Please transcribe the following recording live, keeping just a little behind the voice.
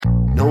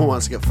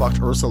wants to get fucked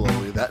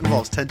Ursulally. That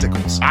involves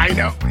tentacles. I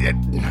know.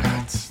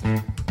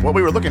 What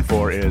we were looking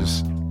for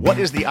is, what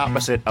is the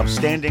opposite of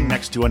standing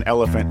next to an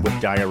elephant with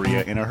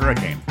diarrhea in a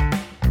hurricane?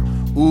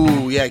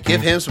 Ooh, yeah,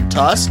 give him some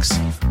tusks.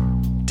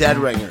 Dead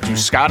ringer. Do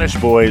Scottish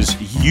boys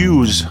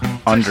use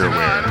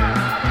underwear?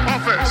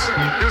 Office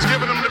is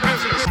giving them the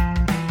business.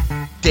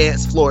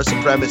 Dance floor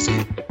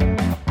supremacy.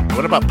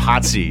 What about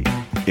Potsy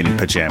in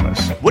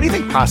pajamas? What do you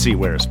think Potsy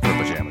wears for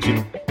pajamas?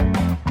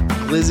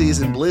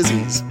 Glizzies and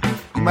blizzies.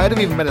 He might have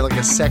even been like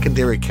a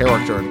secondary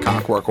character in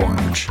Clockwork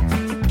Orange.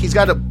 He's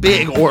got a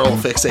big oral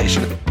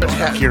fixation.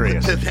 I'm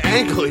curious. The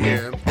angle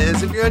here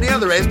is if you're any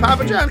other race,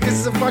 Papa John, because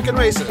he's a fucking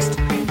racist.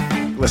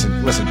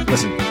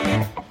 Listen.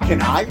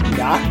 Can I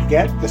not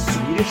get the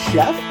Swedish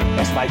chef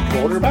as my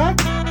quarterback?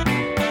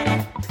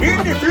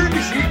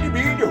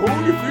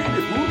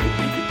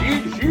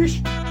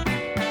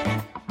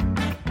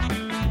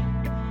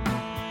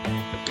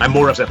 I'm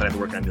more upset that I have to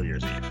work on New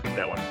Year's Eve.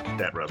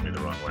 That rubs me the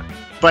wrong way.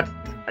 But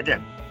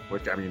again,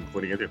 what are you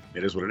gonna do?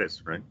 It is what it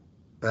is, right?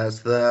 That's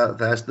the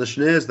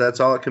schniz. That's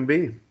all it can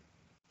be.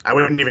 I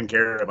wouldn't even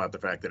care about the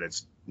fact that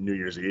it's New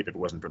Year's Eve if it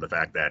wasn't for the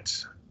fact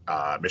that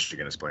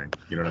Michigan is playing.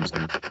 You know what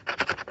I'm saying?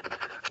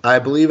 I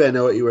believe I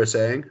know what you were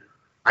saying.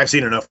 I've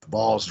seen enough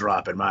balls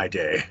drop in my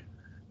day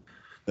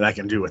that I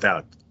can do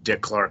without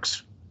Dick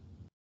Clark's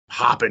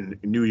hopping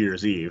New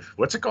Year's Eve.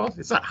 What's it called?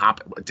 It's not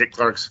hopping. Dick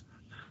Clark's.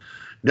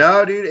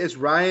 No, dude, it's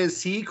Ryan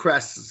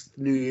Seacrest's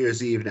New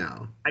Year's Eve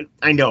now.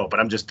 I know, but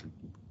I'm just.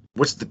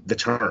 What's the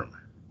term?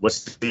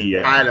 What's the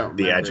I don't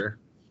the remember.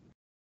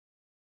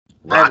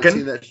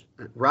 Rockin'?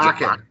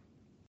 Rockin'.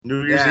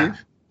 New Year's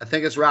Eve? I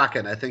think it's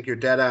rockin'. I think you're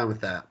dead on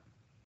with that.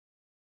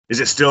 Is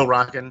it still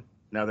rockin'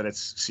 now that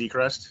it's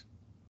Seacrest?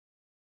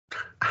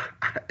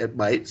 It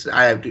might.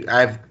 I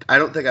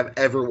don't think I've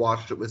ever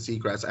watched it with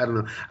Seacrest. I don't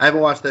know. I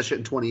haven't watched that shit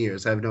in 20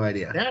 years. I have no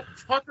idea. That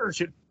fucker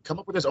should come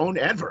up with his own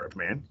adverb,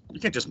 man. You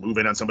can't just move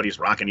in on somebody's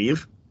Rockin'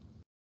 Eve.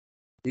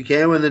 You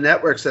can when the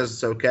network says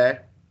it's okay.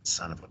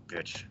 Son of a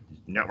bitch.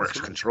 Networks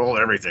control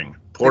everything.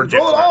 Poor Dick.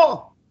 Control it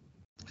all.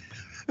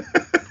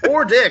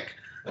 Poor Dick.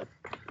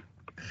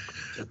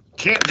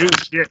 Can't do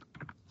shit.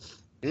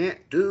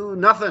 Can't do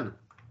nothing.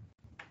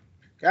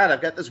 God,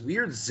 I've got this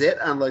weird zit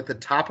on like the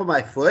top of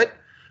my foot.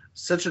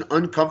 Such an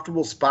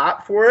uncomfortable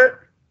spot for it.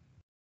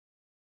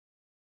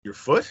 Your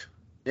foot?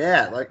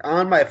 Yeah, like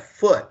on my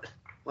foot.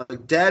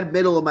 Like dead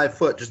middle of my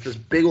foot. Just this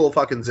big old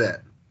fucking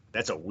zit.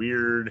 That's a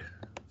weird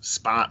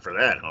spot for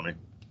that, homie.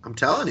 I'm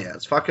telling you,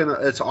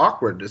 it's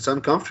awkward. It's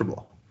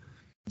uncomfortable.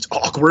 It's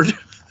awkward.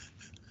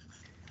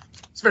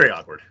 It's very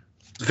awkward.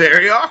 It's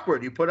very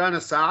awkward. You put on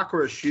a sock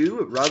or a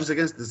shoe, it rubs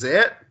against the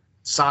zit.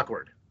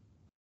 Sockward.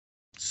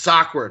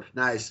 Sockward.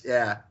 Nice.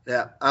 Yeah.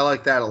 I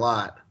like that a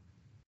lot.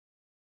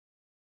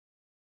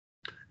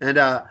 And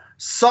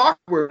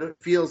Sockward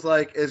feels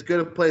like as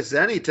good a place as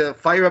any to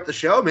fire up the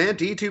show, man.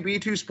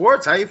 D2B2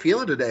 Sports. How you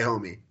feeling today,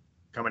 homie?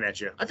 Coming at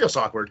you. I feel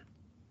Sockward.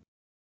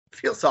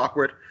 Feels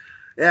awkward.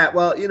 Yeah,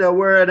 well, you know,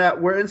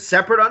 we're in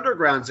separate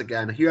undergrounds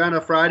again. Here on a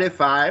Friday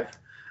 5,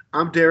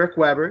 I'm Derek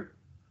Weber.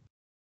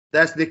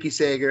 That's Nikki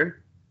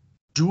Sager.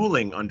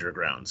 Dueling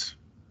undergrounds.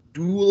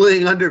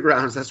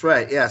 That's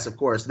right. Yes, of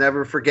course.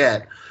 Never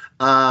forget.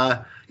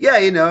 Yeah,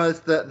 you know,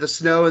 it's the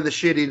snow and the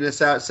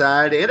shittiness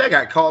outside. And I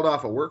got called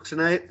off of work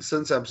tonight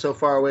since I'm so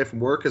far away from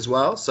work as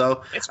well.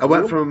 So I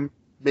went from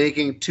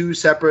making 2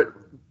 separate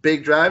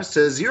big drives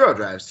to 0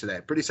 drives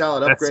today. Pretty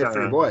solid upgrade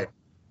for your boy.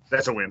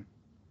 That's a win.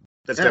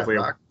 That's definitely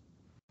a win.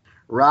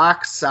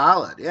 Rock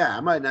solid. Yeah,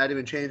 I might not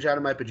even change out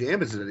of my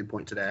pajamas at any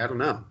point today. I don't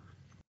know.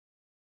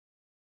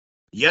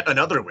 Yet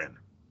another win.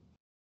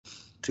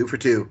 2 for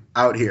 2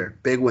 out here.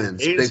 Big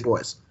wins. Big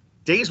boys.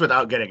 Days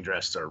without getting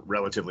dressed are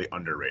relatively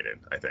underrated,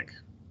 I think.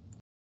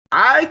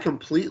 I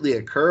completely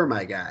occur,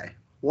 my guy.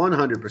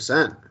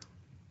 100%.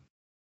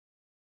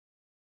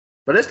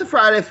 But it's the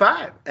Friday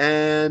 5.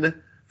 And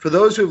for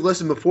those who've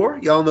listened before,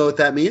 y'all know what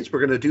that means. We're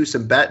going to do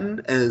some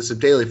betting and some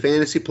daily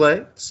fantasy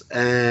plays.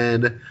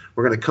 And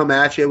we're going to come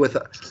at you with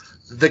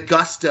the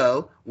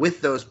gusto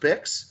with those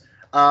picks.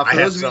 For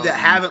those of you that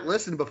haven't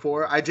listened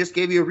before, I just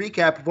gave you a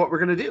recap of what we're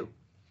going to do.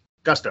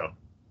 Gusto.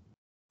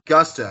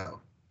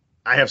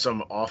 I have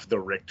some off the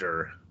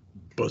Richter,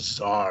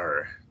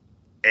 bizarre,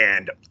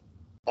 and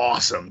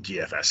awesome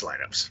DFS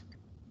lineups.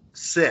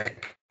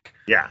 Sick.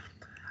 Yeah.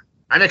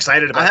 I'm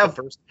excited about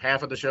the first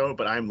half of the show,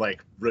 but I'm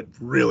like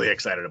really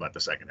excited about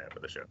the second half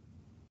of the show.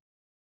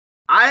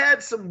 I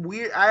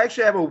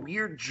actually have a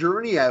weird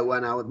journey I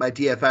went on with my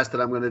DFS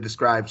that I'm going to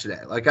describe today.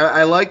 Like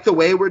I like the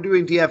way we're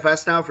doing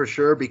DFS now for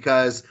sure,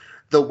 because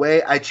the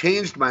way I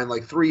changed mine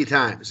like 3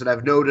 times and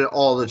I've noted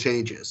all the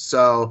changes.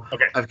 So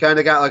I've kind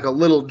of got like a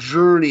little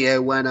journey I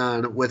went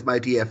on with my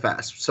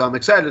DFS. So I'm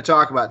excited to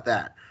talk about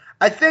that.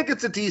 I think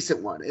it's a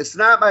decent one. It's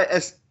not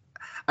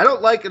I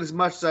don't like it as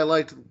much as I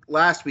liked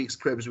last week's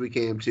cribs we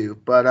came to,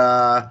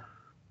 but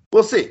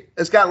we'll see.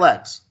 It's got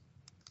legs.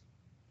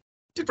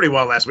 Did pretty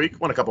well last week.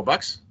 Won a couple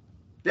bucks.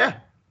 Yeah.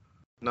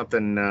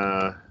 Nothing.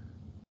 I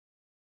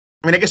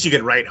mean, I guess you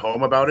could write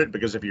home about it,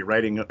 because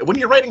when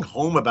you're writing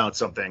home about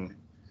something,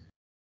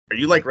 Are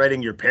you like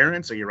writing your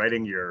parents? Are you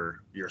writing your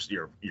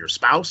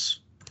spouse?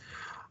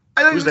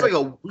 I think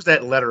Who's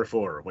that letter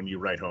for when you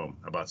write home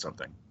about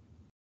something?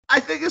 I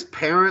think it's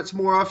parents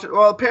more often.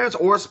 Well, parents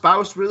or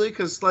spouse, really,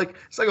 because like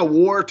it's like a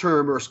war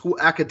term or a school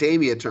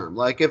academia term.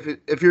 Like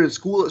if you're in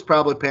school, it's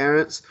probably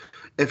parents.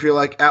 If you're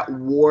like at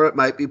war, it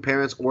might be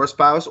parents or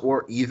spouse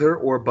or either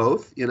or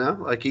both. You know,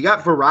 like you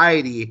got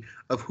variety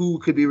of who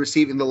could be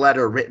receiving the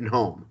letter written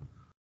home.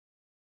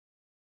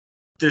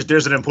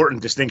 There's an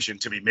important distinction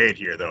to be made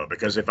here, though,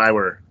 because if I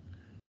were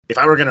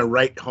going to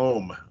write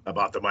home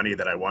about the money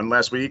that I won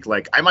last week,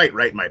 like I might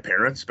write my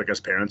parents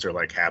because parents are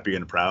like happy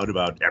and proud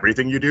about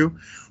everything you do,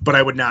 but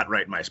I would not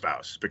write my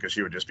spouse because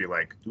she would just be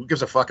like, who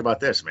gives a fuck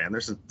about this, man?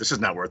 This is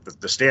not worth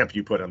the stamp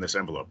you put on this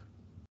envelope.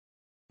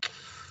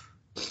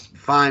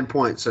 Fine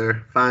point,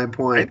 sir. Fine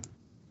point. Right?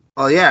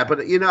 Well, yeah,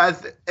 but you know,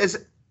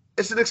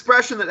 it's an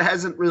expression that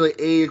hasn't really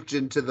aged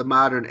into the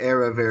modern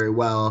era very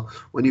well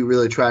when you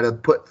really try to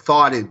put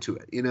thought into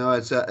it. You know,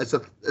 it's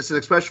an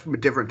expression from a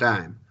different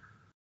time.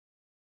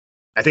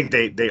 I think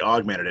they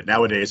augmented it.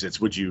 Nowadays, it's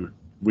would you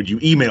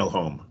email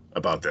home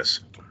about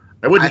this?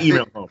 I wouldn't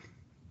email home.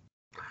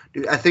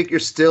 Dude, I think you're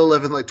still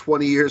living like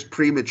 20 years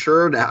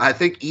premature now. I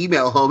think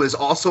email home is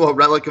also a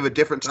relic of a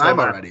different time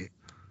already.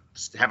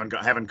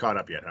 Haven't caught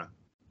up yet, huh?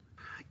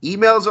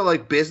 Emails are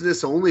like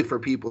business only for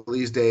people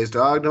these days,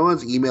 dog. No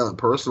one's emailing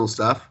personal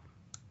stuff.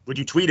 Would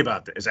you tweet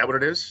about that? Is that what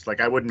it is?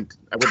 Like I wouldn't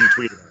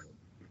tweet about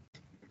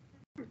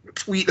it.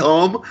 Tweet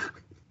home?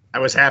 I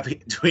was happy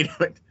to tweet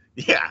it.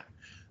 Yeah.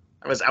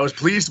 I was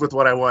pleased with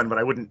what I won, but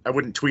I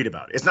wouldn't tweet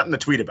about it. It's nothing to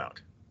tweet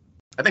about.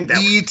 I think that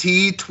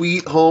DT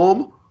tweet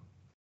home.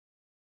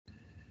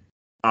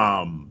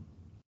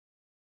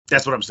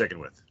 That's what I'm sticking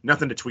with.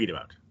 Nothing to tweet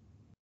about.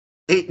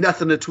 Ain't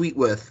nothing to tweet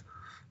with.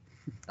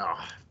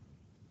 Oh.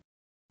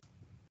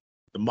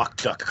 The Muck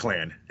Duck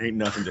clan. Ain't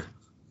nothing to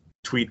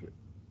tweet with.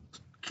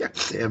 God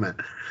damn it.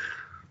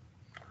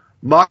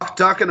 Muck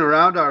ducking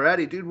around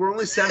already. Dude, we're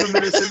only 7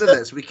 minutes into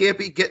this. We can't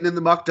be getting in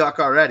the muck duck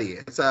already.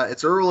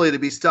 It's early to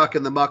be stuck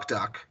in the muck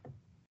duck.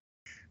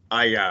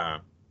 I'm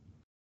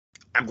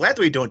glad that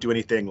we don't do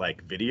anything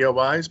like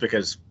video-wise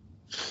because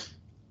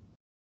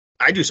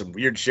I do some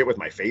weird shit with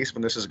my face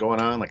when this is going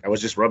on. Like I was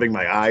just rubbing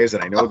my eyes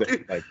and I know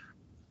that like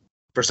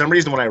for some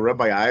reason when I rub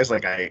my eyes,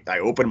 like I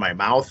open my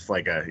mouth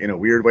like in a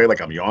weird way,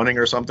 like I'm yawning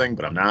or something,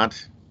 but I'm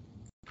not.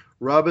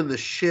 Rubbing the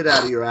shit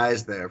out of your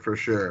eyes there for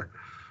sure.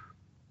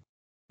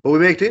 But we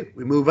make it.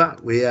 We move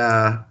on.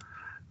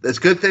 It's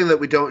a good thing that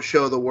we don't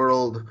show the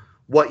world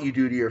what you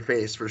do to your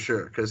face for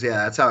sure. Because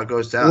yeah, that's how it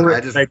goes down. Or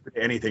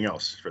anything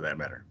else for that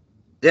matter.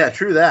 Yeah,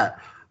 true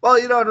that. Well,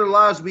 you know, it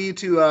allows me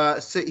to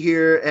sit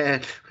here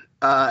and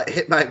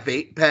hit my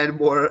vape pen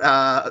more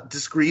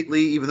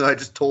discreetly, even though I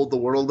just told the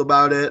world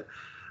about it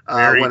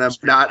when I'm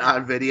not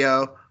on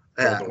video.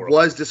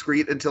 Was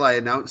discreet until I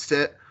announced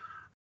it.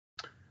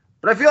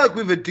 But I feel like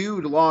we've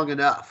adooed long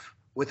enough.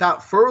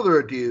 Without further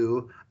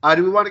ado,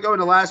 do we want to go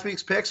into last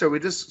week's picks, or are we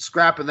just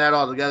scrapping that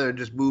all together and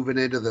just moving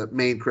into the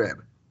main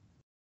crib?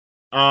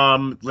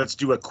 Let's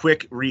do a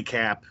quick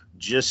recap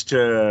just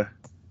to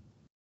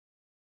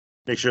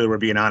make sure that we're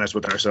being honest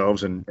with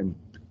ourselves and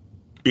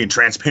being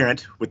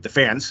transparent with the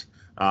fans.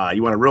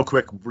 You want a real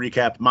quick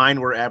recap? Mine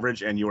were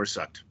average and yours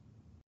sucked.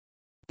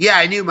 Yeah,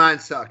 I knew mine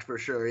sucked for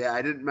sure. Yeah,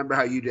 I didn't remember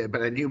how you did,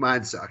 but I knew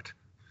mine sucked.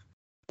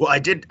 Well, I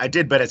did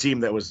bet a team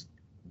that was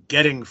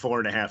getting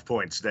 4.5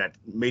 points that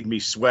made me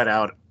sweat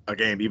out a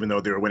game, even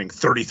though they were winning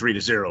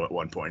 33-0 at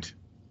one point.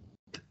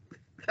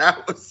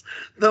 That was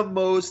the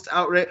most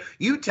outrageous.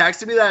 You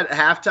texted me that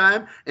at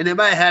halftime, and in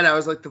my head, I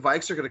was like, the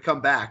Vikes are going to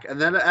come back.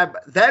 And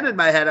then in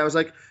my head, I was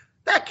like,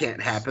 that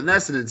can't happen.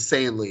 That's an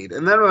insane lead.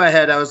 And then in my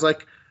head, I was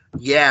like,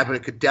 yeah, but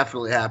it could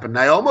definitely happen. And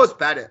I almost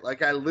bet it.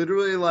 Like, I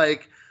literally,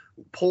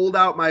 pulled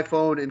out my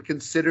phone and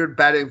considered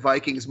betting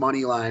Vikings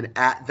money line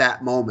at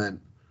that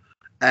moment.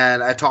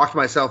 And I talked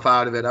myself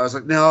out of it. I was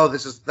like, no,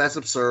 that's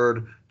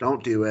absurd.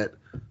 Don't do it.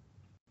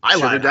 I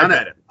lied. I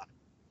bet it,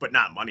 but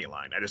not money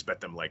line. I just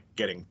bet them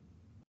getting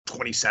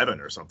 27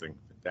 or something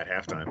at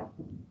halftime.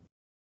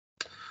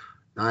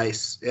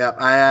 Nice. Yeah,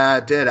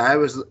 I did. I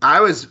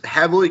was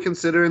heavily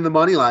considering the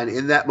money line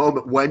in that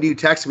moment when you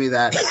texted me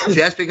that,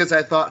 just because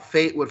I thought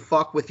fate would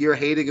fuck with your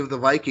hating of the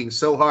Vikings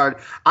so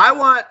hard. I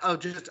want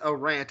just a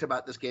rant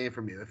about this game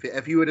from you.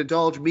 If you would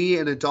indulge me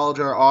and indulge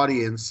our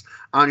audience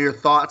on your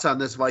thoughts on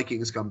this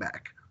Vikings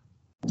comeback,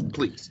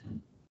 please.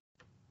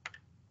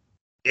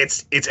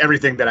 It's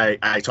everything that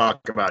I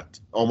talk about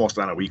almost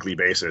on a weekly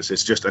basis.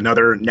 It's just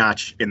another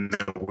notch in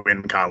the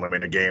win column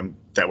in a game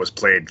that was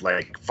played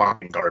like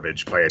fucking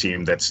garbage by a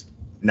team that's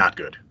not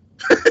good.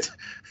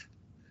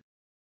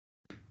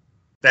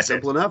 That's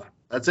simple enough.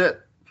 That's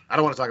it. I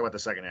don't want to talk about the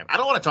second half. I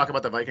don't want to talk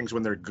about the Vikings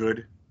when they're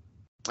good.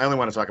 I only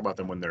want to talk about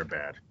them when they're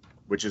bad,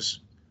 which is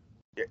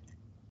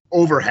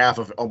over half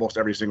of almost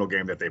every single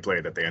game that they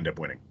play that they end up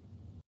winning.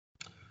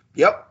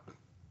 Yep.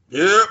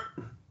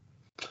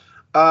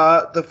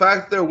 The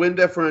fact that their win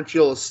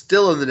differential is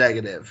still in the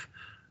negative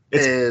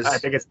I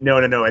think it's no.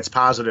 It's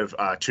positive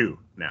 2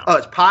 now. Oh,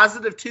 it's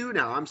positive 2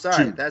 now. I'm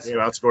sorry. They've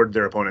outscored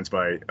their opponents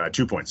by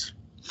 2 points.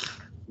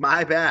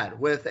 My bad.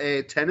 With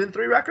a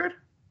 10-3 record?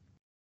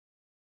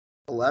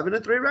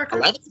 11-3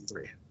 record?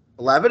 11-3.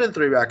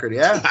 11-3 record,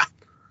 yeah.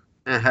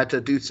 I had to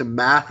do some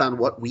math on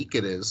what week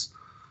it is.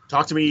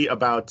 Talk to me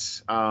about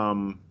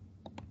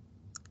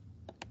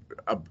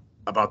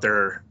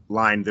their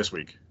line this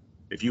week.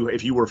 If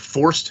you were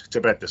forced to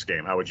bet this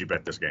game, how would you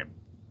bet this game?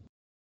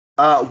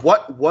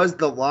 What was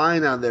the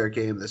line on their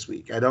game this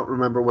week? I don't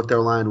remember what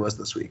their line was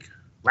this week.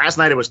 Last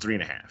night it was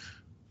 3.5.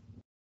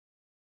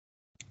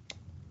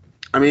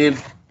 I mean,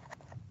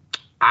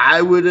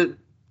 I wouldn't.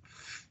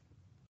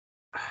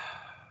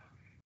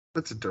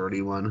 That's a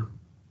dirty one.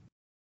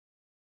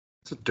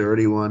 It's a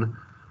dirty one.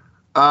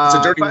 It's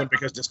a dirty one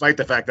because despite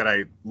the fact that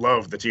I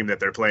love the team that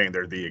they're playing,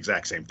 they're the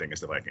exact same thing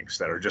as the Vikings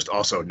that are just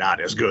also not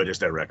as good as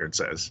their record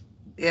says.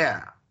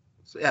 Yeah.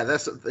 So yeah,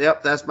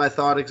 that's my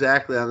thought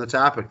exactly on the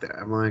topic there.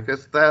 I'm like,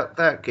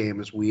 that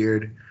game is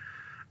weird.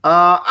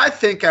 I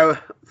think I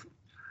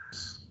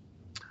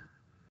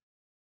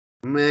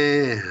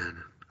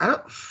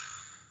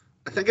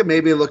think it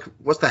maybe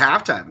what's the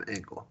halftime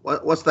angle?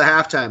 What's the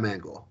halftime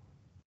angle?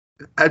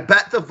 I'd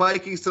bet the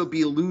Vikings to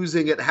be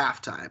losing at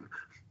halftime.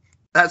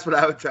 That's what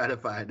I would try to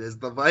find, is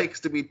the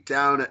Vikes to be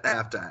down at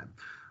halftime.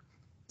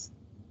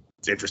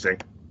 It's interesting.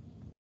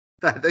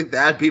 I think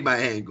that'd be my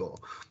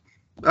angle.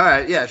 All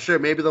right, yeah, sure.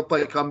 Maybe they'll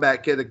play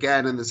comeback kid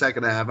again in the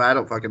second half. I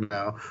don't fucking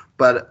know.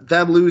 But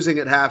them losing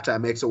at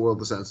halftime makes a world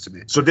of sense to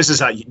me. So this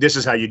is how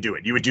you do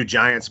it. You would do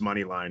Giants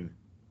money line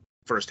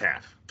first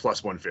half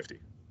plus 150.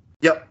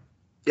 Yep,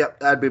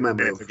 that'd be my move.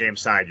 And if the game's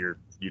side, you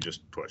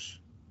just push.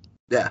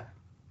 Yeah.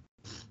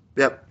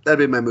 Yep, that'd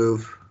be my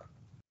move.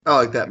 I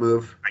like that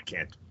move. I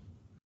can't.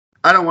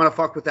 I don't want to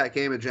fuck with that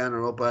game in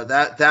general, but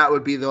that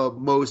would be the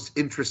most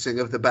interesting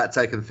of the bets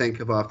I can think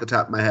of off the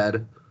top of my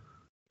head.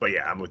 But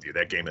yeah, I'm with you.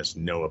 That game has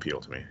no appeal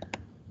to me.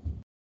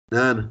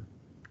 None.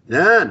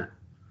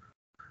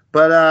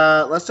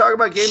 But let's talk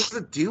about games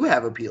that do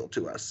have appeal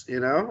to us.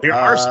 You know, there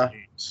are some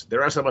games.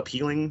 There are some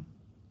appealing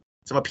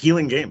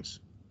games.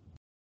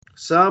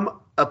 Some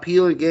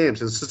appealing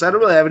games, and since I don't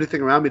really have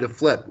anything around me to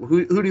flip,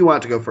 who do you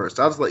want to go first?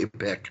 I'll just let you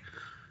pick.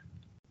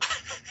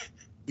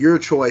 Your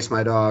choice,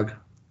 my dog.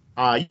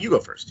 You go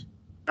first.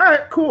 All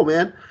right, cool,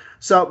 man.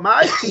 So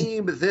my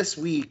theme this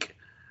week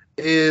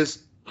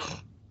is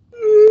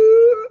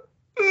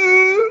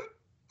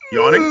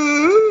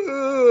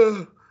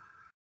yawning.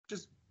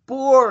 Just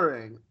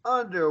boring,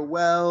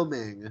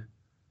 underwhelming.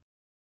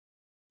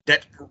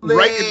 That lame.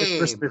 Right in the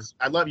Christmas.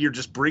 I love you're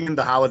just bringing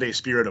the holiday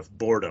spirit of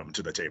boredom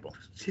to the table.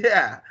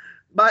 Yeah,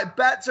 my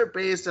bets are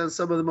based on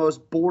some of the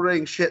most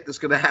boring shit that's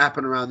going to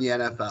happen around the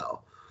NFL.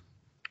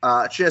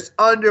 Just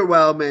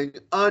underwhelming,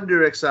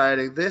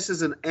 underexciting. This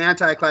is an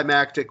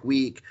anticlimactic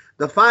week.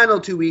 The final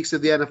 2 weeks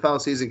of the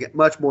NFL season get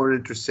much more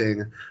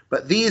interesting.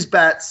 But these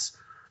bets,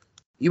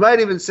 you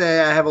might even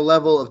say I have a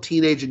level of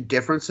teenage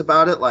indifference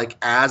about it, like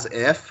as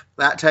if,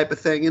 that type of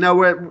thing. You know,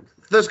 where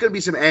there's going to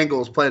be some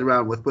angles played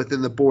around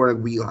within the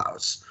boring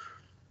wheelhouse.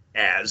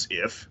 As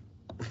if.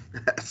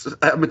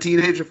 I'm a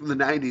teenager from the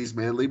 90s,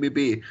 man. Leave me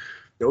be.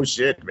 No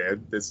shit,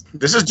 man. This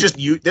is just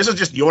you. This is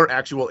just your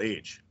actual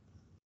age.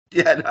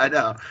 Yeah, no, I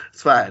know.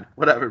 It's fine.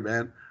 Whatever,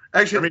 man.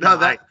 Actually, no,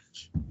 I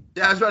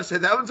was about to say,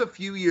 that one's a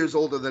few years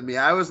older than me.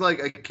 I was like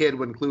a kid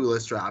when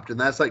Clueless dropped, and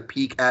that's like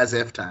peak as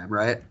if time,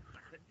 right?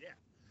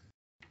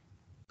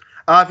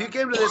 Yeah. If you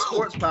came to this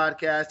sports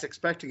podcast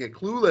expecting a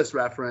Clueless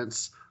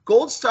reference,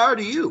 gold star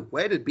to you.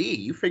 Way to be.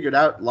 You figured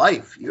out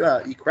life. You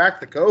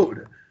cracked the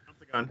code.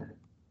 All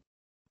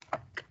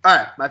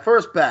right, my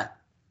first bet.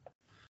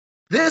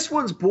 This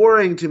one's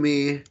boring to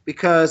me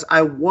because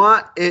I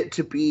want it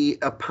to be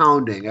a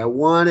pounding. I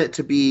want it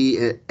to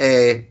be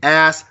a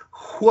ass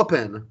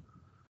whooping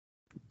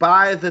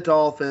by the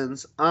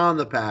Dolphins on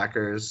the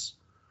Packers.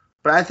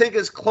 But I think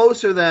it's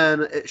closer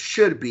than it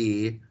should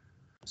be.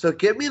 So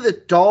give me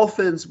the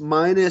Dolphins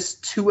minus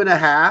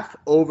 2.5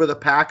 over the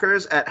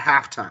Packers at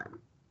halftime.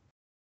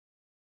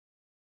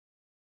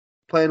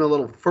 Playing a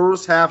little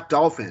first half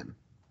Dolphin.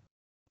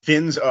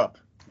 Fins up.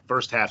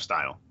 First half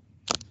style.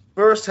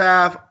 First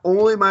half,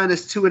 only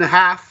minus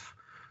 2.5.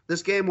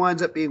 This game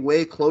winds up being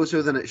way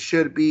closer than it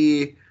should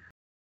be.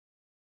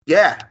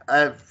 Yeah,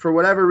 for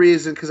whatever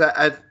reason, because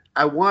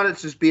I want it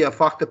to just be a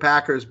fuck the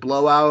Packers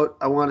blowout.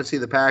 I want to see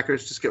the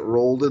Packers just get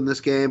rolled in this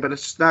game, but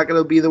it's just not going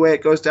to be the way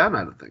it goes down,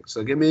 I don't think.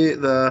 So give me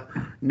the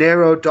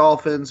narrow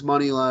Dolphins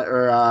money line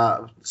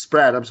or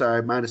spread. I'm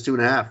sorry, minus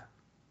 2.5. I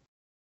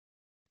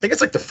think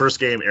it's like the first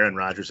game Aaron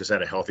Rodgers has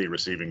had a healthy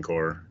receiving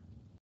core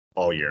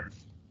all year.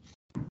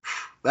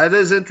 That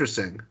is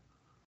interesting.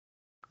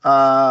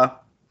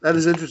 That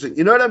is interesting.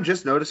 You know what I'm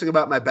just noticing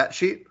about my bet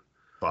sheet?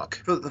 Fuck.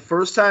 For the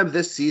first time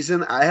this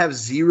season, I have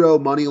 0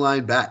 money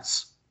line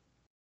bets.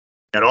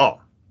 At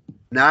all.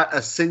 Not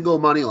a single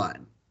money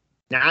line.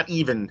 Not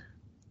even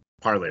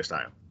parlay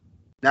style.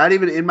 Not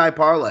even in my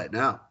parlay,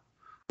 no.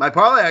 My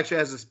parlay actually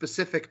has a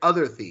specific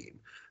other theme.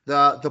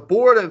 The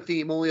boredom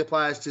theme only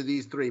applies to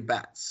these 3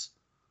 bets.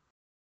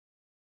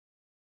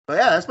 But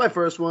yeah, that's my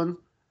first one.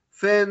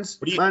 Fins,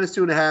 minus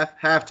 2.5,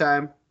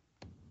 halftime.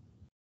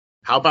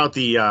 How about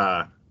the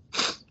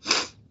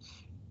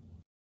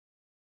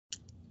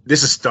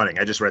This is stunning.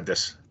 I just read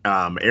this.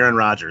 Aaron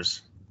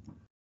Rodgers,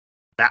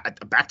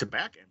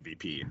 back-to-back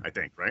MVP, I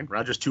think, right?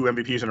 Rodgers 2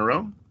 MVPs in a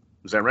row.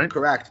 Is that right?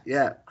 Correct.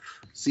 Yeah.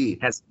 See,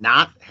 has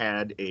not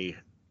had a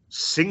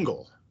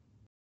single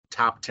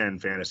top 10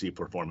 fantasy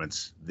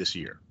performance this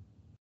year.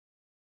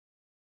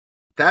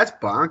 That's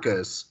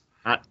bonkers.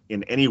 Not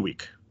in any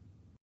week.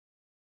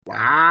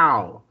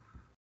 Wow.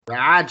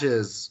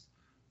 Rodgers.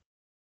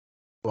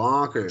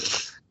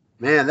 Bonkers.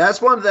 Man,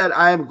 that's one that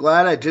I am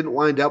glad I didn't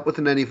wind up with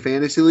in any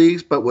fantasy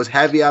leagues, but was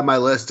heavy on my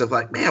list of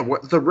like, man,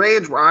 what the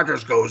range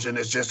Rodgers goes in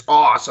is just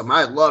awesome.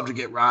 I'd love to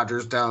get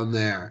Rodgers down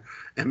there.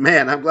 And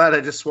man, I'm glad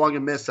I just swung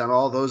and missed on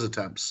all those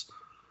attempts.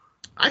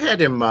 I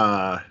had him,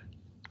 I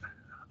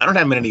don't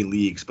have him in any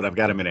leagues, but I've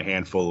got him in a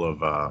handful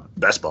of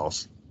best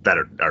balls that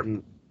are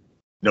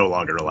no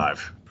longer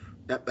alive.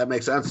 Yep, that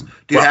makes sense.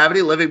 Do you have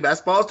any living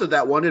best balls to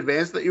that one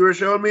advance that you were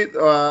showing me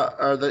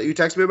or that you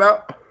texted me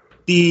about?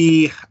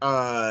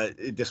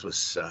 This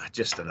was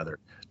just another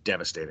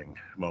devastating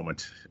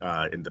moment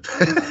in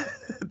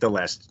the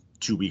last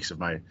 2 weeks of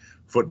my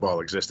football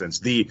existence.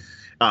 The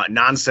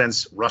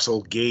nonsense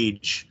Russell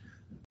Gage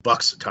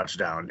Bucks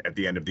touchdown at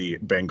the end of the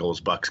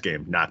Bengals Bucks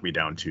game knocked me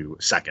down to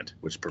second,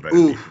 which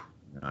prevented me.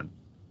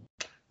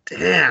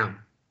 Damn,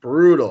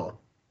 brutal.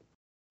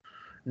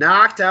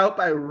 Knocked out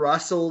by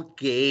Russell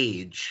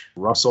Gage.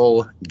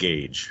 Russell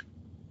Gage.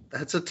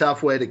 That's a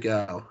tough way to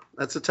go.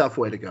 That's a tough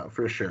way to go,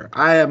 for sure.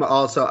 I am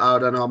also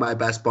out on all my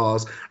best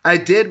balls. I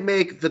did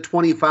make the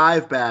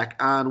 25 back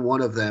on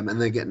one of them and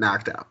then get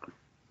knocked out.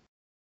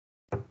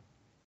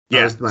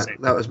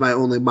 That was my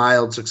only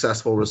mild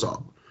successful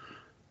result.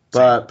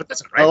 But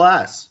that's right.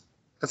 Alas,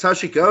 that's how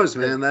she goes,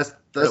 man. That's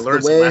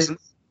the way.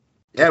 Lessons.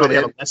 Yeah, we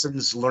have a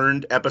lessons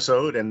learned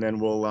episode, and then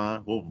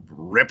we'll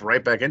rip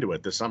right back into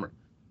it this summer.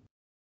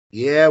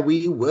 Yeah,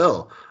 we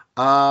will.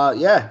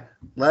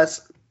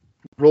 Let's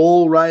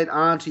roll right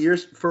on to your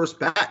first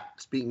bet.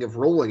 Speaking of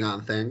rolling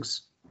on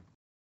things.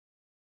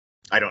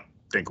 I don't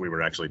think we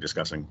were actually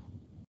discussing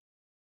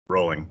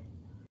rolling.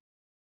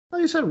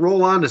 Well, you said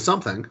roll on to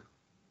something.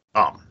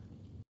 Oh.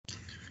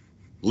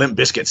 Limp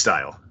Bizkit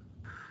style.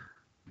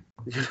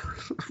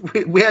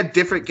 we had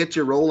different get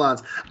your roll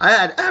ons. I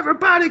had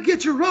everybody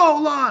get your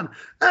roll on.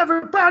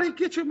 Everybody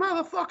get your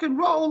motherfucking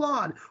roll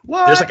on.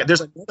 What?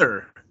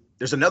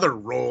 There's another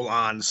roll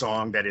on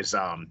song that is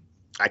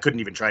I couldn't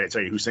even try to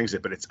tell you who sings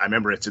it, but I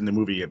remember it's in the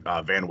movie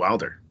Van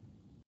Wilder.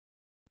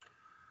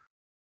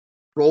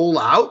 Roll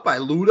Out by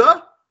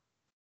Luda?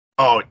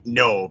 Oh,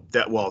 no.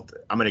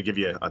 I'm going to give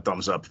you a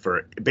thumbs up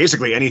for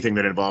basically anything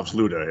that involves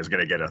Luda is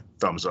going to get a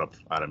thumbs up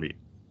out of me.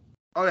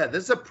 Oh, yeah.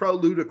 This is a pro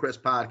Ludacris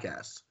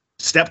podcast.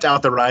 Stepped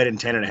out the ride in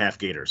 10.5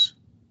 Gators.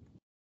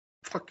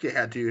 Fuck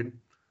yeah, dude.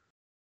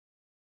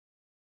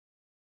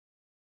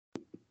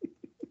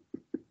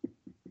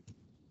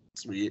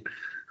 Sweet.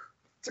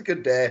 It's a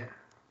good day.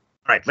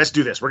 All right, let's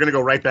do this. We're going to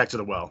go right back to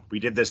the well. We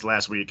did this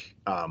last week.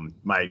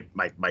 My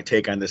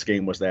take on this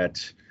game was that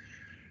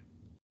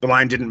the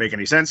line didn't make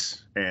any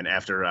sense. And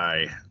after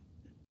I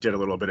did a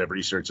little bit of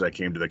research, I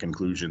came to the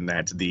conclusion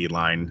that the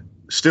line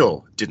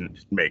still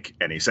didn't make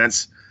any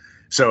sense.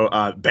 So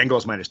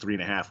Bengals minus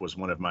 3.5 was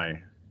one of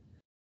my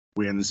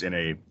wins in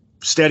a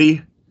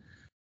steady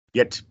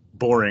yet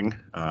boring,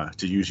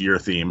 to use your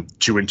theme,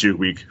 2-2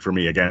 week for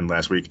me again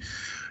last week.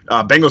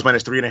 Bengals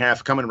minus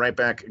 3.5 coming right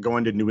back,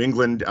 going to New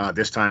England.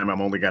 This time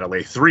I'm only got to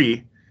lay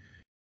 3.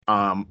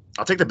 I'll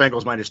take the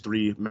Bengals minus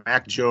 3.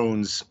 Mac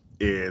Jones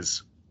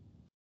is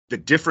the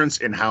difference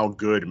in how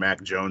good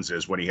Mac Jones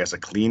is when he has a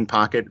clean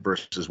pocket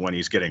versus when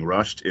he's getting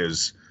rushed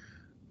is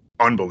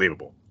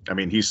unbelievable. I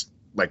mean, he's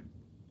like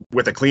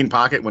with a clean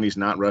pocket when he's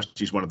not rushed,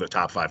 he's one of the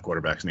top 5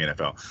 quarterbacks in the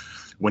NFL.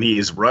 When he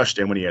is rushed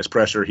and when he has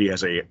pressure, he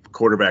has a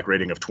quarterback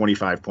rating of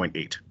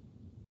 25.8.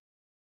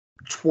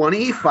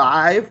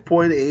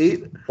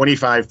 25.8?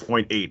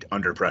 25.8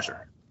 under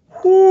pressure.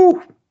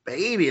 Whew,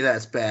 baby,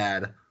 that's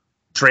bad.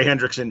 Trey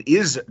Hendrickson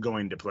is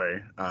going to play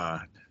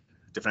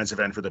defensive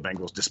end for the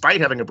Bengals,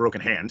 despite having a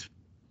broken hand.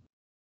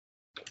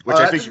 Which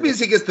I think means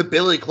he gets the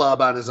billy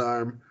club on his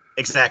arm.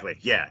 Exactly,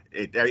 yeah.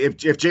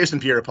 If Jason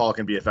Pierre-Paul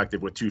can be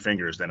effective with 2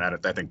 fingers, then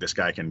I think this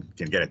guy can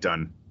get it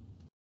done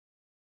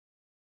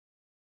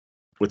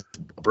with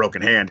a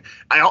broken hand.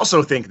 I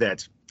also think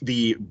that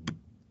the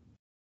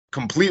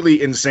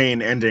completely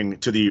insane ending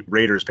to the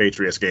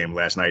Raiders-Patriots game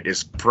last night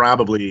is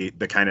probably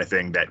the kind of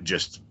thing that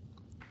just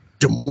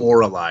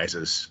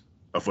demoralizes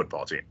a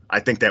football team.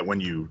 I think that when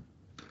you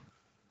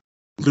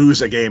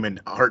lose a game in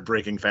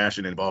heartbreaking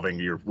fashion involving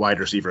your wide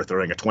receiver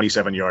throwing a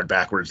 27-yard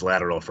backwards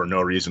lateral for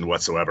no reason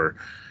whatsoever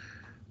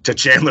to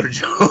Chandler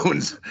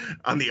Jones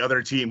on the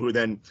other team, who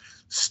then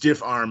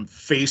stiff arm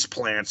face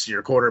plants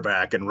your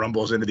quarterback and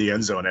rumbles into the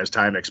end zone as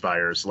time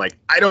expires. Like,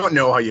 I don't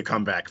know how you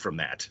come back from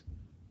that.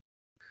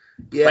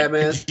 Yeah,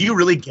 man. Do you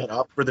really get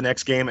up for the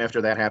next game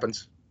after that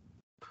happens?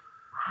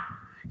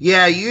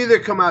 Yeah, you either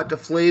come out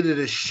deflated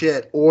as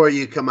shit or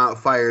you come out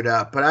fired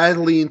up. But I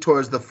lean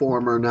towards the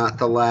former, not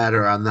the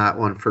latter on that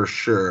one for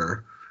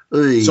sure.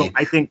 So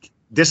I think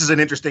this is an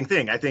interesting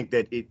thing. I think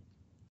that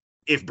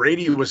if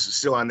Brady was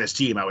still on this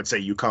team, I would say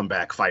you come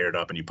back fired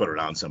up and you put it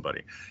on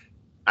somebody.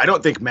 I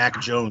don't think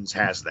Mac Jones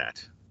has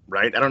that,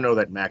 right? I don't know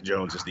that Mac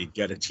Jones is the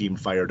get a team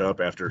fired up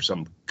after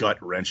some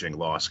gut-wrenching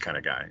loss kind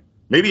of guy.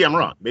 Maybe I'm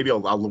wrong. Maybe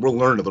we'll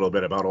learn a little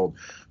bit about old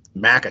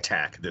Mac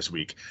attack this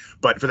week.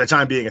 But for the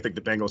time being, I think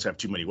the Bengals have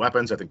too many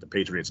weapons. I think the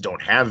Patriots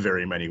don't have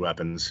very many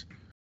weapons.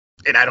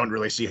 And I don't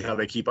really see how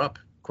they keep up,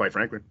 quite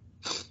frankly.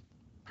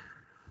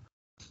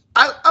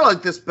 I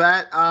like this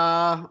bet.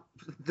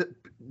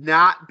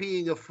 Not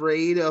being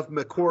afraid of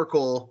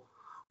McCorkle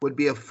would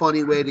be a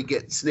funny way to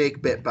get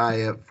snake bit by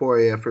it for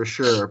you, for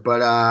sure. But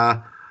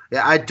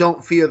yeah, I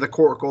don't fear the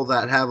Corkle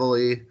that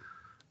heavily.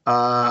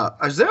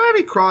 Is there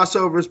any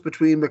crossovers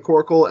between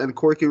McCorkle and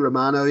Corky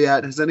Romano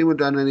yet? Has anyone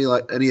done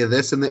any of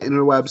this in the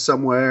interweb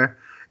somewhere?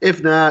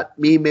 If not,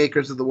 meme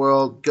makers of the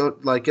world, go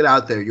get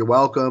out there. You're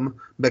welcome.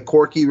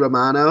 McCorky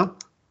Romano.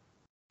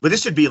 But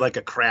this should be like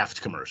a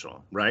Kraft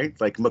commercial, right?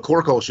 Like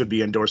McCorkle should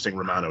be endorsing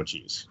Romano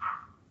cheese.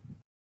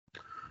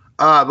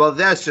 Well,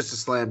 that's just a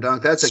slam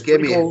dunk. That's a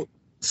gimme.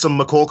 Some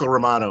McCorkle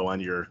Romano on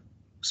your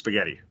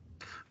spaghetti.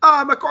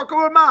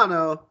 McCorkle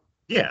Romano.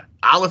 Yeah.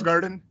 Olive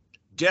Garden.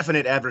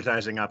 Definite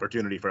advertising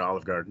opportunity for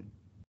Olive Garden.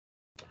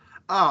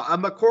 A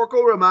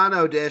McCorkle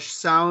Romano dish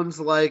sounds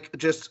like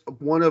just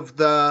one of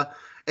the...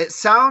 It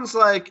sounds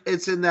like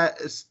it's in that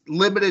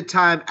limited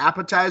time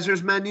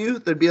appetizers menu.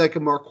 There'd be like a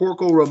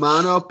McCorkle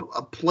Romano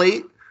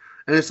plate,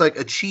 and it's like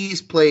a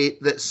cheese plate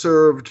that's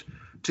served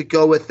to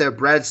go with their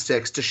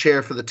breadsticks to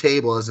share for the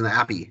table as an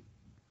appy.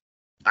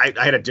 I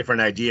had a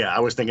different idea. I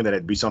was thinking that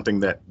it'd be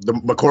something that the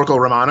McCorkle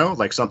Romano,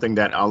 like something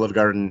that Olive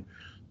Garden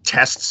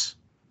tests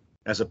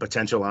as a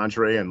potential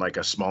entree in like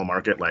a small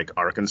market like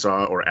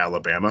Arkansas or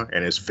Alabama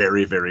and is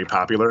very, very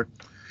popular.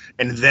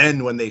 And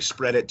then when they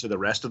spread it to the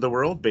rest of the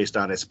world based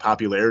on its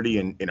popularity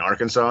in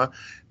Arkansas,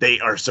 they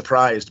are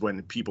surprised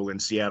when people in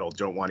Seattle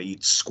don't want to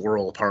eat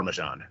squirrel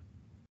parmesan.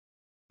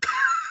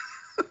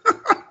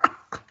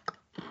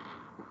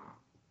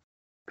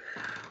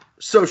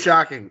 So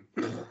shocking.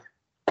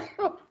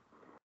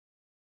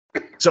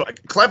 So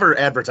clever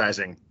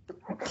advertising,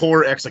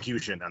 poor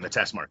execution on the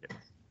test market.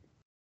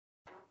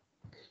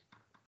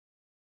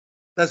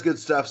 That's good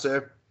stuff,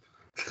 sir.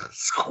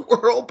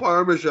 Squirrel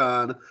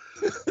parmesan.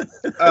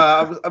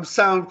 I'm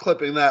sound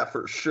clipping that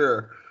for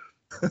sure.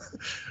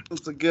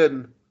 That's a good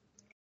one.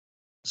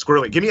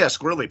 Squirrely. Give me a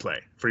squirrely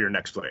play for your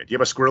next play. Do you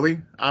have a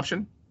squirrely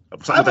option?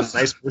 Something with a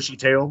nice bushy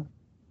tail?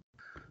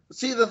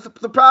 See,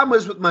 the problem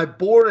is with my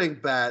boring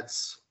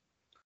bets,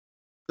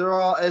 they're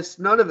all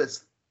none of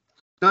it's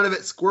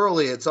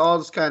squirrely. It's all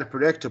just kind of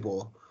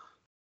predictable.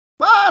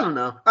 Well, I don't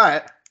know. All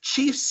right.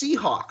 Chiefs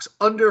Seahawks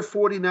under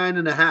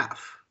 49.5.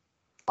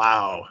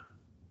 Wow.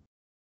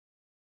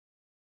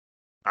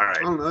 All right.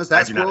 I don't know. Is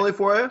that squirrely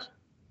for you?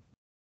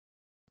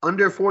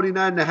 Under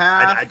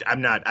 49.5?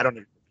 I'm not. I don't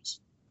know.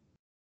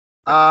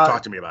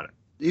 Talk to me about it.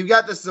 You've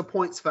got this as a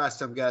points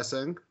fest, I'm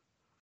guessing.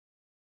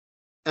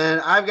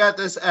 And I've got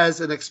this as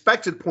an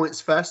expected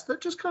points fest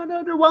that just kind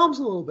of underwhelms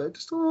a little bit.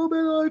 Just a little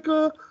bit like,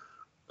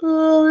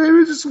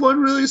 maybe just one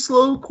really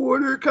slow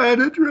quarter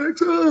kind of directs.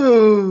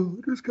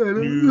 Just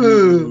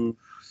kind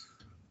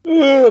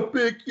of,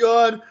 big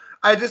yawn.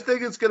 I just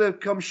think it's going to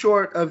come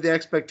short of the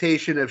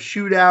expectation of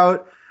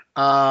shootout.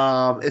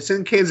 It's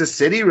in Kansas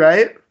City,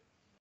 right?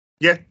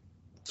 Yeah.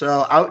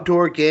 So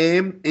outdoor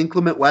game,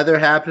 inclement weather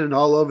happening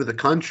all over the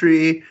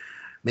country.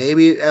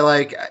 Maybe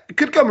it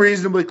could come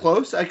reasonably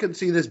close. I could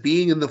see this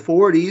being in the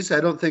 40s.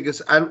 I don't think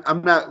it's.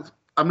 I'm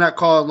not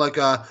calling like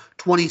a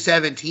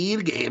 2017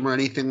 game or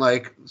anything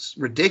like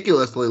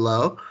ridiculously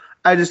low.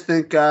 I just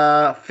think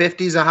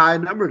 50 is a high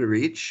number to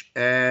reach,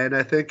 and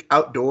I think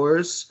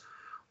outdoors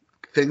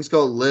things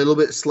go a little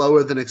bit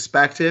slower than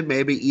expected.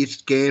 Maybe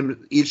each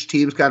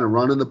team's kind of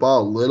running the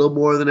ball a little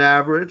more than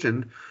average,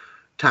 and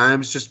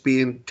time's just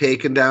being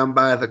taken down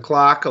by the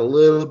clock a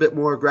little bit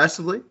more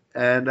aggressively.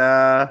 And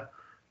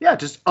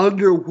just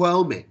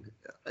underwhelming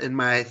in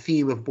my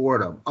theme of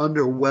boredom.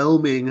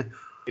 Underwhelming.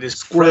 It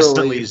is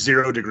presently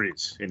 0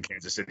 degrees in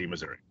Kansas City,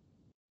 Missouri.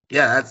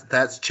 Yeah,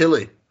 that's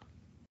chilly.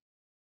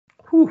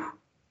 Whew.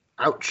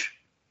 Ouch.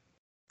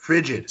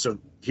 Frigid. So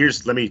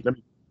let me.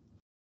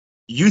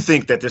 You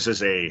think that this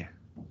is a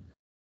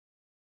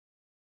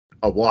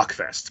walk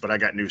fest, but I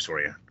got news for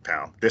you,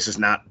 pal. This is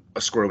not a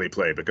squirrely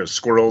play because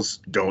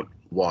squirrels don't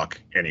walk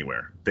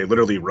anywhere. They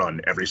literally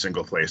run every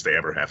single place they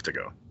ever have to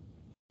go.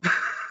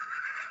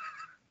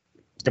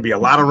 It's going to be a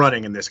lot of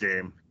running in this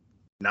game,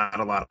 not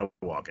a lot of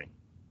walking.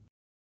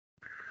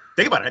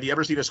 Think about it. Have you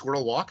ever seen a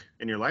squirrel walk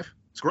in your life?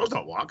 Squirrels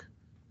don't walk.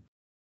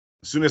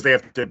 As soon as they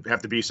have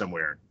to be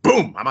somewhere,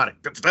 boom, I'm on it.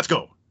 Let's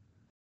go.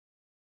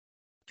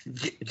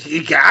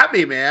 You got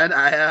me, man.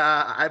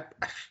 I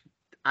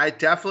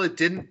definitely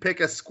didn't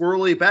pick a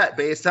squirrely bet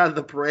based on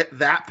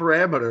that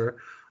parameter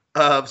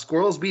of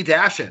squirrels be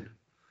dashing.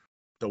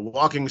 The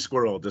walking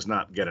squirrel does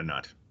not get a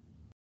nut.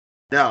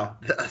 No,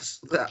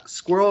 the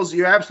squirrels,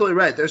 you're absolutely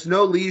right. There's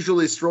no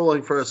leisurely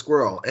strolling for a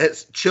squirrel.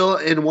 It's chill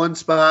in one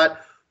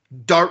spot,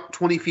 dart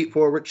 20 feet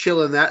forward,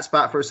 chill in that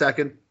spot for a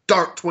second,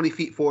 dart 20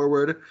 feet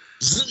forward.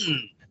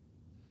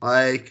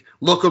 Like,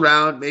 look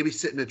around, maybe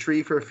sit in a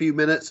tree for a few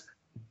minutes,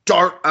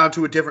 dart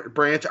onto a different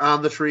branch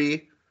on the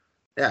tree.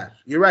 Yeah,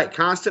 you're right.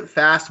 Constant,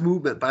 fast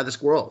movement by the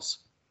squirrels.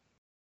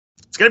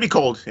 It's going to be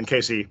cold in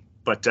KC,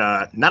 but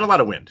not a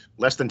lot of wind.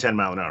 Less than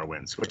 10-mile-an-hour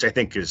winds, which I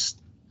think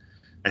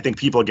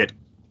people get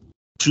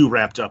too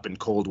wrapped up in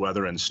cold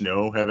weather and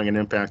snow having an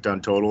impact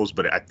on totals,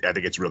 but I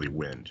think it's really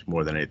wind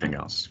more than anything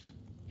else.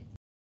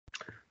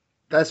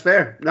 That's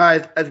fair.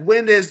 No,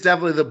 wind is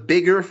definitely the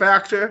bigger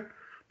factor.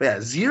 But yeah,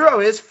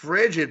 0 is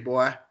frigid,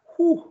 boy.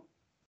 Whew.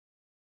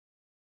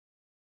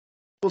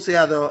 We'll see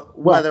how the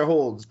weather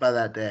holds by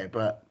that day,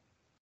 but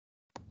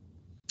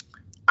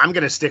I'm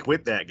going to stick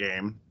with that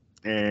game.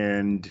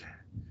 And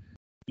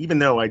even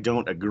though I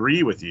don't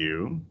agree with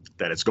you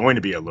that it's going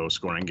to be a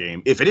low-scoring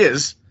game, if it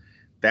is,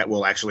 that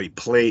will actually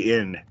play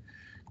in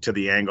to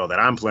the angle that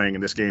I'm playing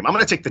in this game. I'm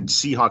going to take the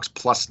Seahawks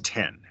plus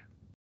 10.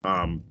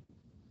 The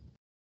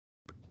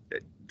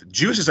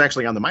juice is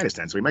actually on the minus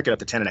 10, so we might get up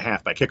to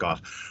 10.5 by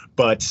kickoff.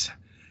 But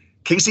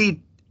KC,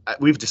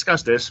 we've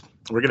discussed this.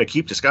 We're going to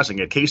keep discussing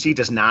it. KC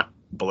does not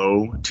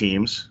blow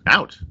teams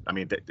out. I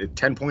mean,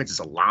 10 points is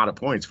a lot of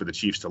points for the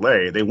Chiefs to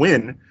lay. They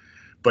win,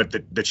 but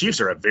the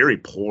Chiefs are a very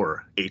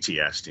poor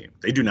ATS team.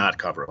 They do not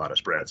cover a lot of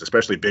spreads,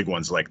 especially big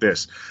ones like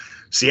this.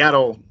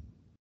 Seattle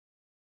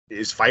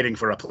is fighting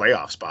for a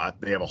playoff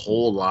spot. They have a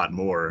whole lot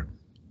more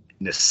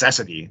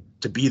necessity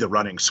to be the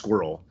running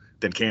squirrel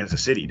than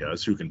Kansas City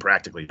does, who can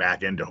practically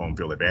back into home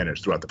field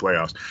advantage throughout the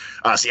playoffs.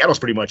 Seattle's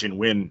pretty much in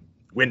win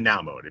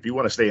now mode. If you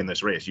want to stay in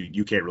this race,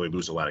 you can't really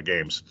lose a lot of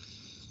games.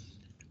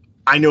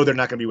 I know they're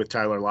not going to be with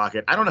Tyler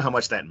Lockett. I don't know how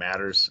much that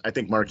matters. I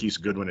think Marquise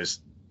Goodwin is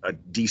a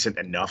decent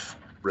enough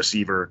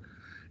receiver.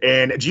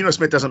 And Geno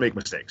Smith doesn't make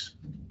mistakes,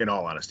 in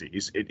all honesty.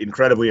 He's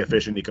incredibly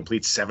efficient. He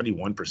completes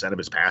 71% of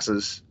his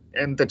passes.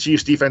 And the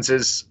Chiefs' defense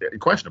is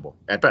questionable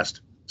at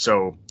best.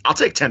 So I'll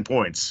take 10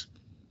 points.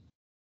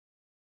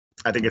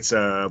 I think it's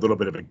a little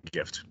bit of a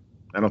gift.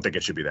 I don't think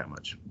it should be that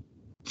much.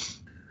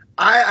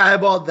 I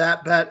eyeballed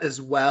that bet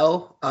as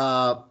well.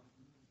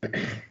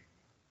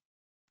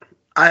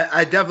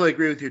 I definitely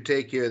agree with your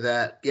take here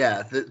that,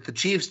 yeah, the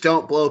Chiefs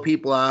don't blow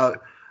people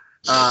out.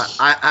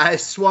 I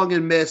swung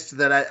and missed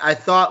that I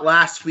thought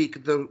last week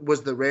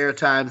was the rare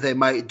time they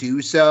might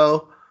do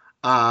so.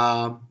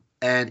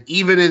 And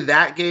even in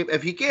that game,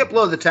 if you can't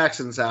blow the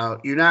Texans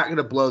out, you're not going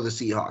to blow the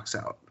Seahawks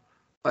out.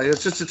 Like,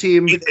 it's just a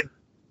team.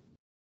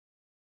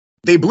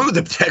 They blew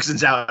the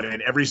Texans out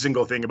in every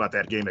single thing about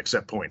that game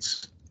except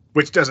points,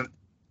 which doesn't,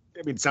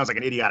 I mean, it sounds like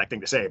an idiotic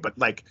thing to say, but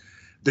like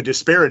the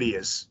disparity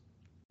is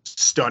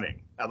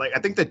stunning. I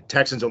think the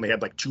Texans only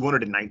had like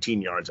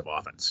 219 yards of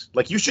offense.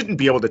 Like, you shouldn't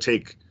be able to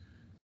take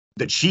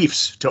the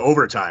Chiefs to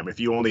overtime if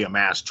you only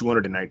amass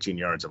 219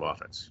 yards of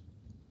offense.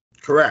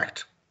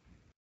 Correct.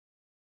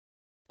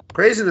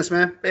 Craziness,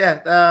 man. But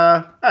yeah.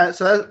 All right.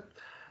 So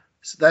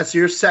that's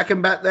your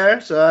second bet there.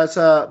 So that's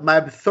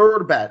my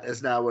third bet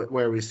is now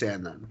where we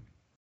stand then.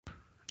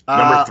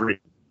 Number 3.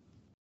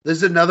 This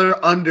is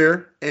another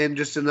under and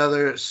just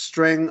another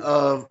string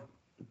of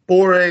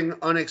boring,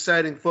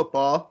 unexciting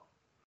football.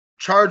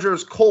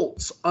 Chargers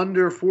Colts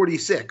under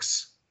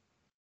 46.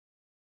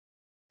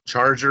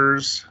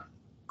 Chargers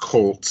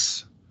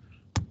Colts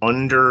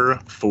under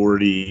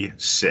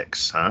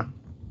 46, huh?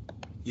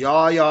 Yeah.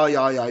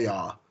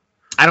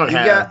 I don't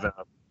have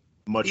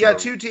much. You got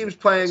two teams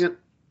playing.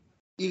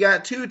 You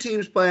got two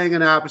teams playing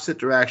in opposite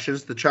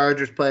directions. The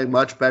Chargers playing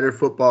much better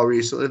football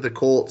recently. The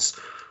Colts,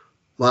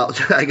 well,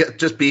 I guess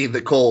just being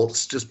the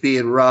Colts, just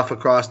being rough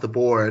across the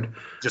board.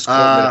 Just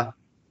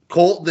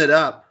colting it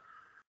up.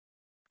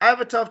 I have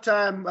a tough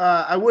time.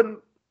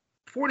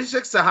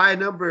 46 is a high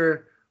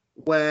number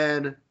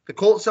when the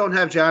Colts don't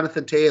have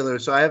Jonathan Taylor,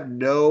 so I have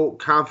no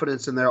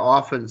confidence in their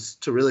offense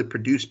to really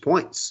produce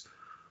points.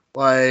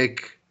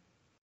 Like,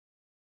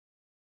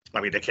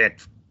 I mean, they can't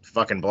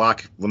fucking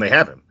block when they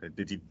have him.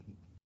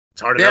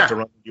 It's hard enough to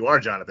run when you are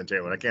Jonathan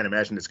Taylor. I can't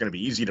imagine it's going to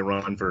be easy to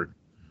run for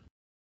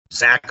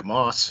Zach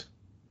Moss,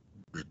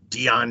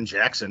 Deion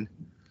Jackson.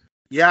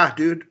 Yeah,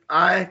 dude,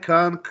 I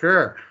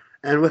concur.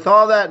 And with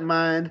all that in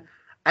mind,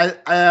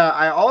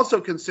 I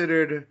also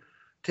considered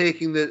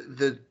taking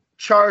the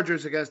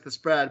Chargers against the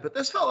spread, but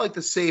this felt like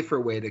the safer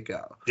way to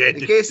go.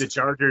 In case the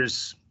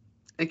Chargers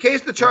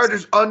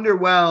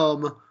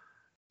underwhelm,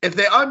 if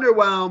they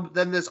underwhelm,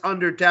 then this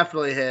under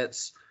definitely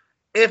hits.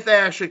 If they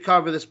actually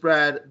cover the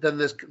spread, then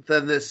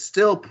this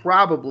still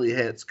probably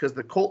hits because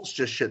the Colts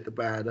just shit the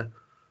bed.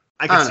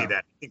 I can see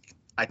that.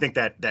 I think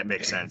that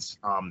makes sense.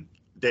 A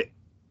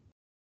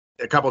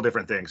couple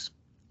different things.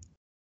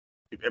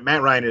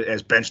 Matt Ryan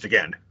has benched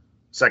again,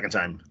 second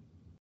time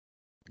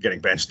getting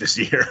benched this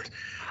year.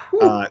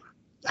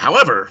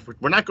 However,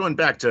 we're not going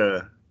back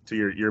to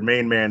your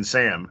main man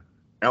Sam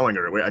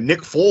Ellinger.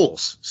 Nick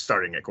Foles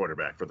starting at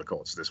quarterback for the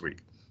Colts this week.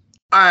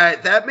 All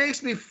right, that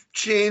makes me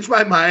change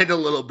my mind a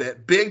little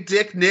bit. Big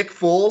Dick Nick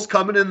Foles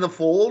coming in the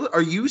fold.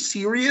 Are you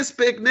serious,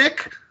 Big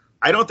Nick?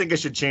 I don't think it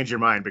should change your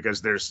mind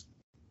because there's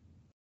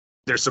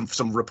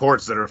some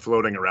reports that are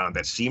floating around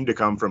that seem to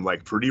come from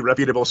like pretty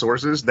reputable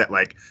sources that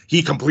like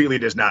he completely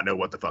does not know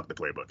what the fuck the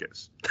playbook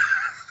is.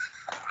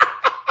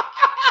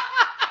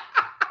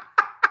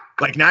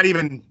 Like, not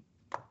even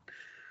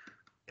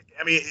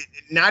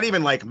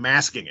like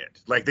masking it.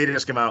 Like, they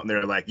just come out and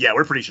they're like, yeah,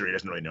 we're pretty sure he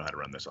doesn't really know how to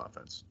run this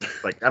offense.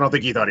 Like, I don't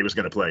think he thought he was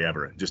going to play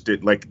ever. Just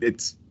did. Like,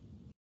 it's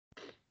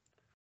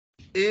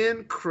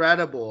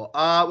incredible.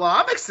 Well,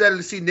 I'm excited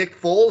to see Nick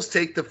Foles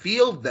take the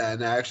field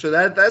then, actually.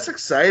 That's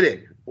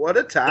exciting. What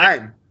a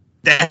time.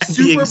 That's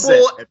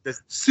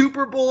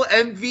Super Bowl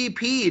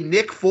MVP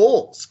Nick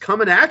Foles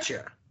coming at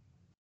you.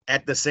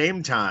 At the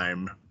same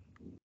time,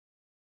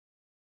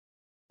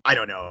 I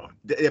don't know.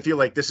 I feel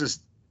like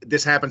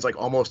this happens like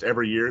almost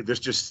every year. This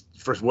just,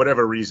 for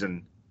whatever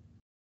reason,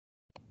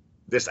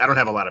 I don't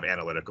have a lot of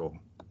analytical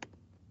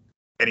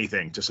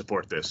anything to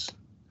support this.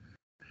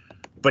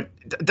 But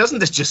doesn't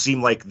this just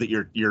seem like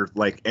your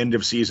like end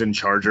of season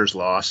Chargers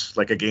loss,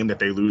 like a game that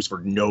they lose for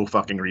no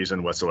fucking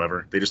reason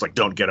whatsoever? They just like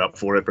don't get up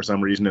for it for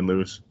some reason and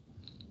lose.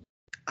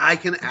 I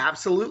can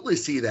absolutely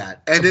see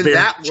that. And in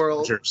that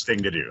world, Chargers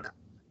thing to do.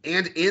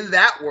 And in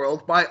that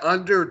world, my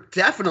under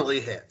definitely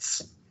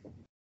hits.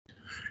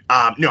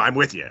 No, I'm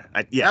with you.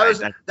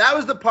 That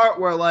was the part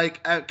where,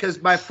 like,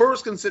 because my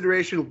first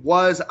consideration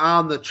was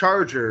on the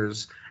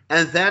Chargers,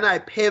 and then I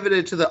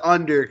pivoted to the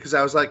under because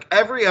I was like,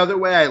 every other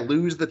way I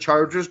lose the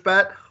Chargers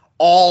bet,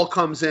 all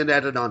comes in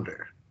at an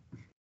under.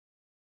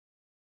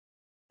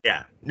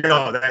 Yeah,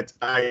 no,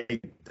 I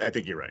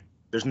think you're right.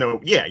 There's no,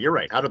 yeah, you're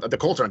right. The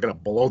Colts aren't going to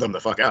blow them the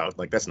fuck out.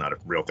 Like, that's not a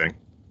real thing.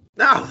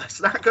 No,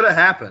 that's not going to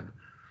happen.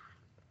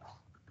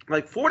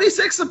 Like,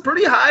 46 is a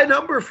pretty high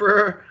number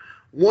for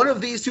one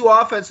of these two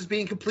offenses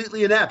being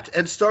completely inept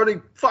and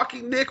starting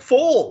fucking Nick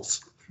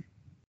Foles.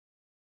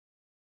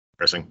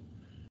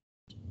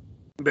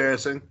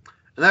 Embarrassing.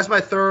 And that's my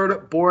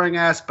third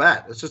boring-ass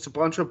bet. It's just a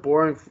bunch of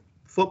boring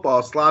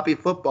football, sloppy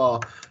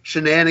football,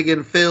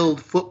 shenanigan-filled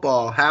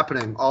football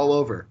happening all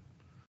over.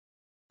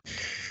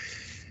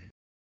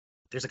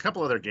 There's a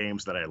couple other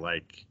games that I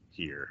like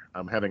here.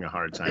 I'm having a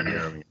hard time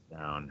narrowing it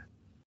down.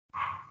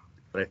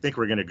 But I think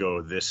we're going to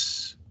go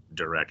this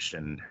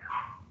direction.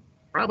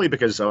 Probably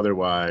because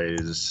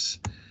otherwise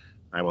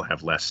I will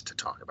have less to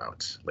talk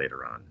about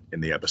later on in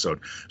the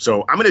episode.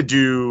 So I'm going to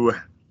do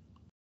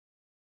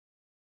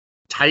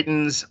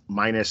Titans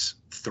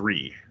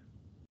 -3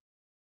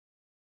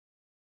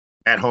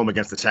 at home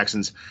against the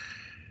Texans.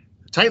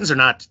 The Titans are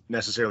not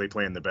necessarily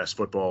playing the best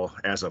football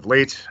as of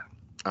late.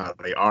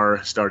 They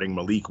are starting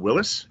Malik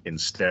Willis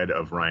instead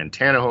of Ryan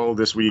Tannehill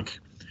this week.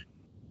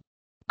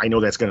 I know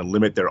that's going to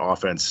limit their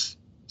offense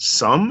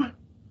some,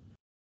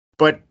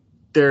 but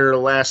their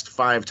last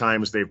 5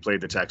 times they've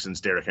played the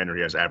Texans, Derrick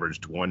Henry has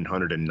averaged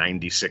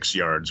 196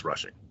 yards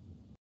rushing.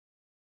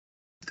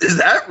 Is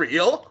that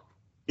real?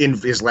 In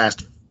his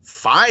last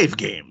 5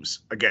 games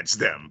against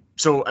them.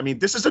 So, I mean,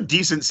 this is a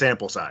decent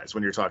sample size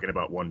when you're talking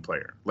about one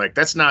player. Like,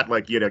 that's not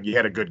like you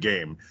had a good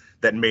game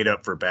that made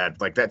up for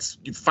bad. Like, that's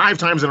 5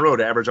 times in a row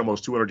to average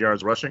almost 200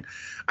 yards rushing.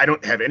 I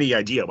don't have any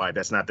idea why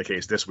that's not the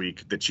case this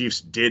week. The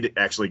Chiefs did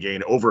actually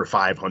gain over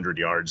 500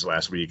 yards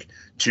last week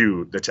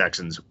to the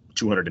Texans,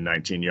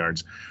 219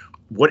 yards.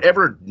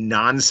 Whatever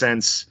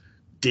nonsense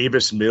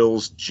Davis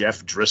Mills,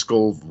 Jeff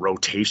Driscoll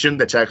rotation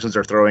the Texans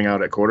are throwing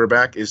out at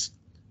quarterback is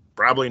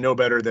probably no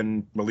better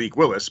than Malik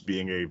Willis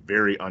being a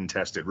very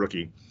untested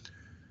rookie.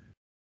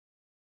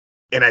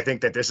 And I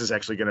think that this is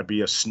actually going to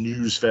be a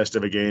snooze fest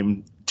of a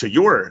game to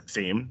your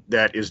theme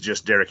that is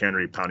just Derrick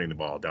Henry pounding the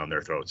ball down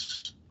their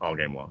throats all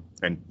game long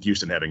and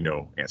Houston having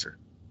no answer.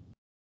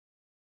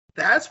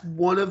 That's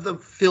one of the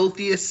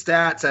filthiest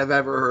stats I've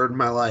ever heard in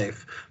my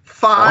life.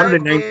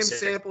 5 game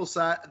sample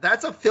size.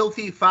 That's a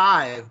filthy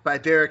 5 by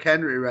Derrick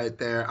Henry right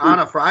there on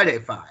a Friday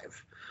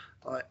 5.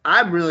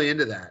 I'm really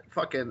into that.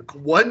 Fucking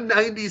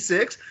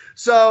 196.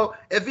 So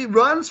if he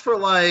runs for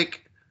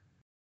like,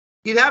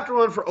 he'd have to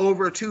run for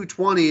over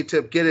 220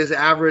 to get his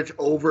average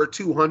over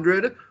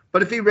 200.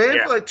 But if he ran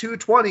for like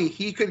 220,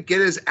 he could get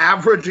his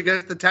average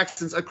against the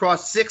Texans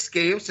across 6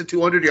 games to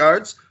 200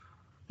 yards.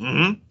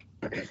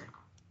 Mm-hmm.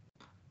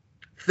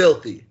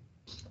 Filthy.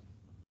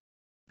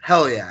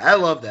 Hell yeah. I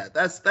love that.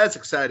 That's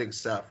exciting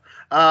stuff.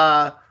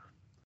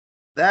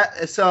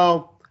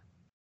 So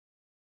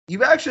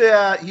you've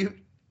actually,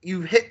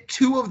 you've hit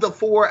 2 of the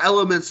 4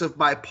 elements of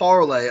my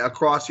parlay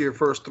across your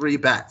first 3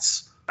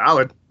 bets.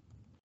 Solid.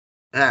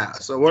 Yeah,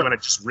 so we're going to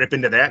just rip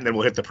into that and then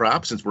we'll hit the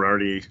prop since we're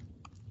already.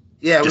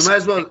 Yeah, we might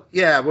as well.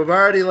 Yeah, we've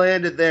already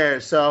landed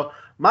there. So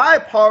my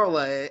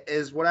parlay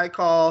is what I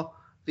call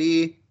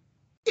the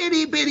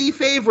itty bitty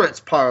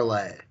favorites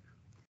parlay.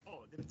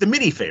 Oh, the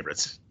mini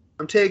favorites.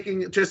 I'm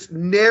taking just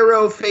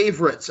narrow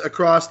favorites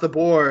across the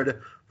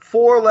board.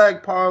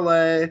 4-leg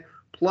parlay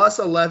plus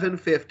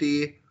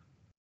 1150.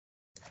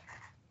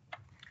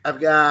 I've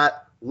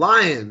got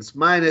Lions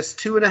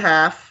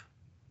 -2.5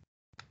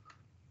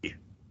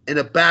 in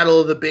a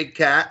battle of the big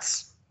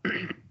cats.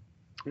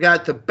 We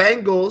got the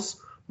Bengals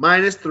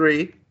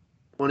 -3,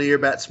 one of your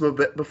bets from a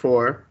bit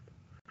before.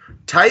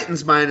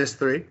 Titans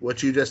 -3,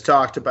 what you just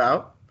talked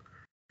about.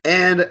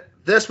 And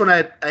this one,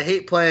 I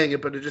hate playing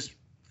it, but it just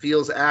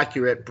feels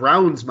accurate.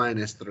 Browns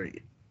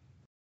 -3.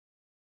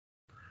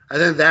 I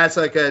think that's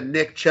like a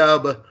Nick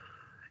Chubb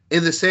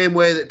in the same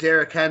way that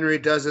Derrick Henry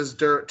does his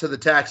dirt to the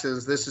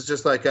Texans, this is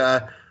just like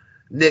a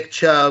Nick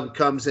Chubb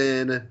comes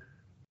in,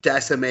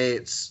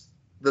 decimates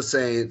the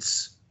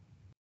Saints.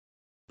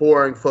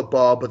 Boring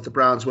football, but the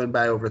Browns win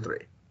by over 3.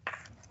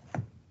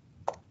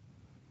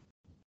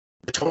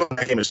 The total in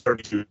that game is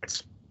 32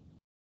 points.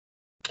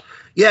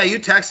 Yeah, you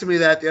texted me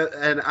that,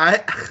 and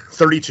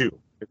 32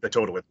 is the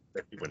total with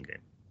the win game.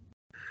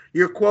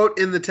 Your quote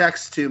in the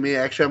text to me,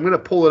 actually, I'm going to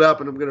pull it up,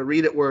 and I'm going to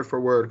read it word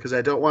for word, because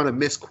I don't want to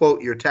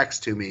misquote your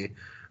text to me,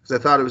 because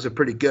I thought it was a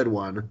pretty good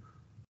one.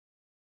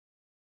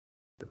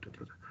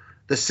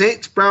 The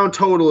Saints-Brown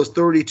total is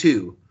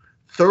 32.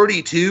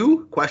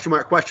 32? Question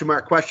mark, question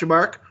mark, question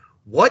mark.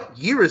 What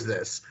year is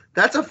this?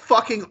 That's a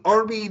fucking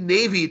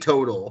Army-Navy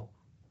total.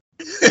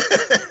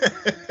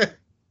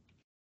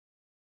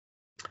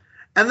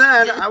 And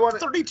then I want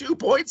 32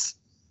 points.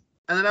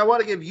 And then I want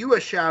to give you a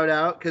shout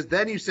out because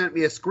then you sent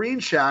me a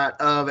screenshot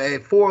of a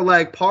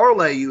 4-leg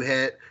parlay you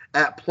hit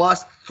at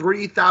plus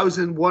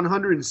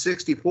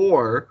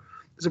 3,164.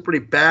 It's a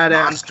pretty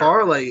badass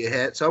parlay you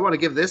hit. So I want to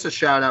give this a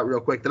shout out real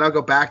quick. Then I'll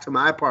go back to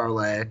my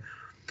parlay.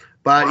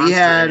 But he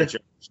had,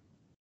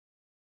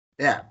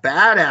 yeah,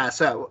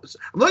 badass. I'm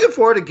looking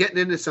forward to getting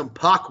into some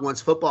puck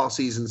once football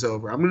season's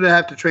over. I'm going to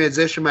have to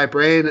transition my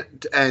brain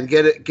and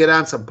get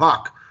on some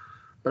puck.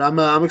 But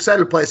I'm excited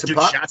to play some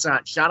puck.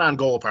 Shot on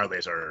goal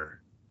parlays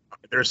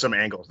there's some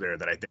angles there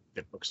that I think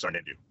that folks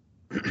starting to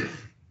do.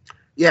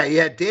 Yeah,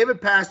 you had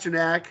David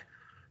Pasternak,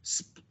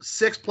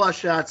 6+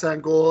 shots on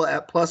goal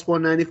at plus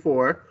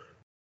 194.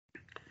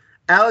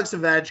 Alex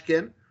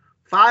Ovechkin,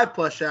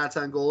 5+ shots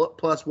on goal at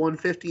plus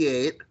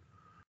 158.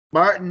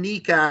 Martin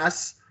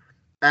Nikas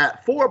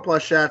at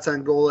 4+ shots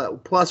on goal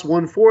at plus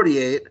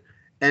 148.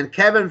 And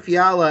Kevin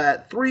Fiala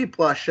at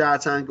 3+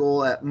 shots on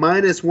goal at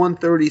minus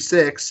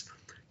 136.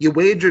 You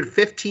wagered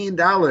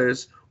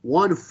 $15,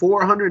 won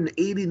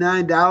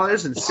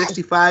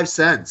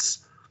 $489.65.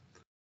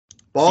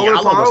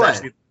 Baller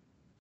parlay.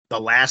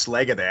 The last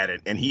leg of that,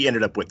 and he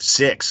ended up with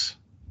 6.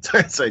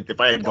 It's like if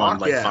I had gone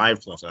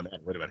 5+ on that, it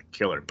would have been a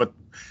killer. But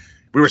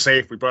we were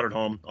safe. We brought it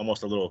home.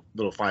 Almost a little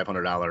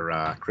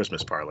 $500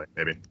 Christmas parlay,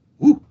 maybe.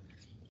 Ooh,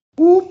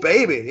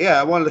 baby. Yeah,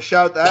 I wanted to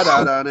shout that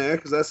out on air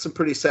because that's some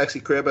pretty sexy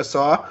crib I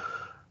saw.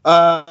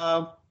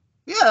 Yeah,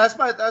 that's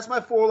my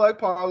 4-leg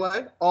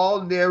parlay.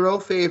 All narrow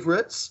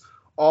favorites.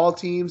 All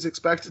teams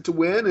expected to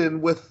win.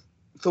 And with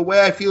the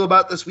way I feel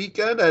about this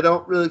weekend, I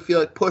don't really feel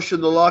like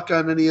pushing the luck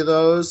on any of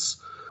those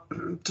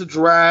to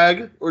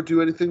drag or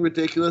do anything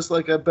ridiculous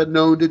like I've been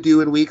known to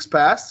do in weeks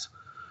past.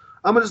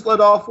 I'm going to just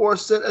let all 4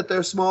 sit at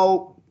their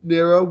small,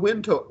 narrow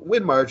win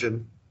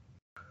margin.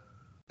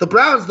 The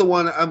Browns the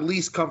one I'm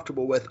least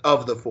comfortable with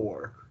of the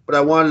 4. But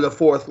I wanted a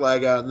 4th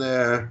leg on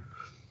there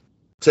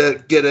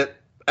to get it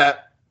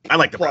at I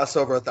like the plus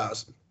over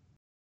 1,000.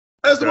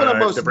 That's the one I'm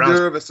most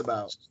nervous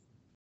about.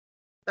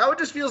 That one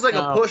just feels like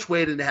a push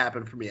waiting to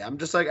happen for me. I'm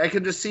just like, I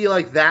can just see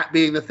like that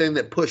being the thing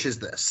that pushes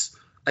this.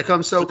 I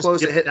come so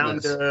close to hitting down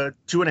this. To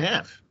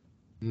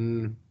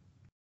 2.5.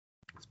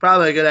 It's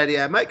probably a good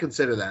idea. I might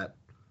consider that.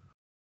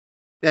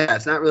 Yeah,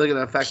 it's not really going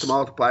to affect the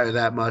multiplier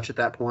that much at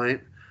that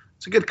point.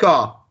 It's a good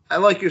call. I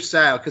like your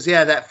style because,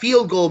 yeah, that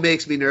field goal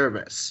makes me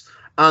nervous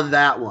on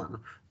that one.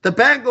 The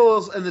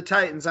Bengals and the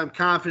Titans, I'm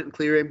confident in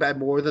clearing by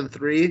more than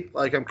 3.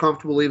 Like, I'm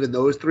comfortable leaving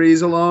those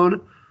 3s alone.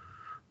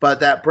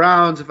 But that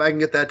Browns, if I can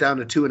get that down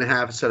to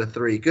 2.5 instead of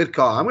 3, good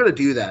call. I'm going to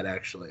do that,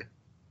 actually.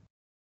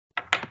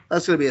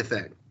 That's going to be a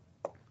thing.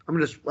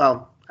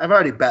 I've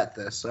already bet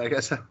this, so I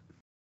guess.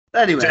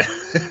 Anyway,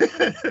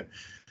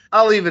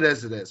 I'll leave it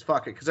as it is.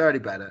 Fuck it, because I already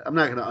bet it. I'm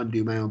not going to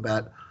undo my own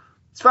bet.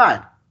 It's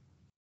fine.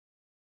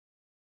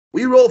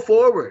 We roll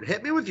forward.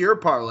 Hit me with your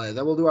parlay.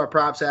 Then we'll do our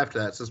props after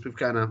that, since we've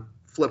kind of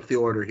flip the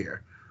order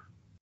here.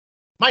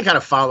 Mine kind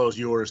of follows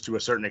yours to a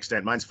certain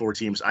extent. Mine's 4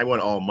 teams. I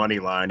went all money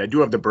line. I do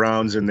have the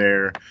Browns in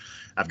there.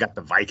 I've got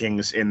the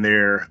Vikings in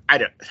there. I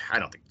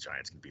don't think the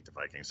Giants can beat the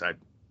Vikings.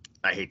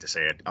 I hate to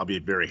say it. I'll be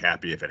very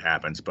happy if it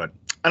happens, but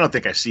I don't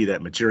think I see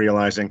that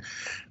materializing.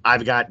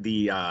 I've got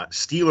the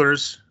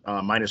Steelers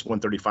minus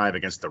 135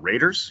 against the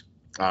Raiders.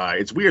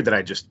 It's weird that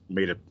I just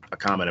made a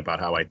comment about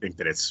how I think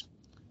that it's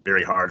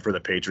very hard for the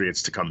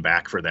Patriots to come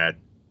back for that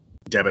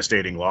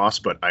devastating loss,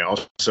 but I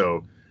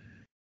also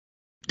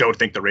don't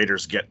think the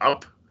Raiders get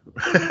up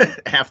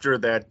after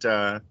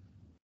that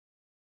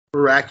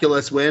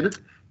miraculous win.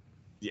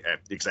 Yeah,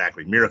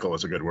 exactly. Miracle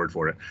is a good word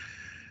for it.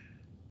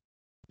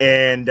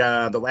 And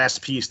the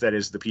last piece that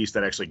is the piece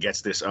that actually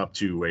gets this up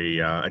to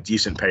a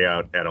decent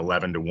payout at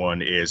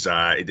 11-1 is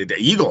the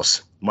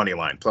Eagles money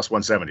line plus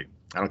 170.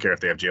 I don't care if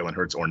they have Jalen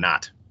Hurts or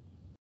not.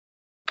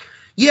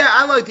 Yeah,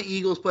 I like the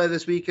Eagles play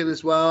this weekend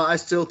as well. I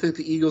still think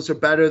the Eagles are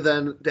better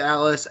than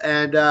Dallas,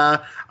 and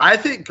I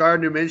think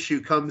Gardner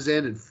Minshew comes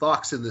in and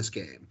fucks in this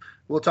game.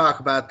 We'll talk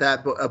about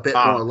that a bit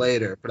more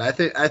later, but I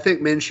think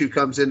Minshew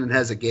comes in and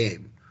has a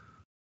game.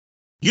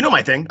 You know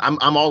my thing.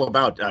 I'm all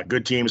about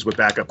good teams with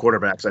backup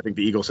quarterbacks. I think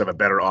the Eagles have a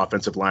better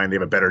offensive line. They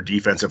have a better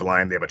defensive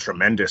line. They have a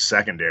tremendous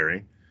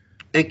secondary.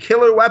 And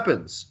killer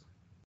weapons.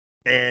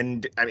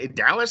 And I mean,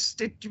 Dallas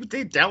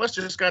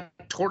just got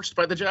torched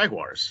by the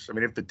Jaguars. I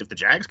mean, if the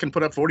Jags can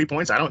put up 40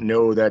 points, I don't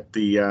know that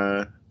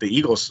the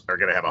Eagles are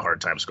going to have a hard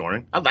time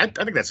scoring. I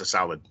think that's a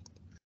solid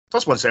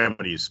plus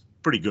 170 is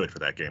pretty good for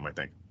that game, I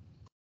think.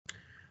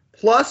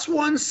 Plus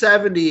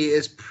 170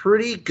 is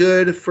pretty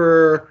good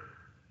for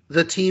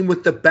the team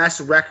with the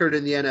best record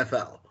in the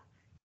NFL.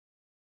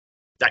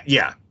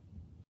 Yeah.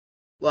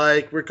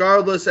 Like,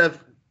 regardless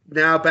of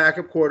now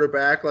backup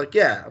quarterback, like,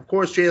 yeah, of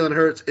course Jalen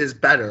Hurts is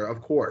better,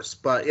 of course.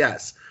 But,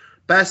 yes,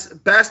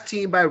 best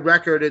team by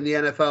record in the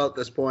NFL at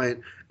this point,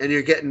 and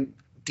you're getting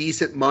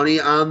decent money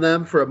on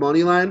them for a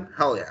money line,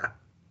 hell yeah.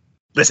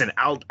 Listen,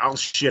 I'll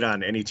shit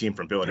on any team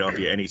from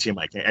Philadelphia anytime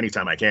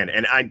I can.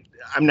 And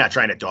I'm not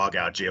trying to dog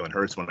out Jalen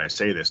Hurts when I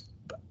say this,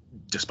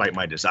 despite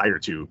my desire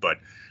to, but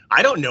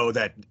I don't know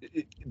that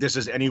this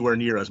is anywhere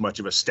near as much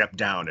of a step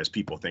down as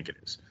people think it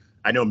is.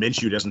 I know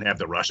Minshew doesn't have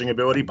the rushing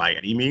ability by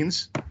any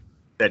means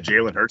that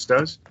Jalen Hurts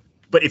does.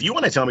 But if you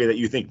want to tell me that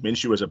you think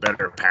Minshew is a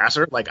better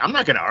passer, like, I'm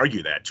not going to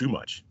argue that too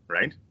much,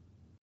 right?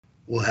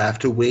 We'll have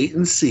to wait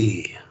and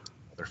see.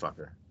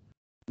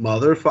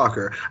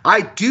 Motherfucker.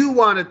 I do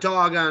want to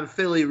dog on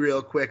Philly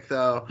real quick,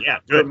 though. Yeah,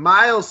 good. For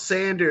Miles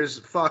Sanders'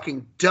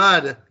 fucking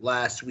dud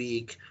last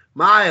week.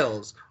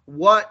 Miles,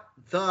 what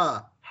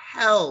the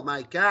hell,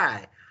 my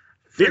guy?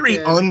 Very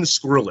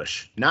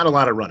unsquirrelish. Not a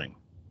lot of running.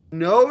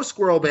 No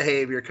squirrel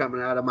behavior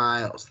coming out of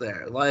Miles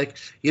there. Like,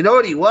 you know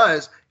what he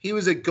was? He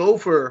was a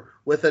gopher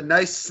with a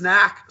nice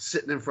snack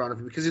sitting in front of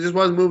him because he just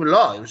wasn't moving at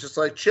all. He was just,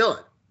 like,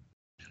 chilling.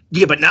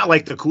 Yeah, but not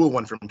like the cool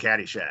one from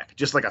Caddyshack.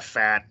 Just like a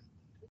fat,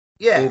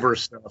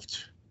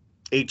 overstuffed,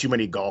 ate too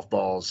many golf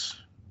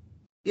balls.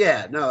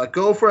 Yeah, no,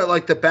 go for it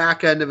like the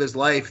back end of his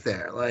life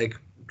there. Like,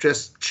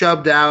 just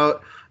chubbed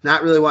out,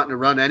 not really wanting to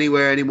run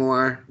anywhere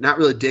anymore, not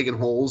really digging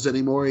holes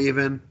anymore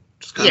even.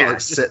 Just kind of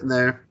like sitting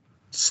there.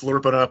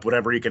 Slurping up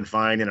whatever he can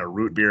find in a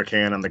root beer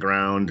can on the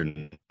ground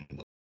and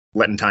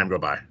letting time go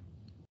by.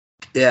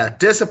 Yeah,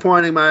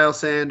 disappointing Miles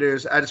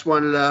Sanders. I just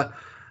wanted to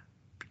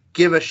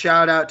give a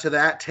shout out to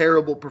that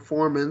terrible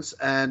performance,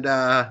 and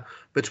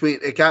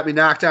it got me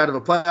knocked out of a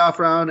playoff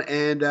round,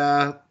 and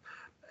I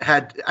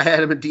had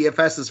him in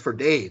DFSs for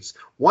days.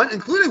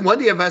 Including one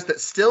DFS that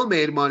still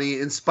made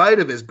money in spite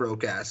of his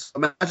broke ass.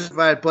 Imagine if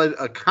I had played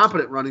a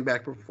competent running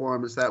back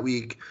performance that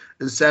week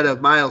instead of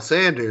Miles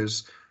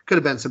Sanders, could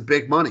have been some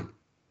big money.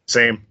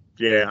 Same.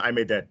 Yeah, I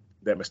made that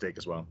mistake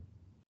as well.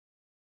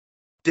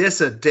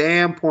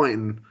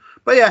 Disappointing.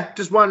 But yeah,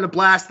 just wanted to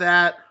blast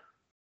that.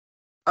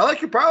 I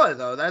like your parlay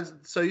though.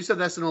 So you said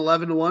that's an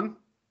 11-1?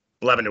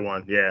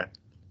 11-1, yeah.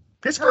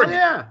 Pittsburgh. Oh,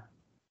 yeah.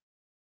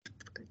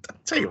 I'll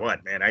tell you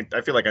what, man,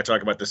 I feel like I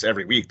talk about this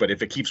every week, but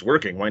if it keeps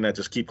working, why not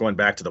just keep going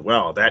back to the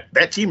well?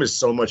 That team is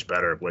so much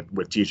better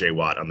with TJ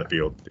Watt on the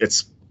field.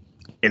 It's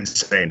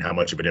insane how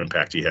much of an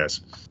impact he has.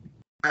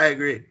 I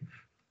agree.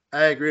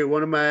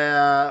 One of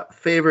my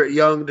favorite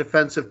young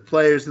defensive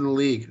players in the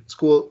league. It's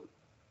cool.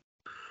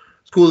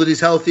 It's cool that he's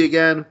healthy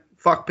again.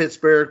 Fuck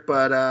Pittsburgh,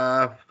 but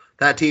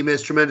that team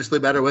is tremendously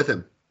better with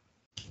him.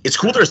 It's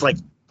cool there's like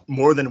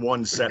more than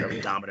one set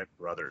of dominant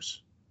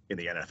brothers in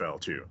the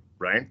NFL too,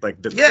 right?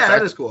 Like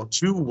that is cool.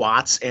 2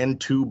 Watts and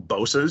 2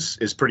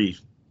 Bosas is pretty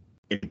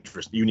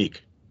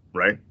unique,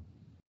 right?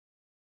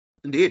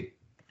 Indeed.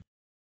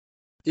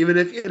 Even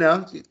if,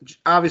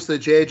 obviously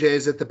JJ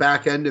is at the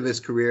back end of his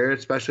career,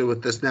 especially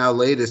with this now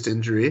latest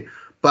injury,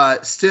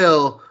 but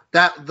still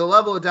that the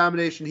level of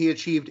domination he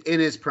achieved in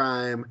his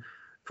prime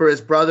for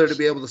his brother to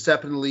be able to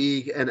step in the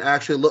league and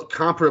actually look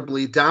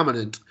comparably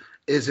dominant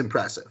is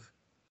impressive.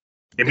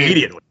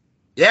 Immediately.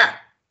 Yeah,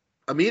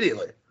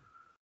 immediately.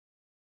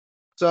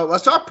 So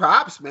let's talk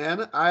props,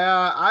 man.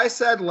 I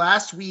said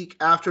last week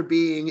after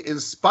being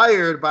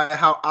inspired by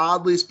how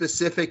oddly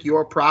specific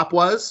your prop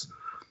was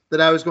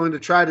that I was going to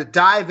try to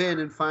dive in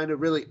and find a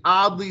really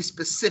oddly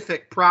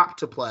specific prop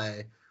to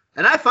play.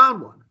 And I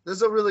found one. This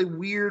is a really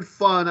weird,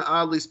 fun,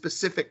 oddly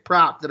specific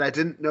prop that I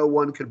didn't know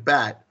one could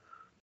bet.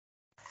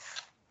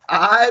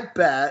 I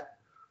bet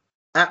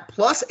at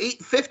plus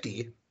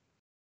 850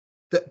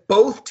 that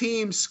both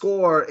teams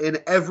score in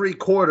every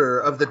quarter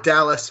of the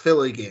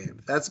Dallas-Philly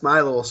game. That's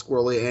my little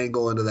squirrely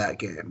angle into that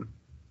game.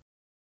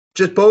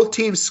 Just both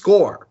teams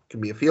score.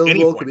 Can be a field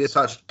goal, can be a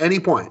touch, any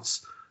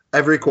points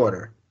every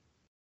quarter.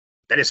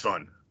 That is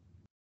fun.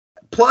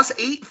 Plus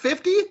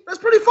 850? That's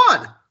pretty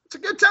fun. It's a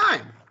good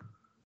time.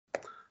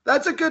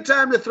 That's a good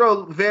time to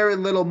throw very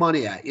little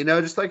money at.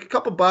 Just like a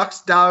couple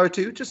bucks, $1 or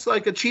 $2, just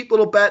like a cheap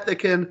little bet that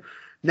can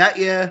net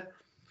you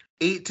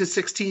 $8 to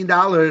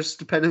 $16,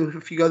 depending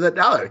if you go that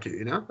 $1 or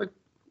 $2, Like,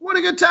 what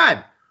a good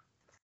time.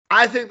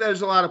 I think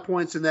there's a lot of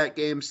points in that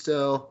game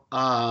still.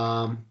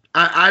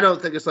 I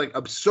don't think it's like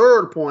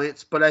absurd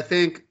points, but I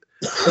think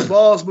the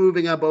ball's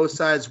moving on both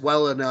sides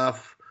well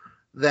enough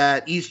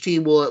that each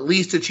team will at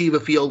least achieve a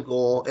field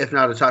goal, if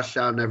not a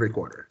touchdown, in every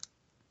quarter.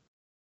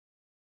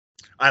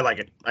 I like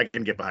it. I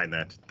can get behind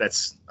that.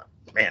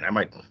 I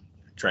might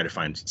try to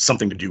find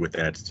something to do with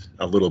that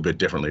a little bit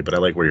differently, but I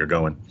like where you're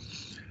going.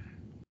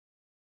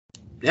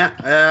 Yeah,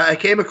 I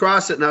came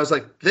across it and I was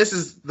like, this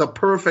is the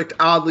perfect,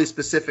 oddly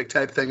specific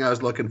type thing I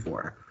was looking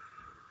for.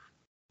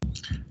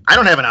 I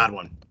don't have an odd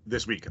one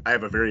this week. I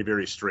have a very,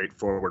 very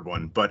straightforward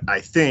one, but I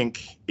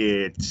think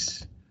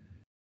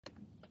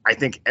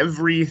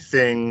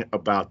everything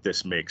about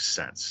this makes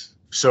sense.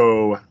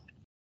 So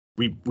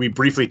we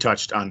briefly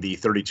touched on the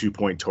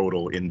 32-point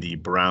total in the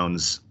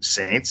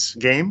Browns-Saints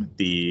game.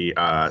 The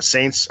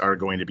Saints are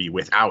going to be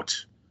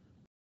without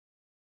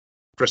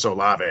Chris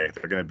Olave.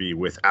 They're going to be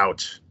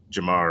without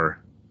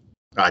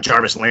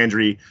Jarvis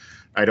Landry.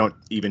 I don't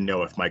even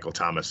know if Michael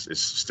Thomas is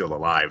still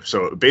alive.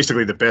 So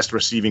basically the best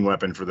receiving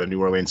weapon for the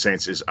New Orleans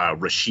Saints is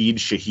Rashid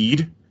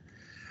Shaheed.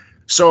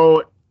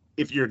 So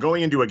if you're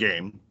going into a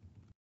game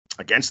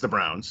against the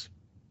Browns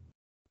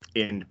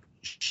in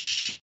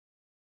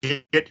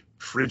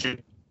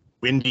frigid,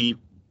 windy,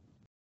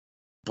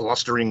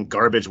 blustering,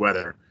 garbage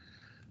weather,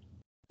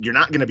 you're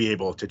not going to be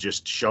able to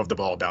just shove the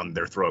ball down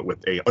their throat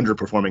with a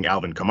underperforming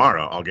Alvin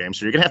Kamara all game.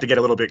 So you're going to have to get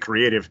a little bit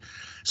creative.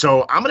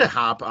 So I'm going to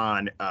hop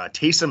on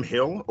Taysom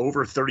Hill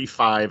over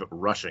 35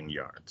 rushing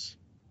yards.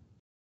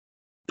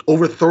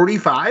 Over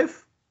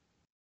 35?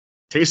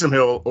 Taysom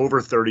Hill over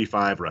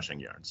 35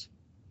 rushing yards.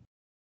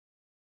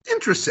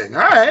 Interesting.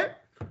 All right.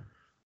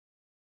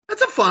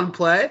 That's a fun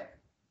play.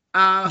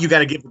 You got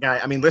to give the guy,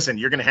 I mean, listen,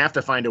 you're going to have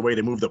to find a way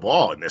to move the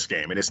ball in this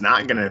game, and it's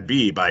not going to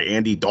be by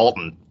Andy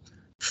Dalton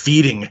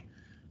feeding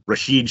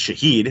Rashid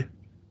Shaheed.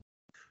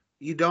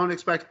 You don't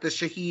expect the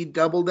Shaheed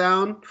double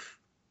down?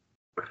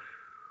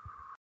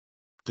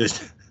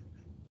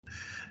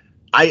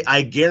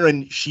 I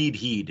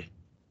guarantee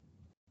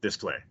this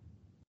play.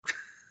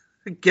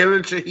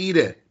 Guaranteed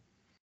it.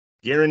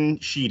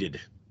 Guaranteed.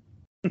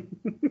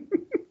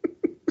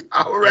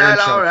 All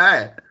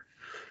right.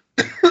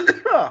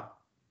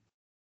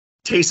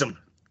 Taysom,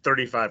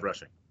 35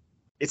 rushing.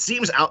 It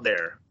seems out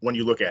there when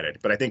you look at it,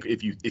 but I think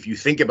if you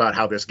think about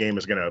how this game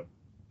is going to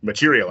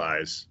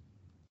materialize,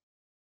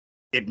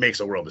 it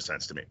makes a world of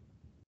sense to me.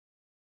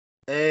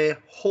 A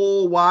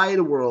whole wide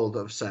world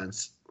of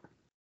sense.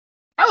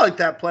 I like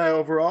that play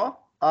overall.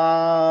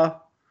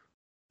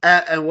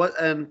 And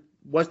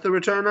what's the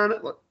return on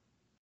it? All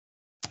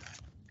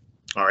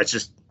right, it's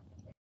just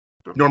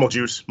normal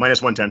juice,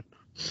 minus 110.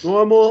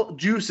 Normal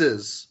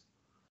juices.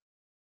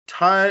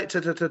 Tight.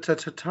 And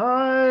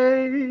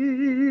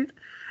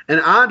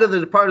on to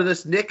the part of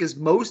this Nick is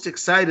most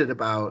excited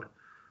about.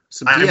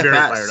 Some DFS. I'm very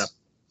fired up.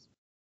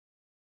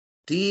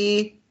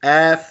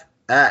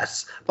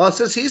 DFS. Well,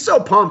 since he's so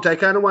pumped, I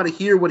kind of want to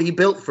hear what he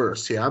built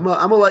first here. I'm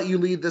gonna let you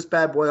lead this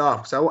bad boy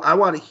off because I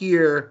want to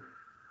hear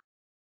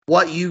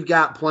what you've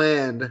got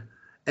planned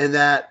in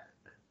that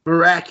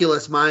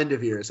miraculous mind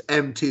of yours,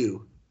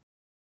 M2.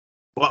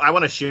 Well, I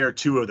want to share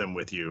two of them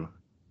with you.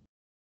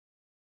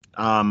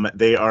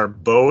 They are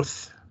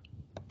both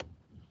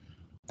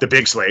the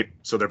big slate,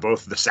 so they're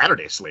both the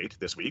Saturday slate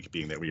this week,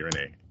 being that we are in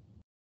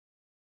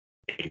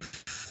a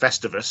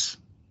Festivus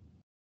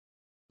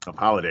of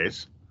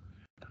holidays.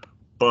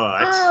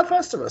 But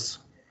Festivus.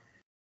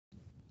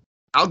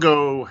 I'll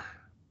go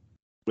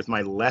with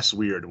my less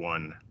weird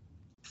one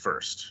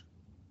first.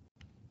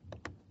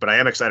 But I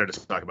am excited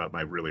to talk about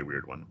my really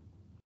weird one.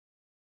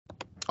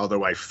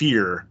 Although I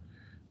fear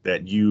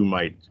that you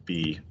might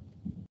be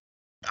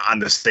on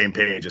the same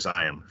page as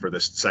I am for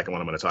this second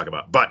one I'm going to talk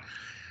about. But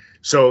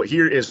so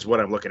here is what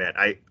I'm looking at.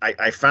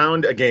 I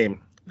found a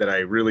game that I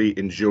really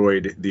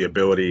enjoyed the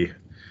ability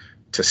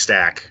to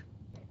stack,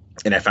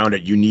 and I found a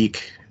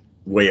unique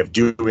way of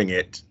doing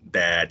it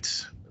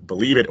that,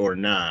 believe it or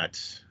not,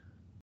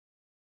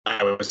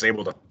 I was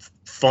able to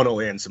funnel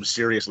in some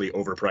seriously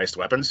overpriced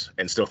weapons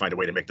and still find a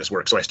way to make this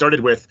work. So I started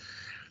with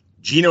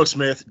Geno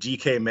Smith,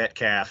 DK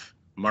Metcalf,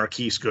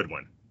 Marquise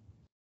Goodwin.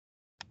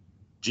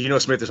 Geno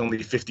Smith is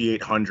only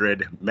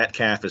 5,800.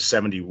 Metcalf is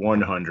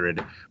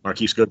 7,100.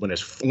 Marquise Goodwin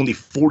is only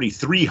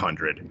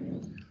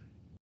 4,300.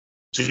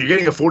 So you're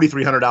getting a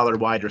 $4,300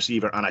 wide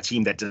receiver on a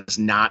team that does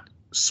not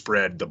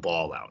spread the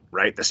ball out,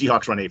 right? The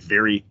Seahawks run a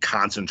very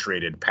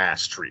concentrated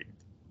pass tree.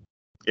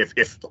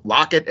 If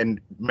Lockett and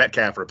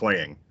Metcalf are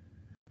playing,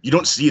 you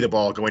don't see the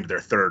ball going to their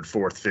third,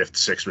 fourth, fifth,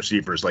 sixth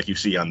receivers like you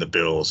see on the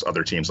Bills,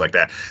 other teams like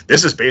that.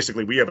 This is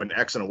basically we have an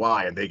X and a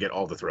Y, and they get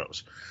all the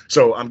throws.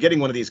 So I'm getting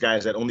one of these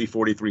guys at only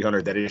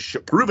 4,300 that is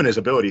proven his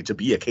ability to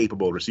be a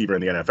capable receiver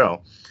in the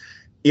NFL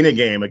in a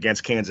game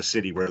against Kansas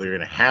City where they're going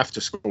to have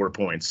to score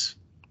points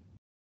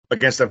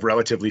against a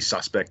relatively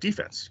suspect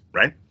defense,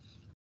 right?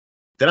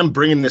 Then I'm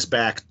bringing this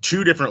back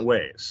two different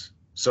ways.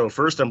 So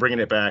first, I'm bringing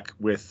it back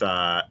with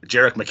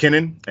Jerick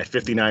McKinnon at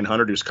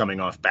 5,900, who's coming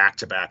off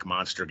back-to-back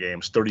monster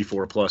games,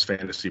 34-plus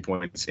fantasy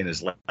points in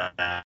his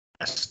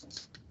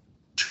last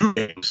two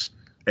games,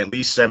 at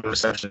least 7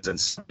 receptions and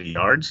 70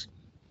 yards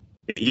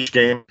in each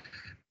game.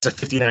 It's a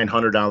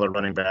 $5,900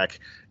 running back.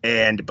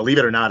 And believe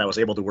it or not, I was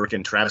able to work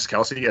in Travis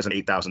Kelce as an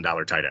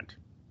 $8,000 tight end.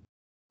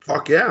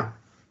 Fuck yeah.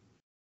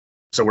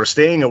 So we're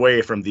staying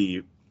away from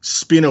the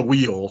spin a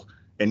wheel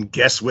and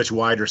guess which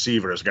wide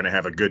receiver is going to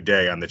have a good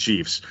day on the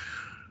Chiefs.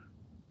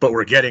 But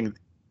we're getting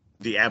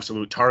the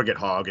absolute target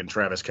hog in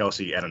Travis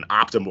Kelce at an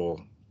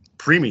optimal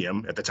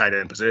premium at the tight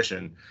end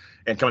position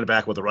and coming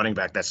back with a running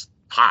back that's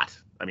hot.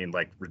 I mean,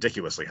 like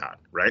ridiculously hot,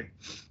 right?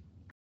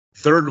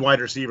 Third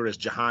wide receiver is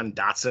Jahan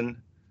Dotson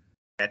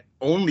at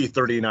only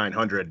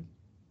 3,900.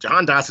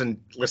 Jahan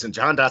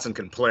Dotson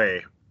can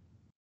play.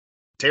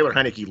 Taylor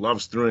Heineke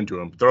loves throwing to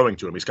him.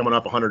 He's coming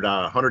up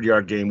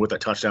 100-yard game with a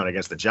touchdown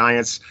against the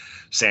Giants.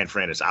 San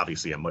Fran is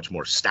obviously a much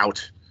more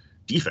stout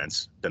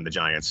defense than the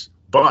Giants,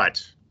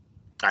 but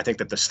I think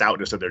that the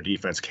stoutness of their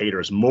defense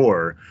caters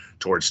more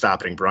towards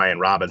stopping Brian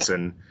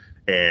Robinson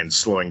and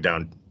slowing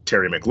down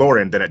Terry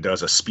McLaurin than it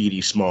does a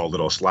speedy, small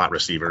little slot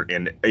receiver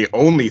in a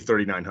only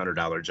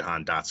 $3,900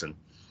 Jahan Dotson.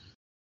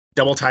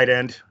 Double tight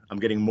end. I'm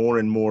getting more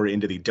and more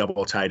into the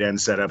double tight end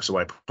setup, so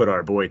I put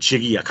our boy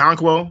Chiggy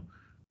Okonkwo,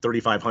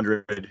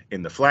 3,500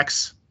 in the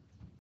flex.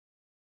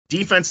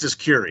 Defense is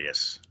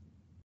curious.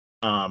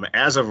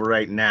 As of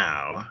right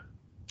now,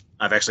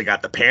 I've actually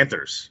got the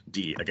Panthers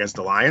D against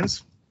the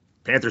Lions.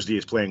 Panthers D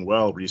is playing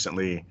well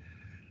recently.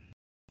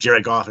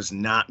 Jared Goff is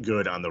not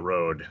good on the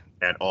road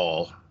at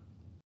all,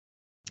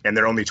 and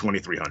they're only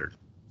 2,300.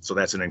 So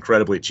that's an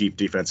incredibly cheap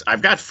defense.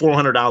 I've got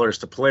 $400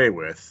 to play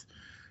with,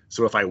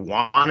 so if I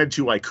wanted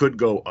to, I could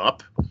go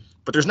up,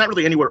 but there's not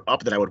really anywhere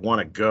up that I would want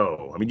to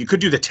go. I mean, you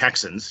could do the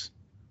Texans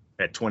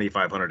at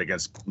 2,500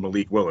 against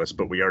Malik Willis,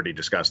 but we already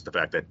discussed the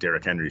fact that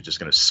Derrick Henry is just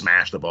going to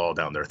smash the ball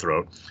down their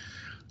throat.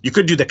 You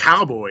could do the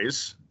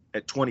Cowboys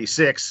at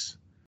 26,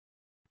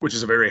 which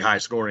is a very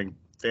high-scoring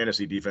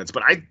fantasy defense,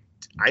 but I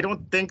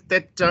don't think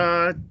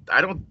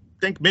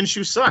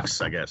Minshew sucks.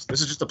 I guess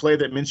this is just a play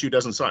that Minshew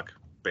doesn't suck,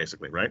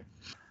 basically, right?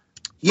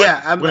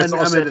 Yeah, I'm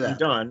into that.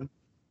 Done,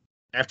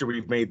 after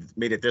we've made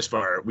it this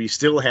far, we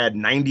still had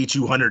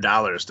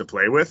 $9,200 to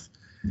play with,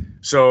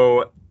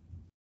 so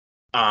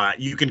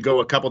you can go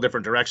a couple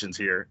different directions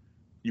here.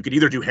 You could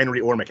either do Henry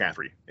or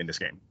McCaffrey in this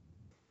game.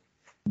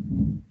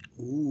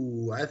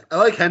 Ooh, I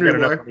like Henry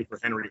more. For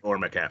Henry or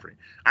McCaffrey.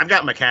 I've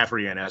got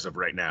McCaffrey in as of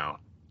right now,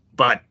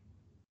 but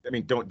I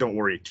mean, don't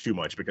worry too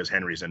much because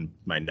Henry's in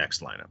my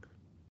next lineup.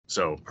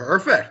 So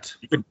perfect.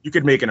 You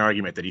could make an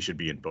argument that he should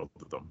be in both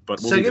of them.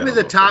 But so give me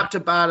the top to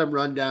bottom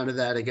rundown of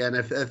that again.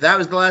 If that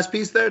was the last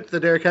piece there, the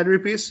Derrick Henry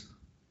piece,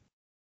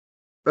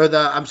 or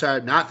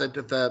not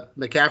the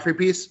McCaffrey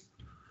piece.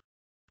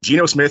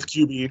 Geno Smith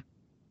QB.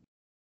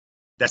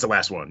 That's the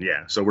last one.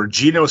 Yeah. So we're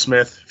Geno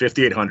Smith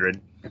 5,800.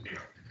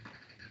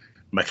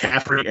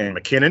 McCaffrey and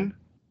McKinnon,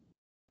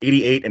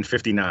 88 and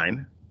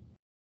 59.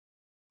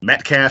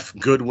 Metcalf,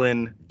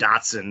 Goodwin,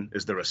 Dotson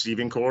is the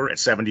receiving core at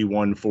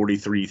 71,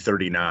 43,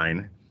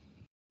 39.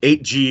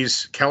 8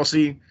 Gs,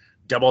 Kelsey,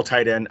 double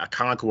tight end,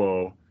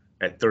 Okonkwo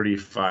at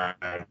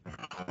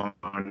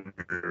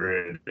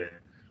 3,500.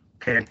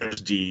 Panthers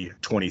D,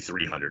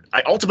 2,300.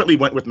 I ultimately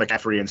went with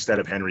McCaffrey instead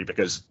of Henry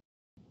because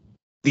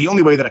the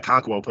only way that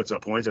Okonkwo puts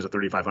up points as a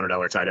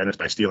 $3,500 tight end is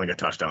by stealing a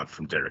touchdown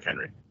from Derrick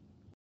Henry.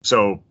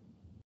 So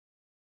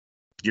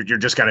you're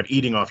just kind of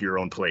eating off your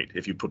own plate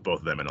if you put both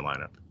of them in a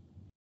lineup.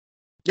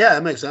 Yeah,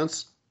 that makes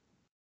sense.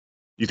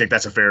 You think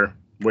that's a fair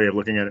way of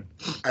looking at it?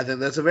 I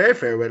think that's a very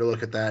fair way to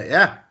look at that,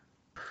 yeah.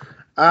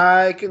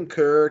 I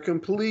concur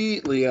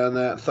completely on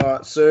that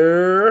thought,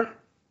 sir.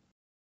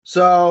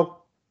 So,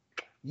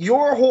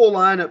 your whole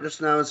lineup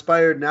just now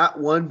inspired not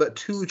one but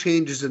two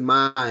changes in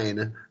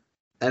mine,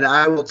 and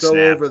I will go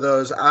over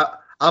those.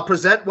 I'll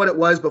present what it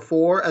was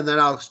before, and then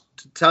I'll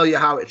tell you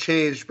how it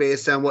changed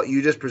based on what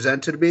you just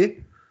presented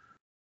me.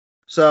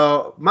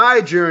 So, my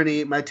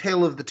journey, my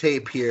tale of the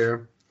tape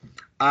here,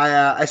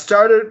 I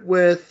started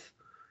with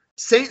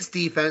Saints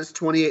defense,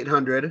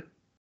 2,800.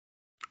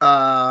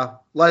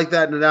 Like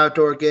that in an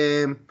outdoor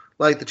game.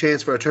 Like the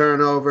chance for a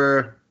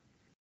turnover.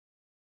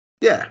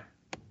 Yeah.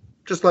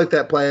 Just like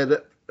that play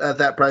at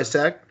that price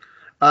tag.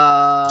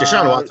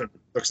 Deshaun Watson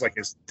looks like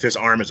his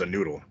arm is a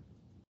noodle.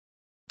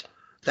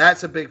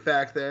 That's a big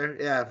fact there.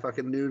 Yeah,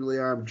 fucking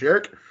noodly arm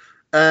jerk.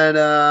 And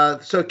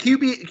so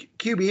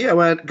QB, I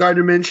went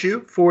Gardner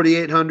Minshew,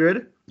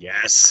 4,800.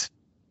 Yes.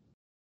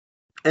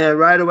 And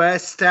right away, I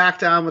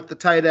stacked on with the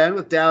tight end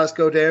with Dallas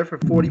Goedert for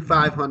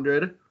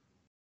 4,500.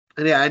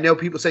 And yeah, I know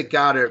people say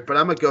Goddard, but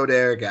I'm a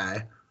Goedert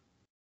guy.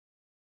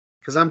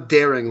 Because I'm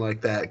daring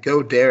like that.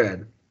 Go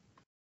daring.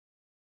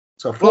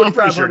 So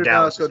 $4,500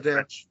 Dallas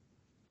Goedert.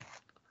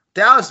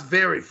 Dallas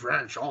very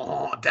French.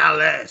 Oh,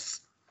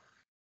 Dallas.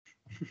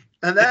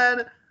 And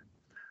then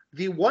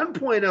the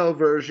 1.0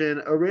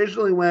 version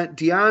originally went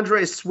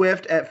DeAndre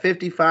Swift at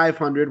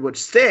 5,500, which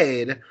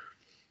stayed.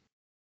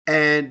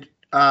 And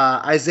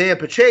Isaiah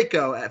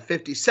Pacheco at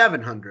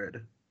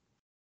 5,700,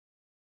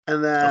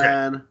 and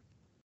then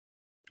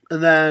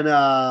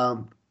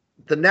the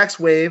next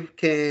wave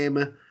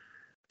came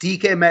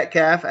DK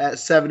Metcalf at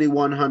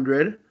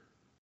 7,100,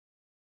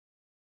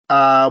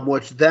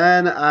 which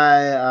then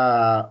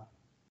there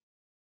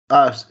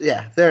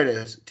it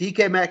is,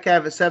 DK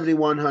Metcalf at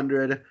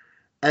 7,100,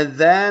 and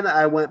then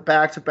I went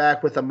back to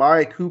back with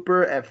Amari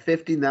Cooper at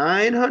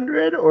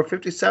 5,900 or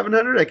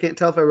 5,700. I can't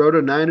tell if I wrote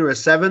a 9 or a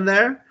 7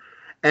 there.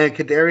 And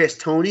Kadarius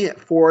Toney at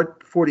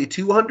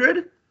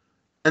 4,200.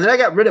 And then I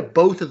got rid of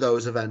both of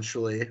those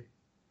eventually.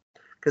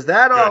 because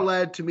that all Good.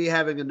 led to me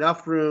having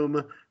enough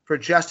room for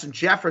Justin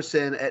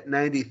Jefferson at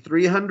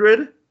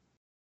 9,300.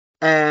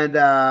 And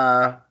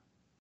then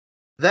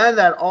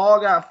that all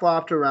got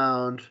flopped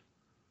around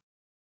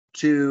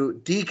to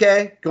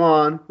DK,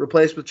 gone,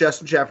 replaced with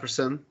Justin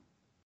Jefferson.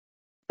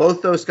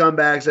 Both those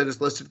scumbags I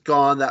just listed,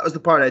 gone. That was the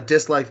part I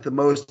disliked the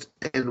most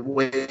in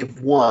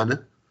Wave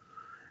 1.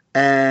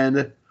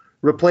 And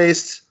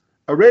replaced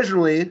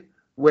originally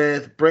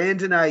with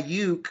Brandon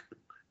Ayuk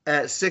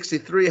at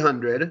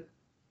 6,300,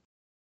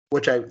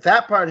 which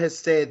that part has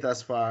stayed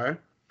thus far,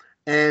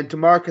 and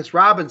Demarcus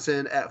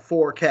Robinson at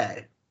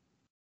 4K.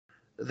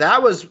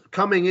 That was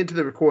coming into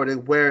the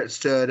recording where it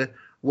stood,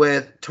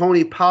 with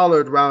Tony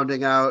Pollard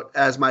rounding out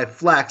as my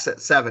flex at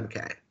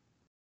 7K.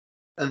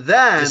 And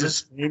then This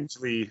is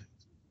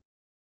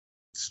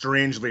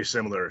strangely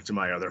similar to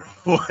my other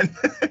one.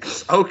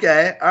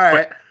 okay, all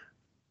right.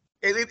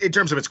 In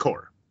terms of its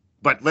core.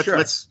 But Sure.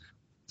 let's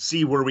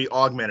see where we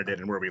augmented it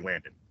and where we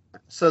landed.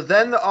 So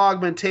then the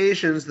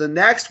augmentations, the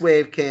next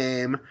wave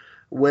came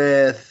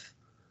with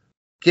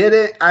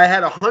I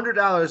had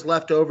 $100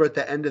 left over at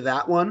the end of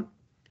that one.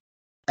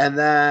 And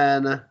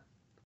then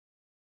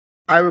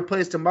I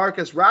replaced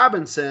Demarcus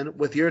Robinson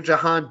with your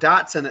Jahan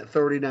Dotson at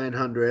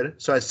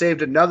 3,900. So I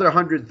saved another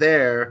 100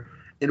 there.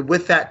 And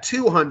with that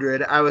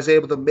 200, I was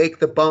able to make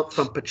the bump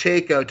from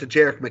Pacheco to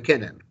Jerick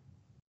McKinnon.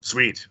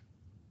 Sweet.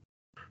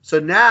 So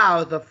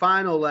now the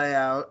final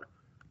layout: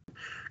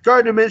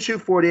 Gardner Minshew,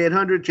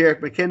 4,800.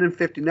 Jerick McKinnon,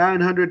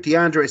 5,900.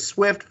 DeAndre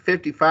Swift,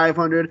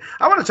 5,500.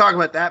 I want to talk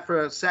about that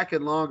for a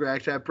second longer.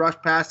 Actually, I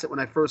brushed past it when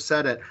I first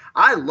said it.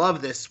 I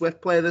love this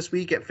Swift play this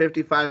week at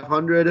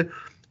 5,500.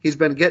 He's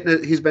been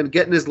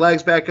getting his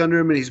legs back under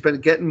him, and he's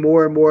been getting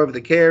more and more of the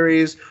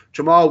carries.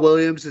 Jamal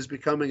Williams is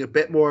becoming a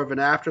bit more of an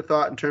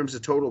afterthought in terms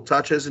of total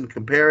touches in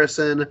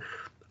comparison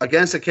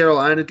against a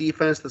Carolina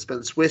defense that's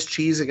been Swiss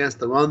cheese against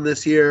the run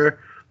this year.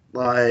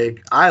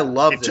 Like, I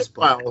love this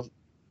play.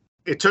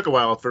 It took a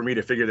while for me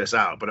to figure this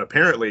out, but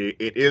apparently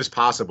it is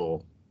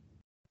possible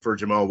for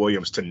Jamal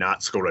Williams to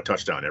not score a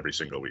touchdown every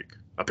single week.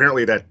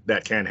 Apparently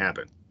that can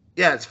happen.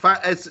 Yeah, it's fine.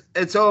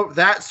 It's over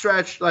that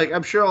stretch. Like,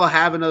 I'm sure I'll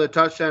have another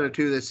touchdown or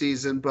two this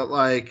season, but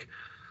like,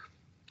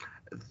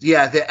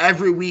 yeah,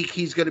 every week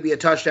he's going to be a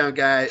touchdown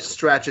guy.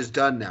 Stretch is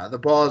done now. The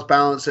ball is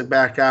balancing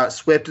back out.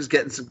 Swift is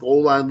getting some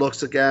goal line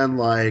looks again.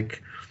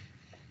 Like,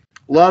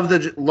 love the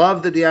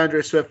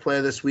DeAndre Swift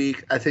play this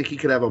week. I think he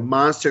could have a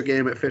monster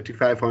game at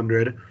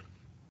 5,500.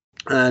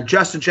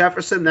 Justin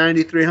Jefferson,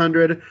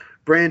 9,300.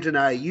 Brandon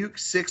Ayuk,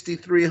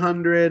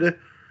 6,300.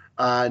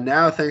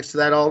 Now, thanks to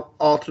that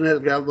alternate,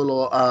 we've got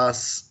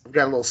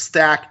a little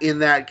stack in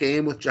that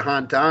game with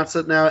Jahan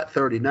Dotson now at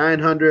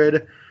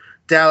 3,900.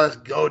 Dallas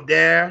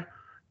Goedert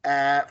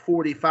at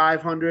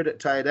 4,500 at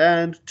tight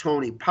end.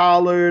 Tony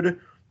Pollard,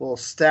 little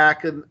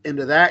stack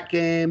into that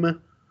game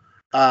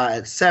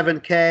at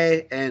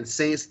 7K, and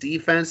Saints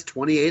defense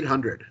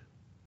 2,800.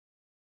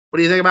 What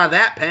do you think about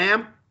that,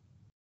 Pam?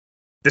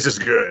 This is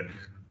good.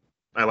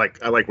 I like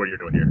what you're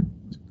doing here.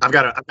 I've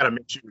got a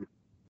Minshew.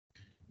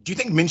 Do you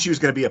think Minshew is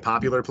going to be a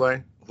popular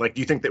play? Like,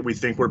 do you think that we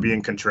think we're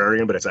being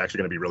contrarian, but it's actually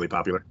going to be really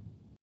popular?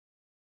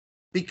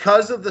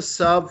 Because of the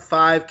sub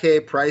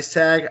 5K price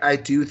tag, I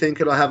do think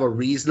it'll have a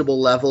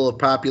reasonable level of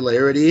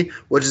popularity,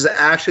 which is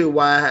actually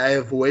why I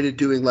avoided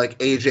doing like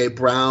AJ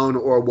Brown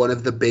or one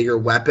of the bigger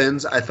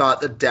weapons. I thought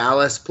the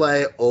Dallas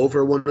play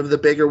over one of the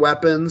bigger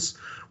weapons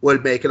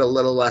would make it a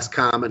little less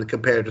common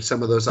compared to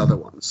some of those other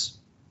ones.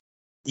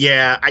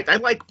 Yeah, I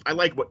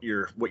like what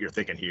you're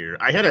thinking here.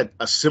 I had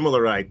a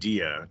similar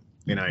idea,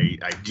 and I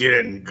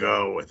didn't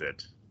go with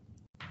it.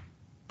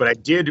 But I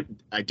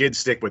did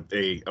stick with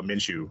a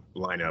Minshew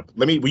lineup.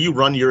 Will you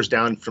run yours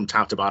down from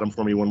top to bottom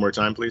for me one more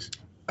time, please?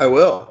 I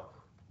will.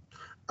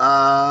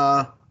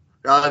 I'll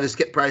just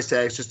get price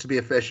tags just to be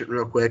efficient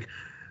real quick.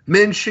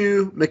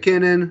 Minshew,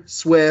 McKinnon,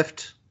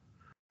 Swift,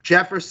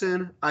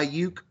 Jefferson,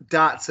 Ayuk,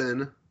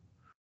 Dotson,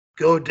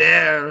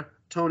 Goedert,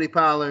 Tony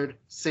Pollard,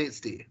 Saints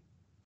D.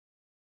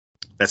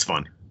 That's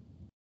fun.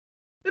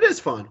 It is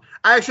fun.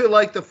 I actually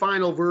like the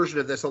final version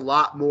of this a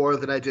lot more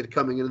than I did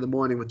coming into the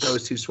morning with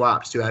those two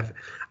swaps, too.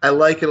 I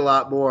like it a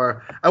lot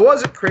more. I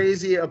wasn't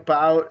crazy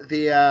about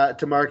the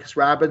Demarcus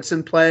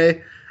Robinson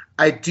play.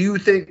 I do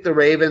think the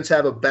Ravens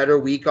have a better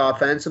week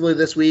offensively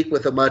this week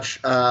with a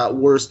much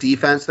worse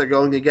defense they're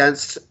going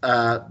against,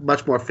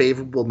 much more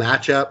favorable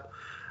matchup.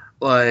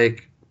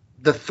 Like,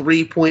 the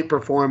 3-point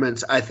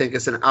performance, I think,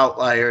 is an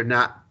outlier,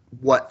 not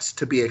what's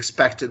to be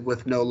expected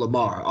with no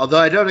Lamar. Although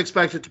I don't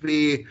expect it to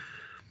be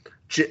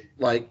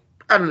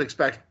I don't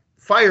expect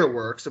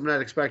fireworks. I'm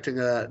not expecting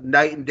a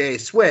night and day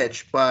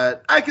switch,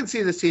 but I can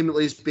see this team at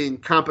least being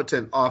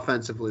competent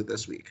offensively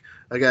this week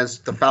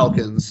against the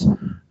Falcons,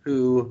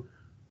 who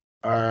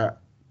are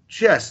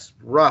just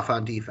rough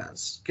on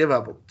defense. Give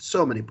up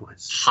so many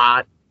points.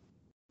 Hot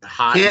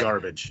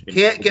garbage.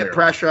 Can't get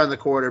pressure on the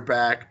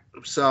quarterback,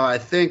 so I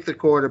think the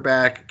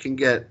quarterback can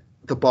get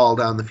the ball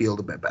down the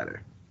field a bit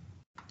better.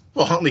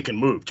 Well, Huntley can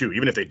move too.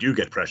 Even if they do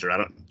get pressure, I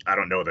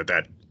don't know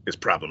that is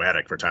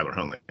problematic for Tyler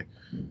Huntley.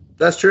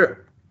 That's true.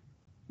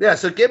 Yeah,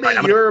 so give me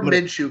I'm your gonna-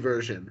 Minshew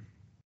version.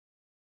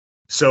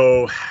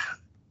 So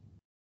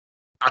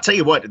I'll tell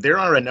you what, there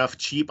are enough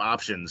cheap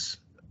options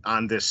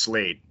on this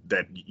slate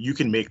that you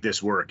can make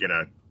this work in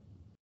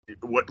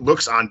what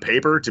looks on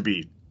paper to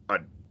be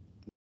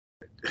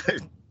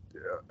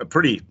a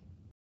pretty.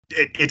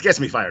 It gets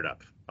me fired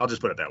up. I'll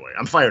just put it that way.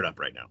 I'm fired up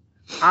right now.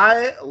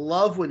 I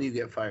love when you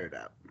get fired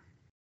up.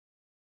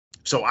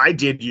 So I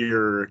did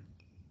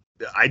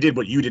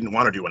what you didn't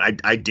want to do,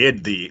 and I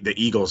did the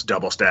Eagles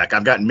double stack.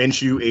 I've got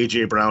Minshew,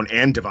 AJ Brown,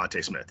 and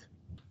Devontae Smith.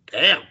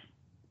 Damn.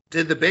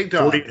 Did the big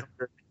dog.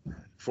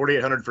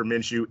 4,800 for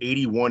Minshew,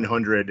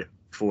 8,100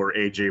 for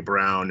AJ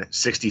Brown,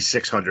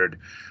 6,600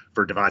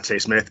 for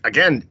Devontae Smith.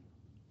 Again,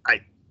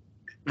 I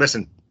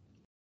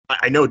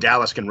know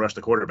Dallas can rush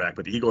the quarterback,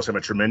 but the Eagles have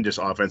a tremendous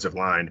offensive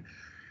line.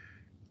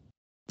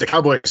 The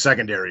Cowboys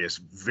secondary is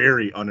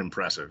very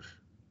unimpressive.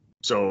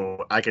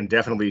 So I can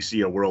definitely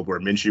see a world where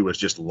Minshew is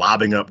just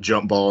lobbing up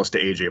jump balls to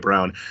AJ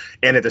Brown.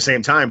 And at the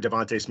same time,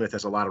 Devontae Smith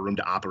has a lot of room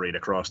to operate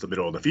across the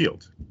middle of the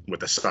field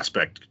with a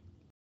suspect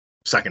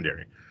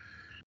secondary.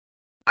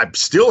 I've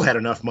still had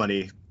enough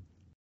money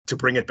to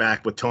bring it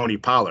back with Tony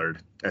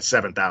Pollard at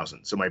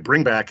 7,000. So my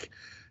bring back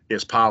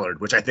is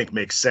Pollard, which I think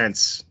makes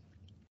sense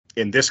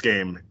in this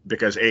game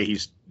because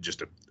he's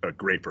just a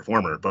great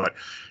performer, but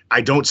I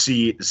don't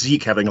see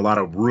Zeke having a lot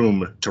of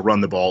room to run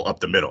the ball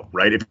up the middle,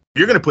 right? If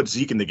you're going to put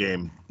Zeke in the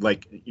game,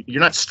 like you're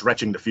not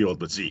stretching the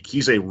field with Zeke.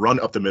 He's a run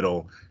up the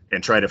middle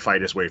and try to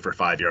fight his way for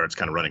 5 yards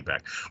kind of running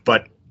back.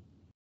 But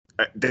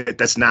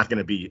that's not going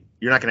to be,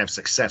 you're not going to have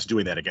success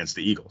doing that against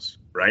the Eagles,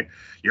 right?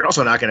 You're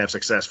also not going to have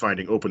success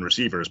finding open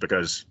receivers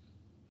because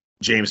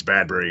James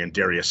Bradbury and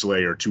Darius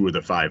Slay are two of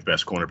the 5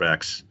 best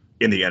cornerbacks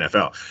in the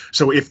NFL.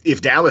 So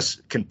if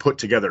Dallas can put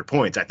together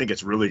points, I think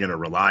it's really going to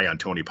rely on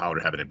Tony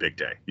Pollard having a big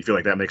day. You feel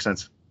like that makes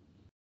sense?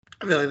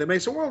 I feel like that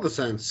makes a world of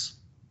sense.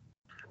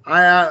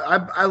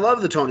 I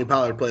love the Tony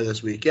Pollard play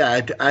this week.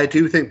 Yeah, I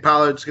do think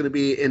Pollard's going to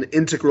be an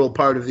integral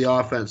part of the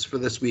offense for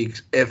this week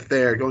if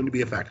they're going to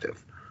be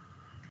effective.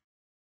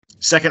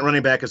 Second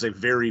running back is a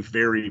very,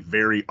 very,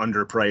 very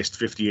underpriced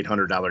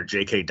 $5,800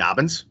 J.K.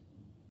 Dobbins.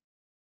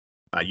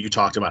 You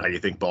talked about how you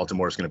think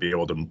Baltimore is going to be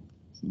able to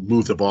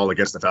move the ball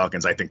against the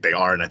Falcons. I think they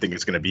are, and I think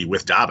it's going to be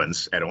with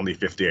Dobbins at only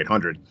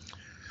 5,800.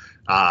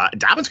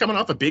 Dobbins coming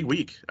off a big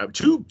week,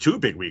 two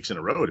big weeks in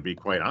a row, to be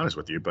quite honest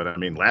with you. But I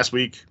mean, last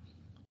week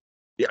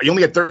he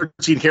only had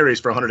 13 carries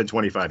for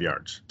 125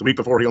 yards. The week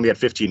before, he only had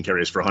 15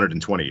 carries for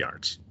 120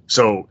 yards.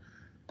 So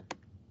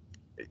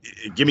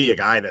give me a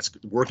guy that's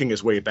working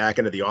his way back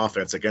into the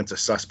offense against a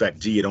suspect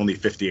D at only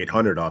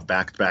 5,800 off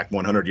back-to-back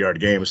 100-yard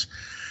games.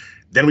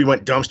 Then we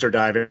went dumpster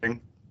diving.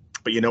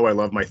 But I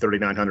love my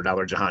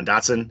 $3,900 Jahan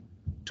Dotson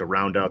to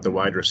round out the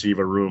wide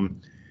receiver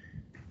room.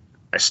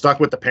 I stuck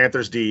with the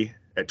Panthers D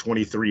at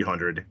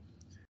 2,300.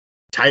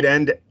 Tight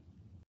end,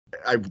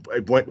 I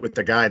went with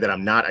the guy that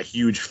I'm not a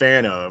huge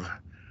fan of,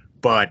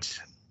 but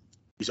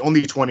he's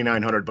only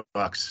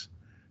 $2,900,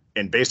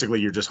 and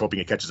basically you're just hoping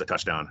he catches a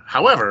touchdown.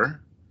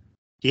 However,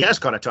 he has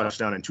caught a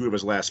touchdown in 2 of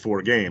his last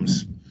 4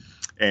 games,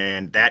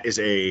 and that is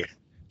a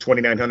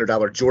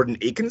 $2,900 Jordan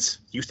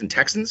Akins, Houston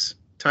Texans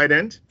tight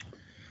end.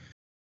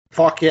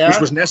 Fuck yeah. Which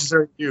was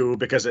necessary to do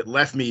because it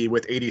left me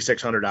with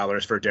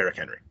 $8,600 for Derrick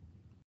Henry.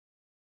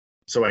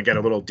 So I got a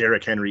little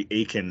Derrick Henry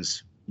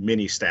Akins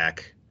mini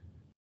stack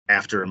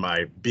after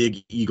my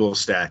big Eagle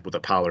stack with a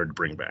Pollard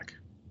bring back.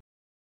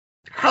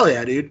 Hell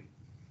yeah, dude.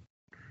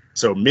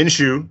 So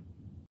Minshew,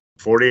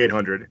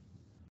 4,800.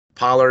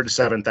 Pollard,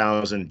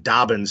 7,000.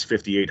 Dobbins,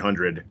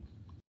 5,800.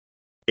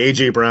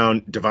 AJ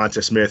Brown,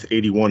 Devonta Smith,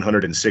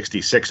 8,100 and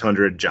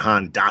 6,600.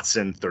 Jahan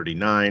Dotson,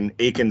 39.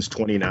 Akins,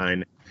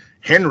 29.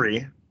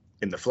 Henry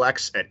in the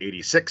flex at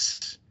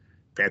 86.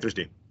 Panthers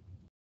D.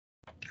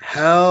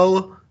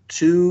 Hell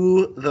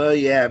to the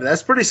yeah.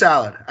 That's pretty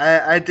solid.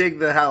 I dig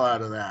the hell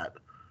out of that.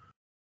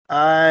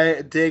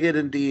 I dig it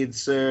indeed,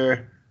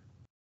 sir.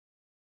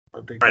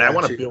 All right, I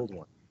want to build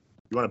one.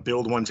 You want to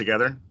build one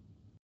together?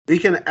 We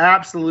can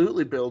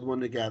absolutely build one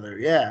together.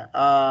 Yeah.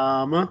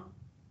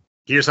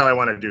 Here's how I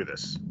want to do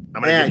this.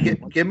 I'm gonna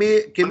give me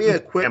a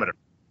quick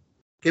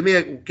give me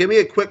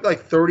a quick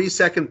like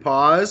 30-second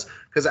pause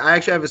because I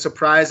actually have a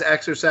surprise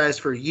exercise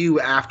for you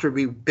after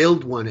we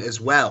build one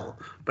as well.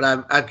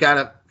 But I've got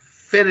to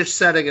finish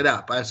setting it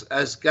up.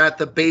 I've got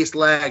the base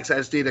legs. I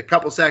just need a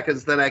couple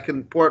seconds, then I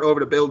can port over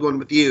to build one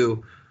with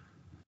you.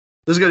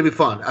 This is gonna be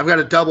fun. I've got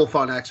a double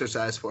fun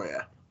exercise for you.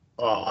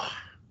 Oh.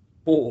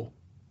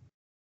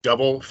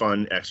 Double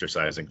fun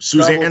exercising.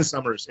 Suzanne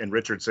Summers and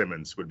Richard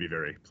Simmons would be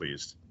very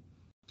pleased.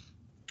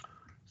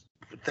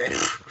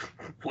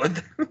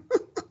 What?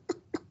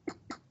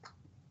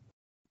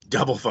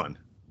 Double fun.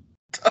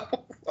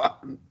 Double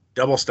fun.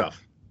 Double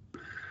stuff.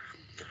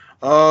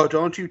 Oh,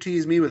 don't you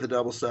tease me with the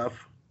double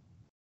stuff.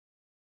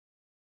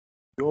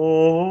 The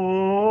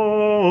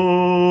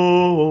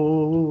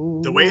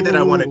way that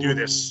I want to do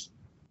this,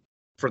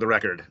 for the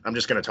record, I'm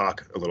just going to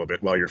talk a little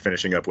bit while you're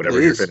finishing up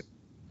whatever you're finishing.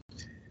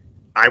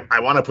 I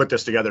want to put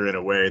this together in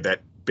a way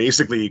that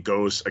basically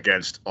goes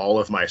against all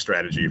of my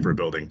strategy for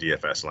building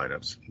DFS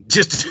lineups,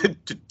 just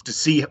to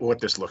see what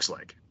this looks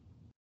like.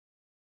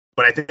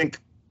 But I think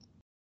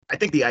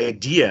the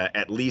idea,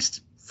 at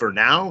least for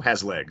now,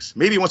 has legs.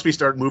 Maybe once we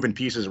start moving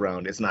pieces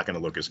around, it's not going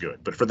to look as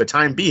good. But for the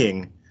time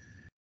being,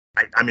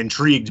 I'm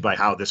intrigued by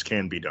how this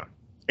can be done.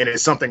 And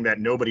it's something that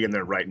nobody in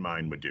their right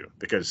mind would do,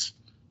 because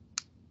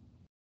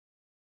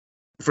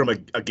from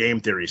a game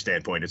theory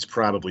standpoint, it's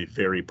probably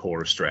very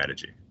poor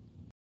strategy.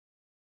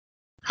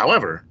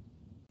 However,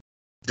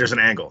 there's an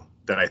angle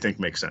that I think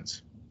makes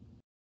sense.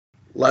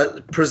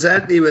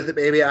 Present me with it,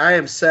 baby. I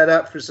am set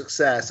up for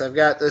success. I've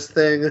got this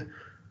thing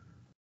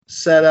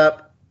set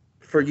up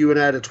for you and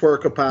I to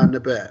twerk upon in a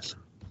bit.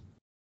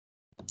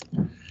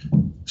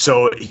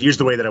 So here's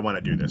the way that I want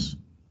to do this.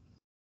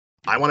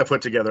 I want to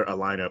put together a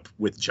lineup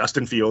with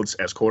Justin Fields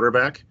as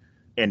quarterback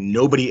and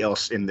nobody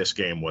else in this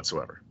game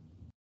whatsoever.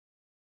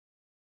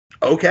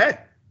 Okay.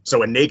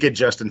 So a naked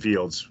Justin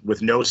Fields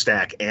with no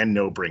stack and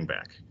no bring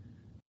back.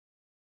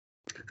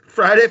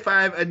 Friday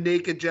 5, a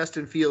naked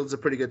Justin Fields, a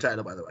pretty good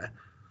title, by the way.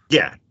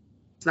 Yeah.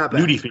 It's not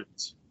bad. Nudie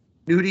Fields.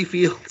 Nudie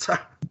Fields. All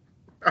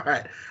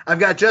right. I've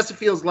got Justin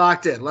Fields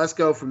locked in. Let's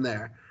go from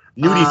there.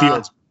 Nudie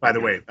Fields, by the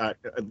way,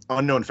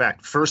 unknown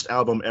fact, first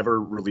album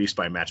ever released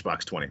by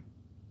Matchbox 20.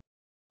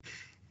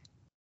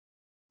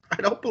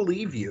 I don't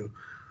believe you.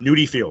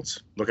 Nudie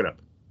Fields. Look it up.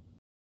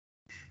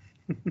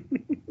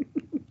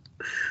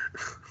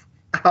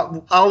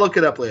 I'll look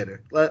it up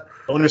later.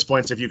 Bonus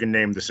points if you can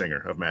name the singer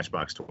of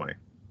Matchbox 20.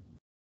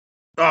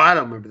 Oh, I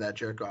don't remember that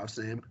jerk-off's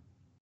name.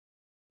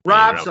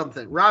 Rob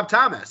something. Rob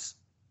Thomas.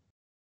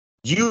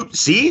 You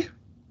see?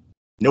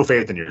 No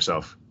faith in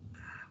yourself.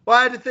 Well,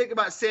 I had to think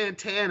about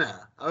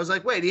Santana. I was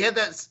like, wait, he had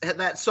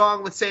that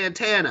song with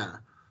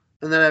Santana.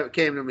 And then it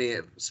came to me,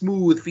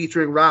 Smooth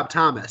featuring Rob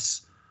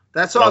Thomas.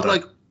 That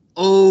song,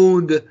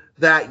 owned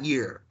that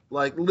year.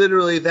 Like,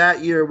 literally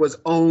that year was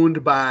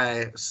owned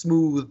by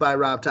Smooth by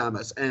Rob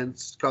Thomas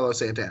and Carlos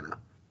Santana.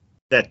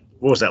 What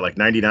was that, like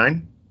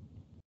 99?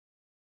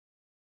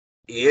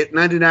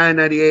 99,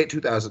 98,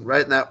 2000,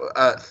 right? In that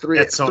three,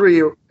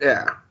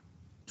 yeah.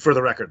 For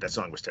the record, that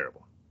song was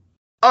terrible.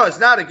 Oh, it's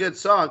not a good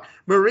song.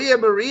 Maria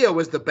Maria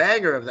was the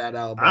banger of that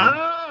album.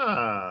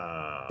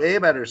 Way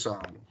better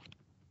song.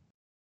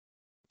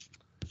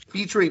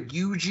 Featuring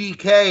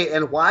UGK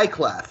and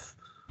Wyclef.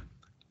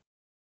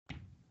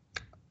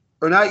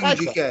 Or not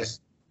UGK.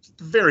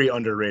 Very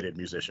underrated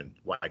musician,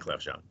 Wyclef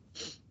Jean.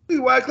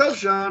 Wyclef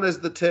Jean is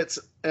the tits,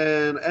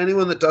 and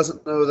anyone that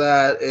doesn't know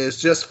that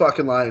is just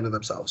fucking lying to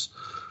themselves.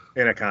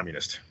 And a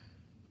communist.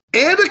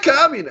 And a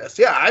communist.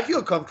 Yeah, I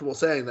feel comfortable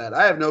saying that.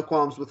 I have no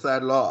qualms with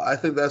that at all. I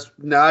think that's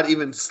not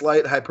even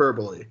slight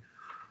hyperbole.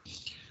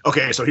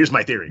 Okay, so here's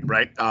my theory,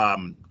 right?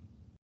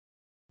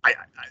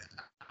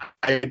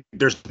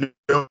 There's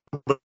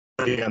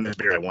nobody on this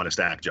beer I want to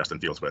stack Justin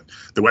Fields with.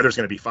 The weather's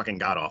going to be fucking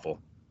god-awful.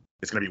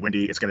 It's going to be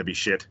windy. It's going to be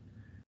shit.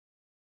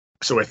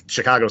 So if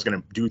Chicago's going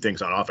to do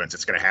things on offense,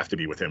 it's going to have to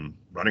be with him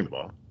running the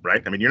ball,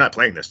 right? I mean, you're not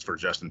playing this for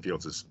Justin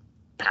Fields'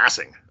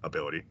 passing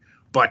ability,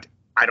 but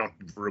I don't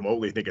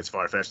remotely think it's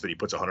far-fetched that he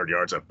puts 100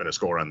 yards up and a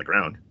score on the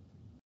ground.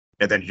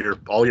 And then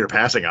all your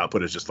passing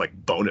output is just like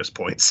bonus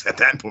points at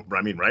that point.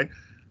 I mean, right?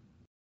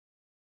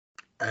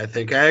 I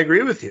think I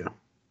agree with you.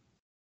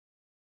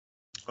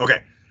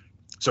 Okay,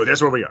 so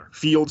that's where we are.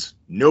 Fields,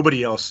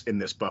 nobody else in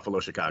this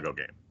Buffalo-Chicago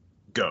game.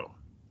 Go.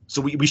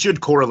 So we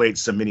should correlate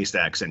some mini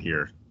stacks in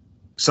here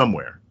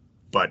somewhere,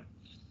 but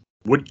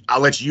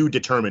I'll let you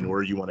determine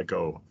where you want to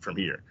go from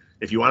here.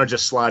 If you want to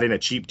just slot in a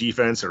cheap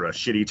defense or a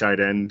shitty tight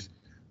end,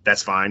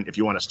 that's fine. If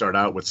you want to start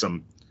out with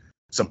some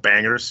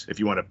bangers, if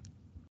you want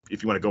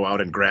to go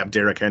out and grab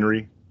Derrick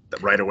Henry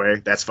right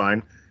away, that's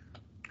fine.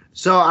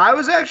 So I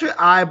was actually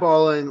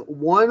eyeballing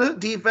one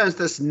defense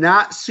that's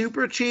not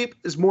super cheap,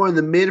 is more in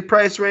the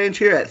mid-price range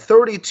here at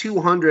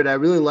 $3,200. I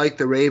really like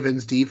the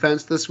Ravens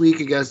defense this week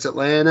against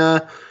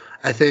Atlanta.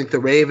 I think the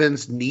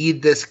Ravens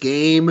need this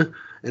game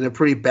in a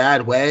pretty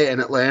bad way,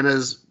 and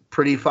Atlanta's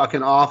pretty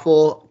fucking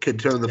awful. Could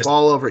turn the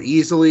ball over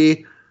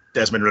easily.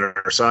 Desmond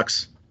Ridder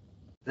sucks.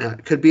 Yeah,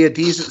 it could be a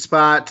decent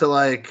spot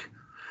to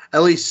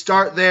at least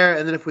start there,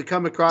 and then if we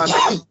come across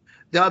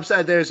the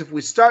upside there is if we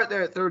start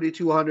there at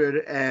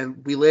 $3,200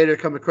 and we later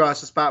come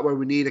across a spot where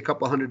we need a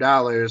couple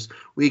 $100,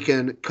 we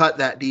can cut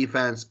that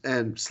defense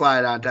and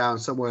slide on down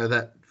somewhere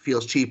that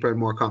feels cheaper and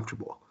more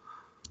comfortable.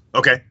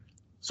 Okay.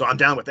 So I'm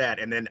down with that.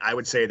 And then I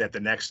would say that the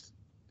next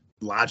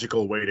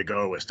logical way to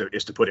go is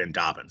to put in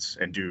Dobbins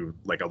and do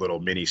like a little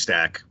mini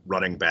stack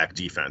running back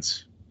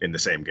defense in the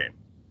same game.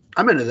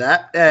 I'm into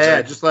that.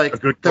 Yeah, just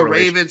like the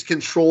Ravens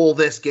control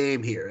this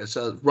game here.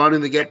 So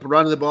running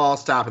the ball,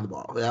 stopping the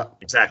ball. Yeah.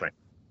 Exactly.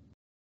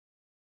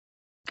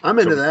 I'm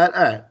into that.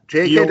 All right.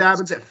 J.K.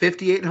 Dobbins at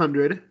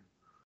 5,800.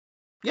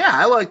 Yeah,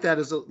 I like that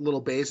as a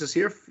little basis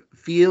here.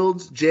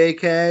 Fields,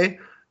 J.K.,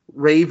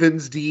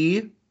 Ravens,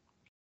 D.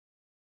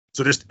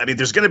 So there's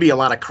going to be a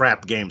lot of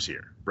crap games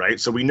here, right?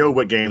 So we know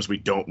what games we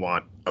don't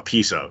want a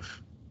piece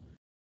of.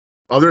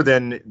 Other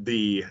than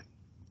the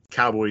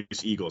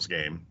Cowboys-Eagles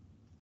game,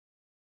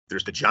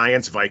 There's the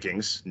Giants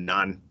Vikings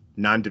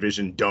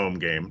non-division dome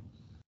game.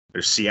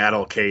 There's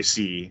Seattle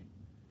KC.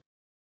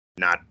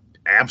 Not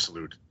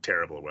absolute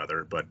terrible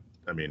weather, but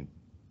I mean,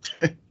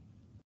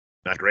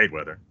 not great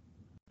weather.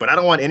 But I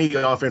don't want any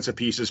offensive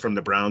pieces from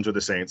the Browns or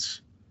the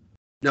Saints.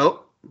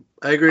 Nope,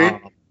 I agree.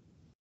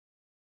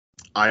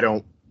 I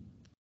don't.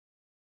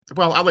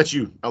 Well, I'll let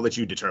you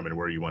determine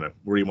where you want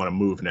to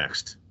move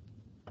next.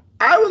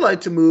 I would like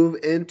to move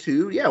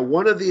into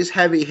one of these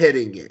heavy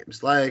hitting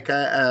games, like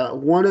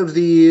one of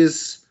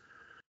these,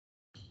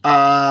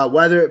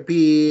 whether it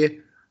be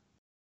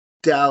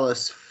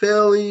Dallas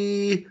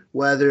Philly,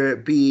 whether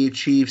it be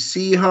Chiefs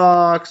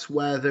Seahawks,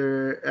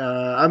 whether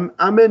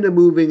I'm into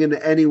moving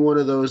into any one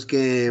of those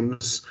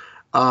games.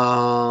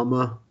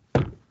 I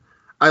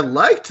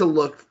like to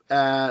look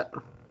at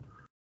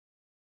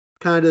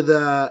kind of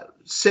the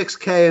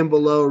 6K and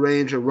below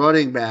range of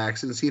running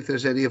backs and see if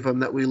there's any of them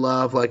that we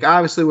love. Like,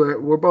 obviously,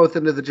 we're both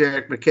into the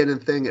Jerick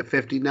McKinnon thing at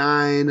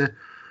 59,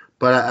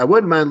 but I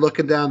wouldn't mind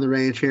looking down the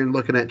range here and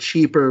looking at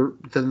cheaper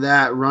than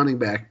that running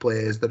back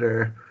plays that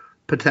are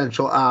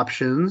potential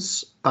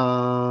options.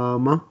 How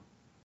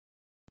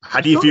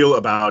do you feel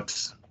about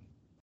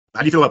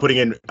putting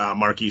in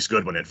Marquise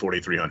Goodwin at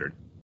 4,300?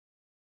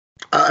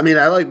 I mean,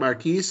 I like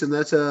Marquise, and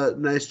that's a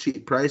nice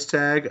cheap price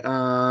tag.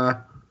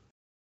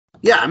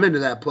 Yeah, I'm into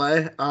that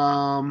play.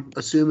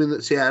 Assuming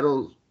that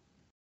Seattle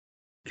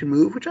can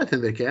move, which I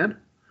think they can.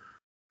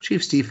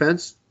 Chiefs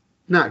defense,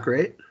 not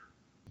great.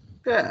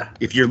 Yeah.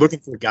 If you're looking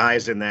for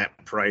guys in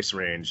that price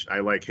range, I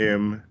like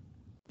him.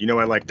 I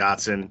like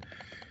Dotson.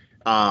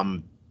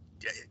 I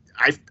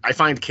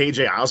find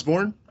KJ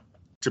Osborne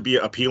to be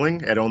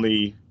appealing at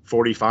only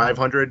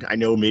 4,500. I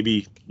know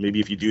maybe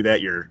if you do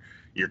that, you're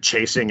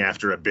chasing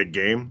after a big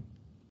game,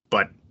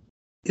 but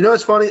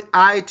it's funny.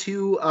 I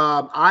too,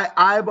 I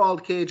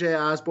eyeballed KJ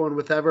Osborne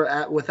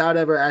without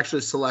ever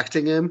actually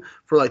selecting him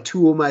for like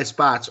two of my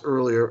spots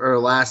earlier or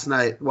last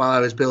night while I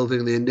was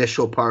building the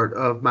initial part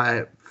of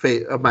my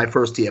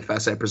first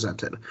DFS I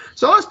presented.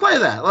 So let's play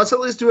that. Let's at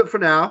least do it for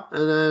now,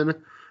 and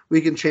then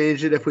we can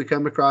change it if we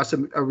come across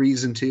a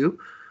reason to.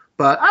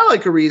 But I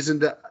like a reason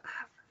to.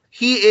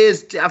 He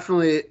is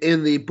definitely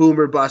in the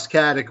boomer bust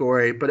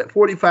category, but at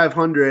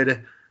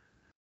 4,500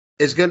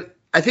 is good.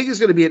 I think it's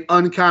going to be an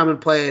uncommon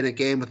play in a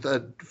game with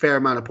a fair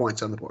amount of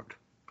points on the board.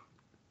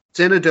 It's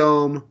in a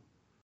dome.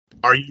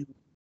 Are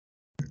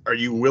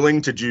you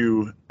willing to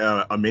do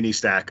a mini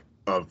stack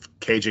of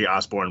KJ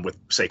Osborne with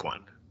Saquon?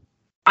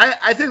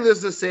 I think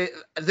this is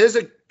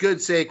a good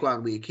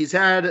Saquon week. He's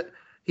had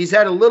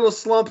a little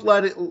slump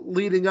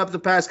leading up the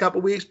past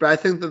couple weeks, but I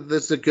think that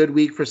this is a good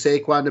week for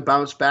Saquon to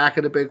bounce back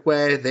in a big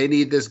way. They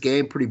need this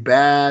game pretty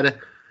bad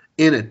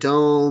in a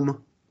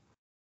dome.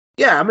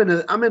 Yeah, I'm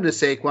into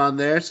Saquon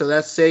there. So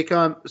that's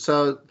Saquon.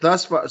 So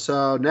thus far,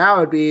 so now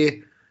it'd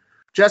be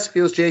Justin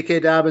Fields, J.K.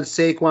 Dobbins,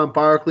 Saquon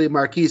Barkley,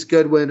 Marquise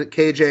Goodwin,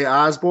 KJ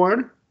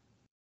Osborne,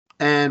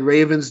 and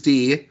Ravens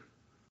D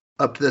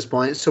up to this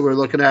point. So we're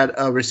looking at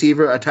a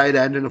receiver, a tight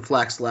end, and a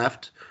flex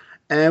left.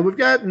 And we've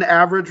got an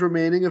average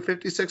remaining of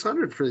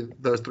 5,600 for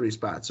those three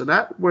spots.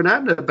 So we're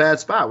not in a bad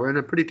spot. We're in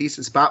a pretty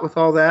decent spot with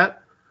all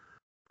that.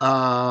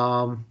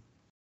 Tight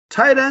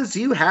ends,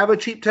 do you have a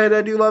cheap tight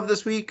end you love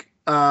this week?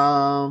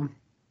 I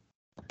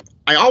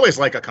always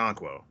like a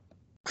Okonkwo.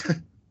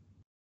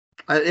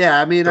 Yeah,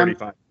 I mean,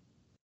 35.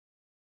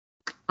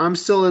 I'm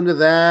still into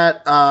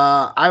that.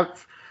 I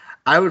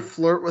would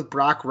flirt with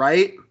Brock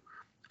Wright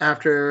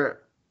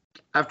after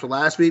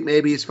last week.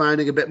 Maybe he's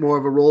finding a bit more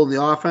of a role in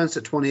the offense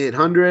at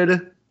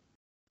 2,800.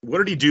 What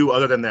did he do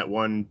other than that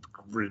one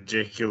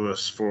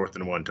ridiculous 4th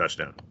and 1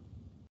 touchdown?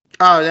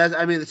 Oh,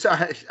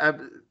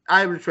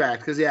 I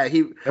retract because that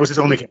was his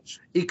only catch.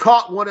 He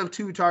caught one of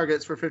 2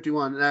 targets for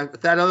 51, and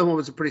that other one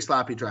was a pretty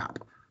sloppy drop.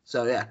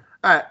 So yeah,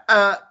 all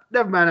right.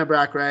 Never mind on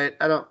Brock Wright.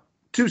 I don't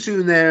too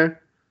soon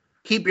there.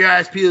 Keep your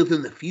eyes peeled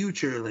in the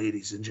future,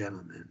 ladies and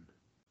gentlemen.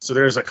 So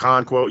there's a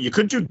Okonkwo. You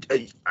could do.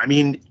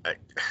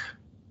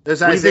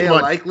 There's Isaiah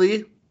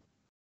Likely.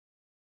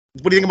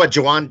 What do you think about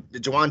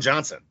Juwan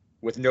Johnson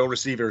with no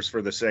receivers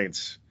for the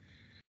Saints?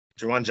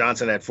 Juwan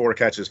Johnson had 4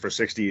 catches for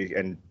 60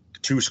 and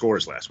 2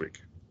 scores last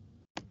week.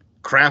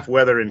 Crap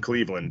weather in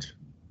Cleveland.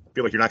 I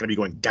feel like you're not going to be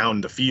going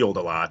down the field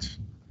a lot,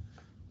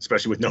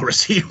 especially with no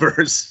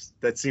receivers.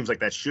 That seems like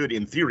that should,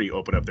 in theory,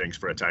 open up things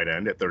for a tight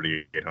end at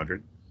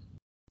 3,800.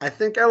 I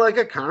think I like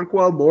a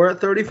Okonkwo more at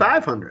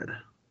 3,500.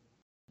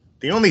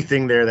 The only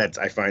thing there that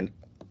I find,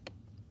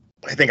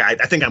 I think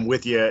I'm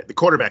with you. The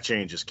quarterback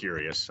change is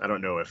curious. I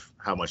don't know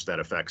how much that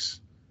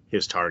affects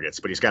his targets,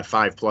 but he's got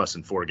 5+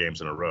 in 4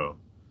 games in a row,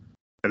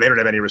 and they don't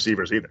have any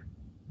receivers either.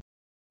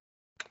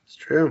 It's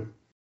true.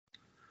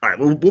 All right,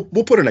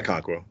 we'll put in a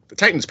Okonkwo. The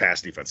Titans'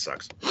 pass defense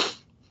sucks.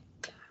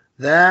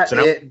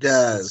 It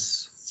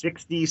does.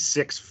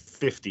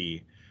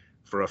 66.50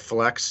 for a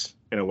flex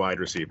and a wide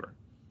receiver.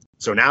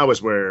 So now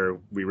is where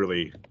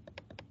we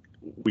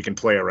can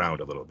play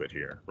around a little bit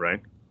here,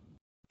 right?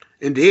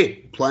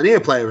 Indeed, plenty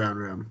of play around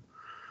room.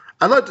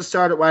 I'd like to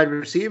start at wide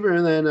receiver,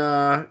 and then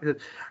I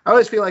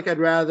always feel like I'd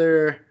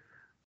rather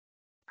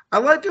I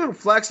like doing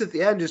flex at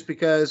the end just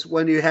because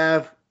when you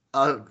have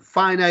a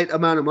finite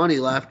amount of money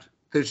left,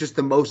 there's just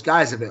the most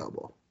guys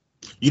available.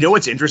 You know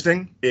what's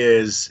interesting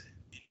is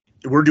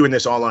we're doing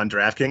this all on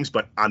DraftKings,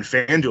 but on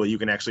FanDuel, you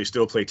can actually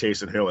still play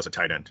Taysom Hill as a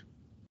tight end.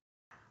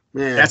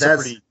 Man, That's a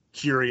pretty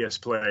curious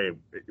play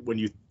when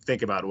you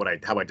think about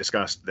how I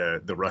discussed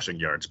the rushing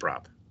yards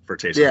prop for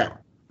Taysom Hill.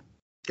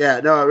 Yeah,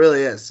 no, it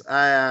really is.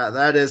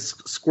 That is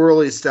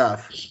squirrely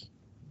stuff.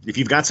 If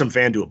you've got some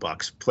FanDuel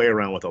bucks, play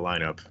around with a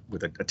lineup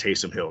with a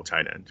Taysom Hill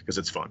tight end because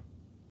it's fun.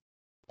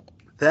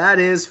 That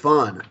is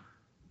fun.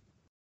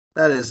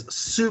 That is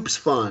soups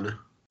fun.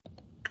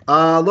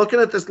 Looking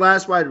at this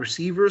last wide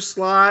receiver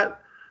slot,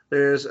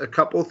 there's a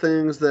couple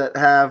things that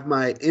have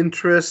my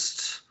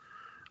interest.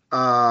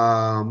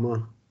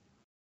 Jahan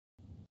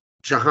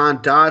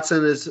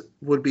Dotson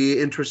would be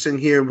interesting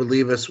here and would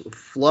leave us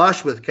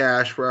flush with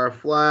cash for our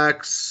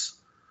flex.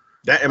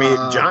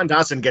 Jahan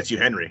Dotson gets you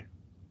Henry.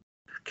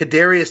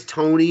 Kadarius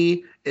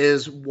Toney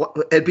is what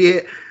it'd be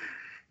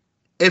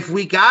if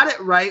we got it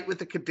right with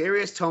the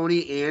Kadarius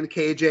Toney and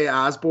KJ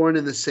Osborne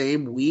in the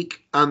same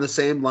week on the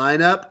same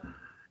lineup.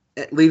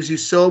 It leaves you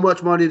so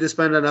much money to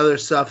spend on other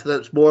stuff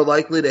that's more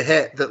likely to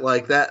hit that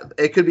like that.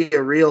 It could be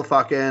a real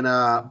fucking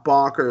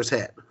bonkers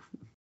hit.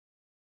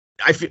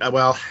 I feel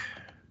well,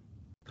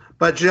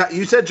 but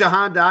you said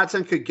Jahan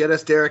Dotson could get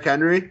us Derrick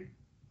Henry.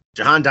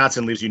 Jahan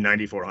Dotson leaves you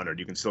 9,400.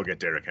 You can still get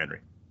Derrick Henry.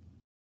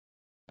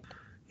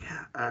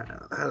 Yeah,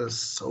 that is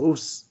so.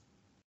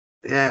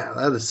 Yeah,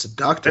 that is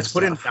seductive. Let's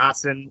put in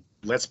Dotson.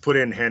 Let's put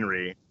in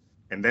Henry,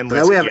 and then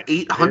now we have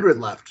 800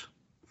 left.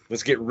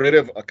 Let's get rid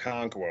of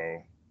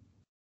Okonkwo.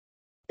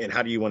 And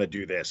how do you want to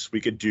do this?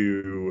 We could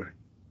do.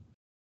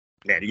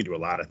 Man, you can do a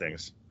lot of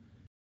things.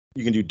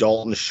 You can do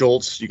Dalton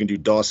Schultz. You can do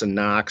Dawson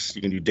Knox.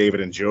 You can do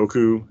David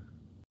Njoku.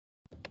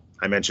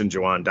 I mentioned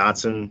Jawan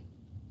Dotson.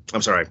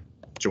 I'm sorry,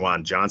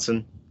 Jawan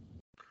Johnson.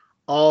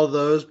 All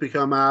those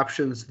become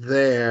options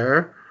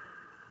there.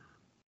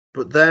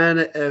 But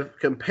then, if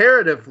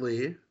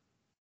comparatively,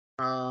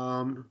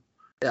 all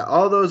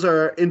those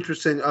are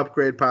interesting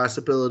upgrade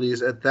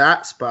possibilities at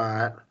that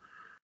spot.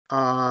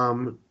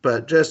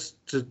 But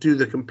just to do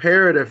the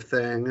comparative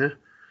thing,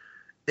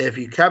 if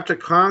you kept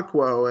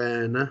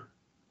Okonkwo in,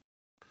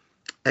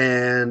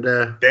 and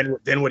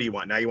then what do you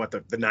want? Now you want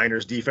the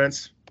Niners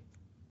defense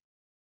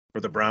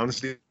or the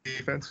Browns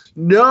defense?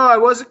 No, I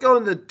wasn't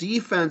going the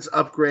defense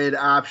upgrade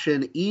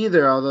option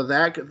either. Although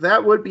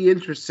that would be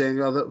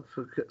interesting. Although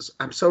because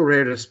I'm so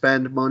rare to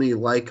spend money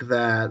like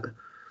that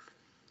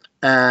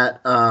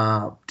at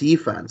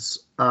defense.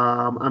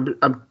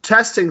 I'm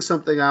testing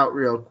something out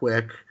real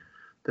quick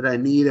that I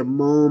need a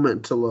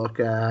moment to look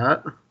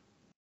at.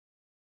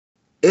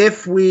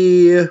 If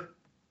we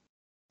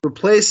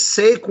replace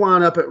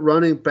Saquon up at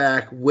running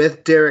back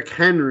with Derrick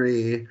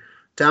Henry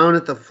down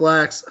at the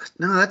flex,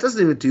 no, that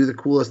doesn't even do the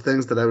coolest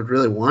things that I would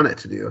really want it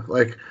to do.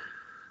 Like,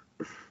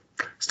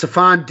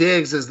 Stephon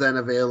Diggs is then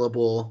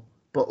available,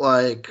 but,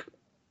 like,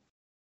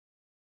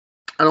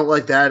 I don't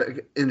like that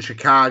in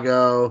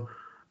Chicago.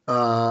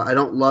 I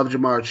don't love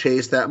Jamar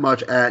Chase that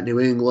much at New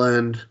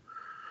England.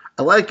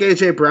 I like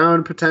A.J.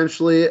 Brown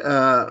potentially,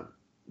 but,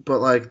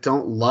 like,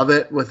 don't love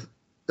it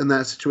in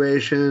that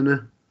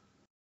situation.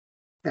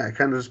 Yeah, I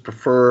kind of just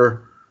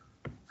prefer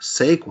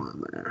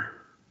Saquon there.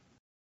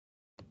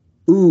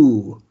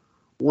 Ooh,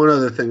 one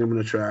other thing I'm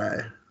going to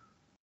try.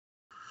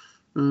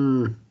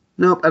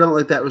 Nope, I don't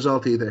like that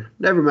result either.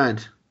 Never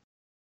mind.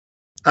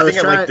 I like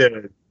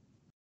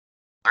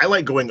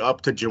going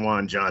up to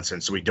Jawan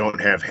Johnson so we don't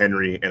have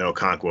Henry and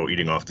Okonkwo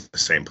eating off the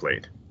same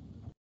plate.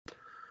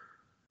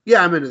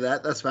 Yeah, I'm into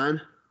that. That's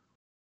fine.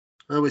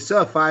 We still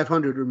have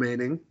 500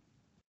 remaining.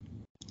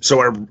 So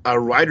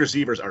our wide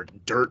receivers are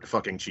dirt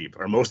fucking cheap.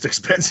 Our most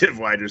expensive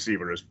wide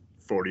receiver is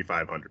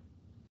 $4,500.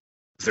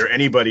 Is there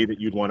anybody that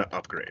you'd want to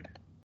upgrade?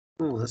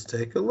 Well, let's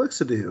take a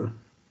look-a-do.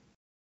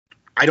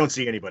 I don't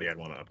see anybody I'd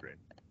want to upgrade.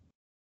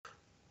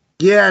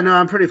 Yeah, no,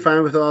 I'm pretty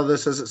fine with all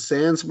this as it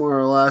stands, more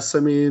or less. I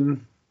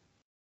mean,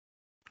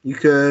 you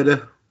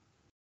could.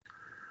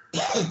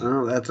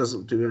 Oh, that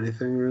doesn't do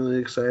anything really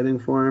exciting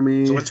for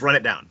me. So let's run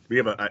it down. We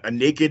have a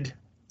naked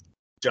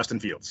Justin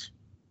Fields.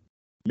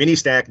 Mini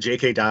stack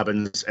J.K.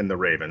 Dobbins and the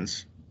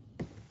Ravens.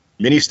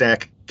 Mini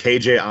stack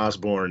K.J.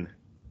 Osborne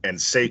and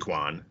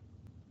Saquon.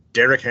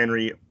 Derrick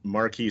Henry,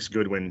 Marquise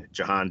Goodwin,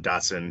 Jahan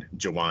Dotson,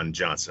 Jawan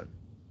Johnson.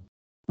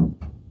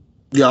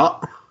 Yeah.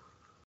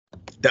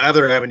 The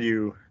other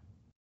avenue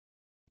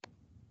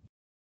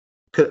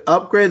could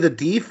upgrade the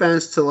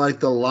defense to like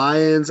the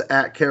Lions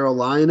at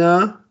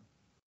Carolina.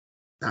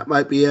 That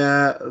might be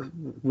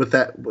with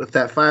that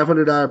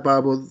 $500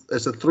 bubble.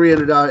 It's a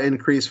 $300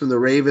 increase from the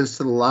Ravens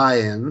to the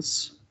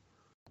Lions.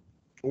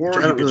 Or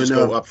you could just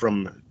go up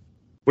from.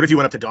 What if you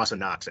went up to Dawson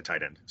Knox at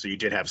tight end? So you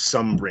did have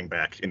some bring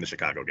back in the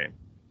Chicago game.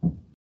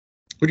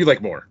 Who do you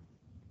like more,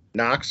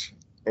 Knox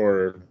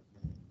or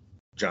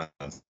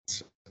Johnson?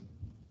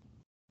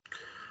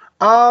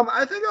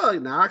 I think I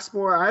like Knox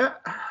more.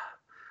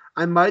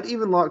 I might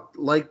even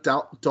like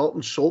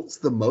Dalton Schultz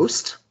the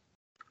most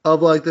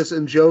of like this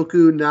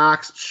Njoku,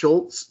 Knox,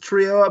 Schultz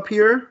trio up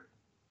here.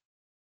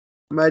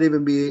 Might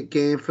even be a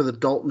game for the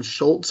Dalton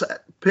Schultz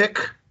pick.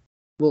 A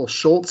little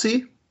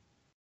Schultzy.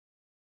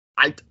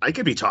 I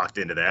could be talked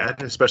into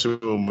that, especially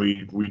when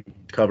we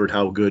covered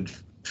how good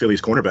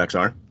Philly's cornerbacks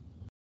are.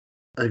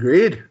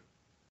 Agreed.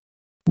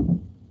 I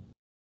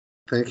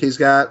think he's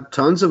got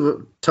tons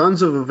of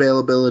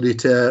availability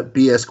to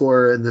be a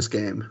scorer in this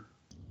game.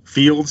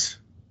 Fields,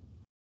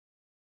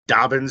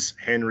 Dobbins,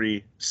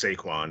 Henry,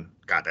 Saquon.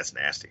 God, that's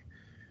nasty.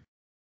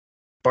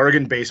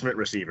 Bargain basement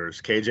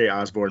receivers: KJ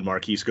Osborne,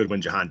 Marquise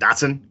Goodwin, Jahan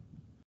Dotson,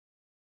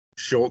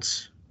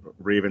 Schultz,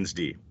 Ravens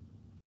D.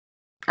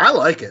 I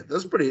like it.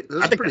 That's pretty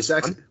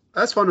sexy. Fun.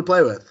 That's fun to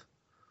play with.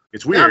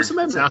 It's weird. It's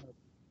not...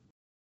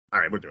 All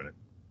right, we're doing it.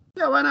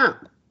 Yeah, why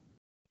not?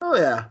 Oh,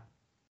 yeah.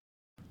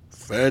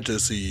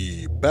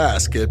 Fantasy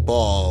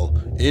Basketball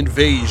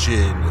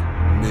Invasion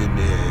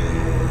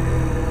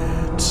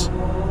Minute.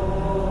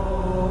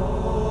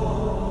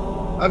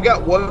 I've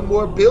got one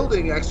more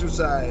building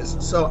exercise.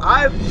 So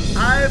I've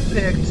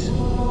picked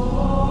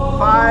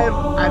 5.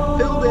 I've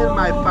filled in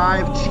my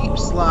 5 cheap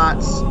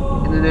slots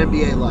in an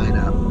NBA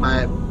lineup.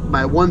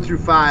 My 1 through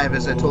 5,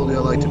 as I told you, I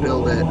like to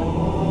build it.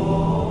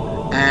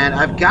 And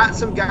I've got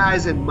some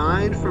guys in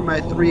mind for my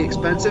 3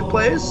 expensive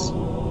plays,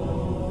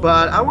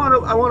 but I want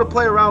to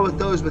play around with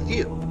those with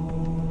you.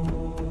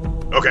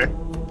 Okay.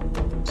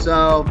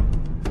 So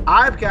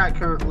I've got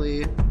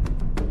currently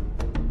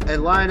a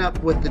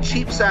lineup with the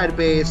cheap side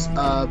base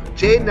of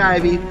Jaden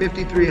Ivey,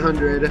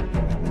 5,300,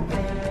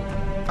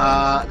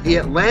 the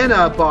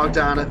Atlanta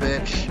Bogdan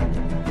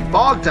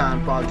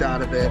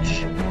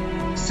Bogdanovich,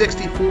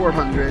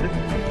 6,400,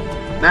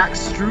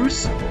 Max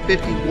Strus,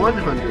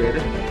 5,100,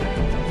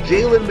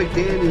 Jalen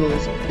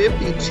McDaniels,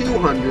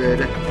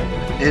 5,200,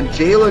 and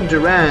Jalen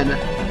Duren,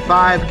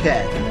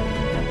 5K,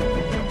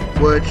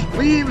 which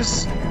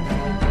leaves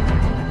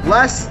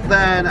less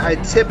than I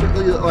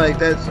typically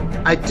like.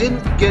 I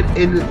didn't get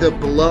into the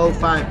below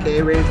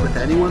 5K range with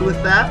anyone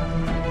with that.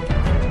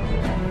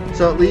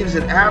 So it leaves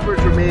an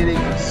average remaining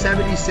of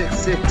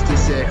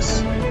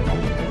 76.66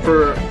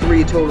 for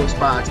 3 total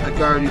spots: a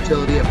guard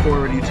utility, a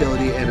forward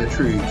utility, and a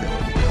true utility.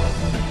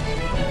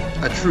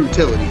 A true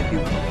utility, if you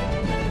will.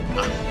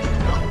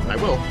 I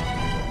will.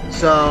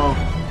 So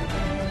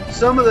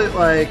some of the,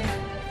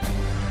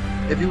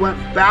 if you went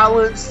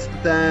balanced,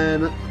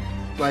 then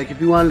if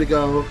you wanted to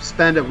go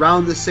spend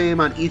around the same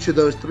on each of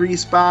those 3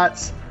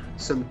 spots,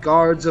 some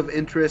guards of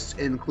interest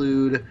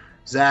include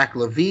Zach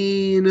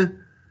LaVine,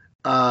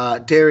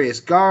 Darius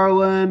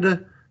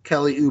Garland,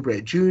 Kelly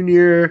Oubre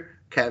Jr.,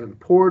 Kevin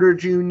Porter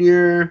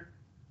Jr.,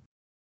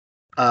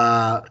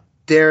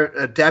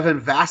 Devin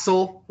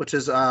Vassell, which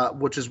is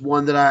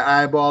one that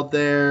I eyeballed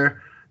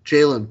there,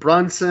 Jalen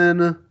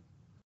Brunson,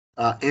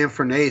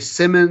 Anthony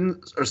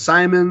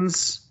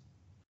Simons,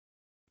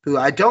 who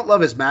I don't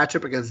love his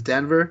matchup against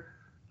Denver,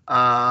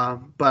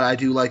 but I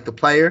do like the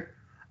player,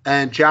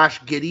 and Josh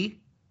Giddey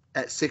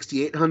at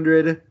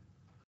 6,800.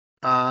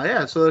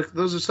 So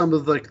those are some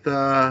of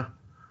the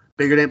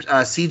bigger names.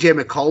 CJ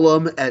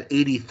McCollum at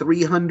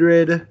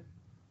 8,300.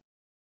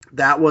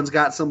 That one's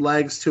got some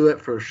legs to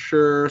it for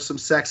sure, some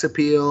sex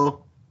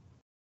appeal.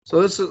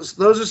 So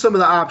those are some of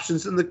the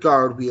options in the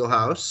guard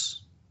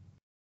wheelhouse.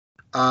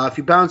 If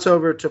you bounce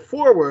over to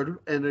forward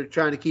and they're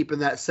trying to keep in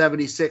that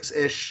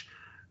 76-ish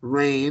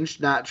range,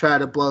 not try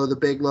to blow the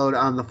big load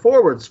on the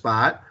forward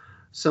spot,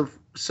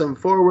 some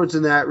forwards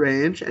in that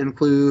range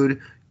include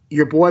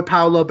your boy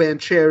Paolo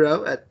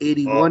Banchero at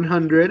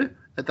 8,100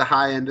 at the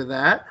high end of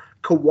that,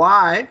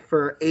 Kawhi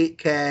for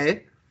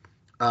 8K,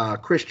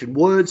 Christian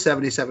Wood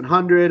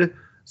 7,700,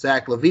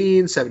 Zach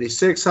LaVine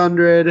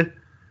 7,600,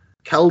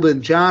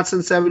 Keldon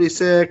Johnson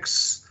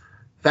 76,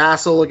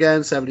 Vassell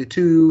again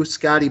 72,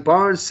 Scotty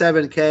Barnes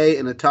 7K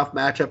in a tough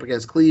matchup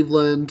against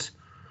Cleveland,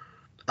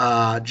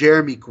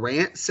 Jeremy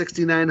Grant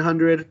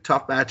 6,900,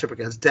 tough matchup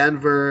against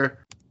Denver,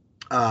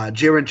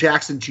 Jaren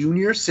Jackson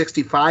Jr.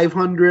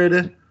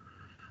 6,500.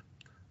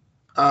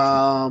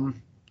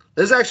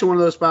 This is actually one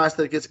of those spots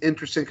that gets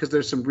interesting because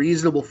there's some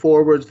reasonable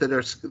forwards that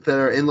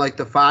are in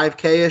the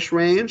 5K-ish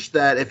range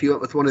that if you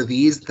went with one of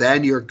these,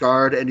 then your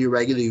guard and your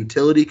regular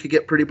utility could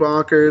get pretty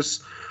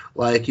bonkers.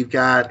 You've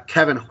got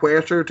Kevin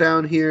Huerter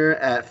down here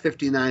at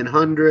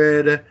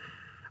 5,900.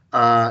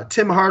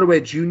 Tim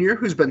Hardaway Jr.,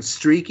 who's been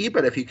streaky,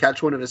 but if you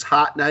catch one of his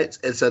hot nights,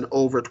 it's an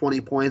over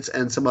 20 points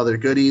and some other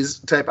goodies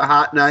type of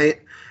hot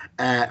night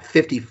at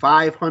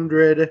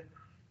 5,500.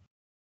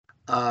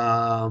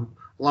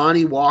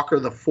 Lonnie Walker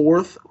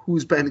IV,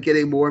 who's been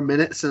getting more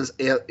minutes since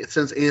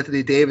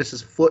Anthony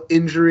Davis's foot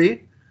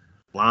injury.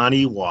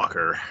 Lonnie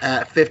Walker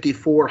at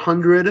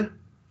 5,400.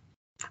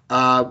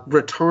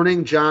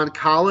 Returning John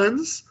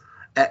Collins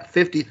at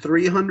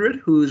 5,300,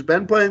 who's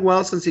been playing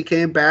well since he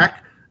came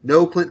back.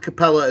 No Clint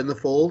Capella in the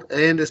fold,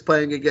 and is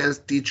playing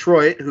against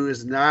Detroit, who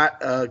is not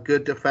a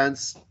good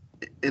defense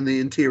in the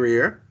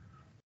interior.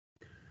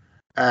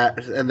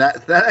 And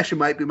that actually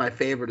might be my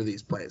favorite of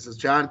these plays, is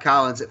John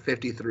Collins at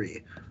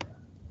 53.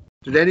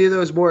 Did any of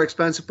those more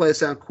expensive plays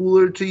sound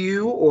cooler to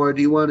you, or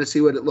do you want to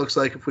see what it looks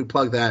like if we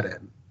plug that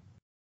in?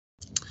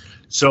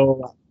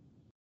 So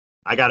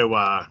I got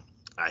to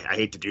I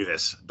hate to do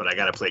this, but I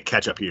got to play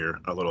catch up here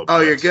a little Oh,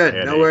 bit. you're good.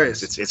 And No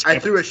worries. I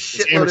threw a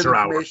shitload of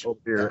information.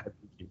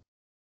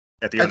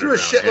 At the I threw a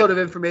shitload of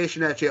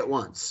information at you at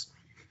once.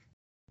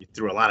 You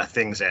threw a lot of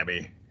things at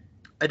me.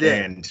 I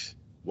did. And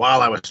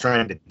while I was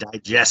trying to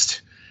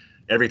digest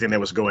everything that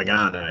was going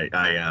on,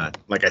 I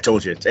like I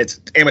told you,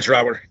 it's amateur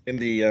hour in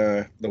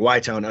the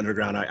Y-Town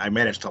Underground. I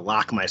managed to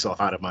lock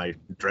myself out of my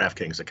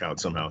DraftKings account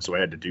somehow, so I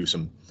had to do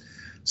some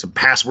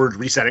password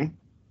resetting.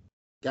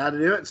 Got to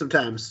do it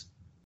sometimes.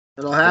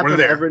 It'll happen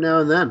every now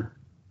and then.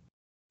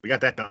 We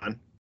got that done,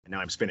 and now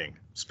I'm spinning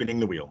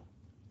the wheel,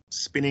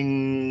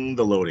 spinning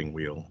the loading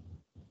wheel.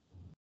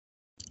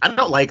 I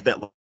don't like that.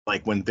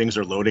 Like when things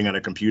are loading on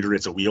a computer,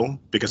 it's a wheel,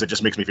 because it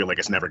just makes me feel like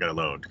it's never going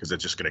to load, because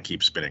it's just going to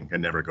keep spinning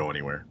and never go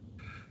anywhere.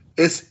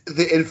 It's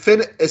the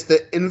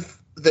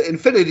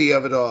infinity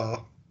of it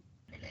all.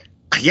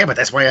 Yeah, but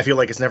that's why I feel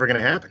like it's never going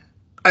to happen.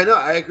 I know.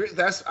 I agree.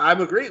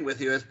 I'm agreeing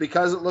with you. It's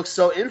because it looks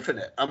so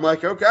infinite. I'm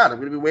like, oh God, I'm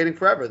going to be waiting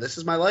forever. This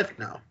is my life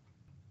now.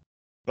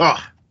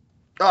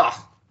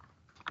 Oh,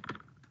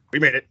 we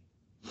made it.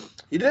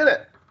 You did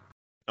it.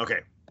 Okay,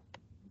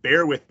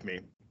 bear with me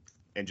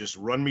and just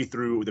run me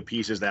through the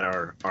pieces that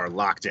are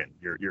locked in.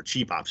 Your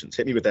cheap options.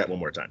 Hit me with that one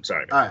more time.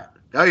 Sorry. All right.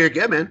 Oh, you're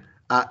good, man.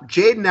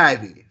 Jaden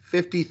Ivey,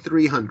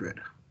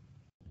 5,300.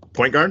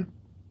 Point guard?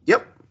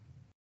 Yep.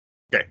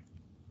 Okay.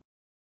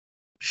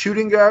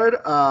 Shooting guard,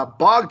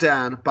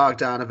 Bogdan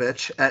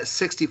Bogdanovic at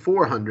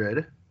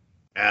 6,400.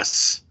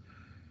 Yes.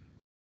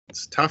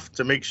 It's tough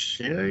to make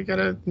sure. You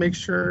gotta make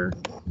sure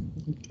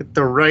you get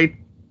the right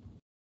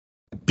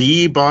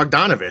B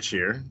Bogdanovic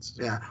here.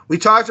 Yeah. We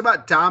talked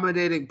about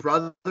dominating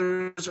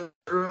brothers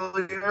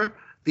earlier.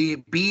 The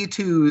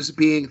B2s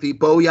being the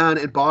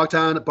Bojan and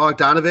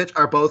Bogdanovic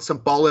are both some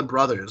ballin'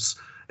 brothers.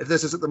 If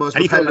this isn't the most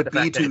competitive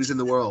B2s in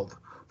the world.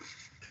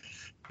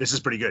 This is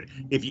pretty good.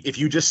 If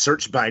you just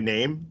search by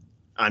name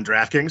on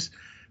DraftKings,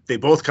 they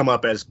both come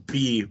up as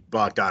B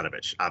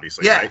Bogdanovic,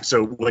 obviously. Yeah. Right?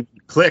 So when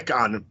you click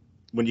on it,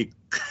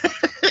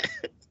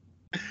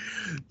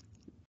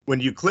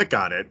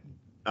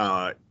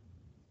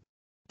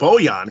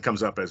 Bojan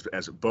comes up as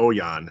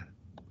Bojan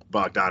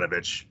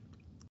Bogdanovic.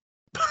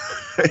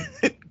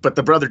 But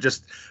the brother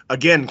just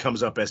again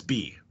comes up as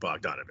B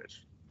Bogdanovic.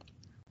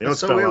 They don't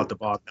spell out the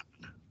Bogdan.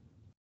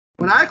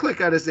 When I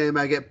click on his name,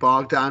 I get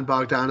Bogdan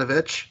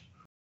Bogdanovic.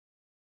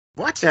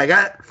 What?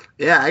 Yeah,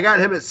 I got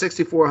him at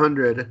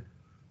 6,400.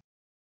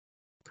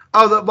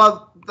 Oh,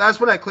 well, that's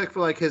when I click for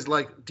like his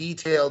like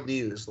detailed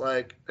news.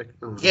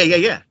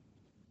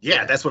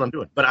 Yeah, that's what I'm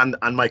doing. But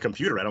on my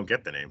computer, I don't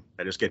get the name.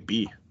 I just get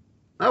B.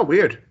 Oh,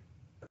 weird.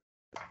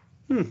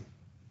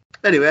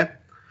 Anyway,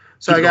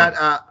 so I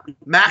got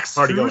Max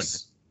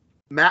Strus.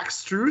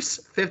 Max Strus,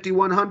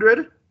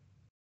 5,100.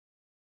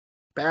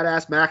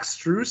 Badass Max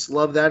Strus.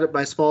 Love that at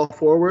my small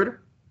forward.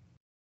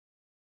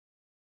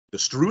 The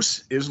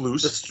Strus is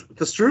loose.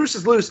 The Strus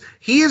is loose.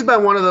 He has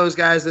been one of those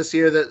guys this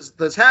year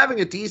that's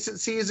having a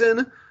decent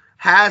season,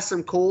 has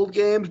some cold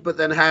games, but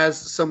then has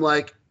some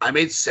like, I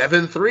made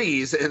 7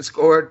 threes and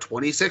scored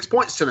 26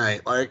 points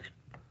tonight. Like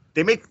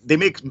they make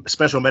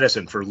special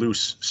medicine for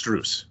loose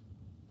Strus,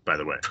 by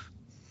the way.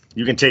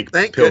 You can take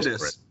pills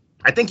for it.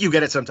 I think you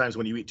get it sometimes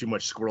when you eat too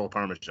much squirrel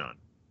parmesan.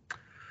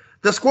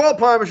 The squirrel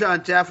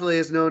parmesan definitely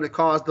is known to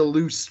cause the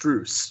loose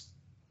Strus.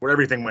 Where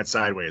everything went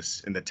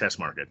sideways in the test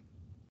market.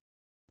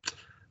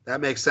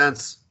 That makes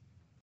sense.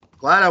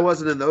 Glad I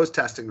wasn't in those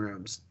testing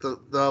rooms.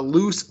 The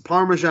loose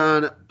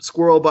Parmesan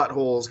squirrel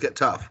buttholes get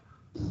tough.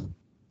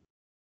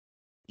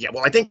 Yeah,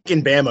 well, I think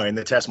in Bama, in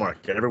the test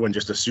market, everyone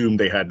just assumed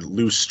they had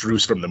loose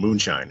Strus from the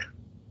moonshine.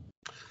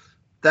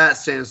 That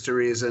stands to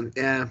reason.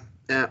 Yeah.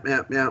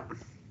 And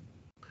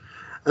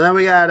then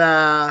we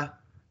got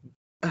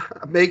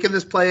making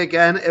this play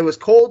again. It was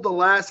cold the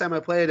last time I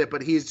played it,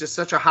 but he's just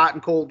such a hot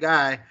and cold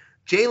guy.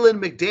 Jalen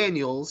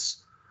McDaniels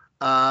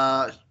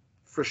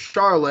for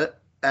Charlotte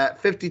at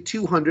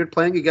 5,200,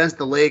 playing against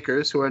the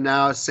Lakers, who are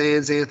now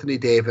sans Anthony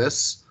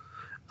Davis.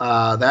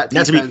 That defense,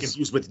 not to be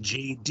confused with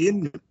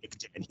Jaden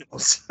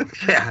McDaniels.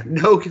 Yeah,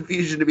 no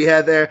confusion to be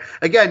had there.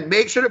 Again,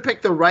 make sure to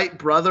pick the right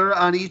brother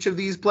on each of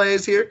these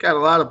plays here. Got a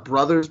lot of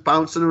brothers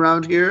bouncing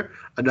around here.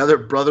 Another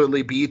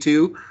brotherly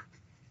B2.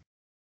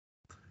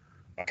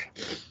 Okay.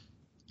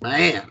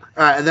 Man.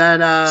 All right, and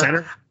then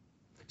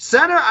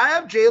Center, I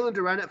have Jalen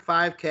Duren at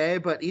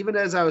 5K, but even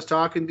as I was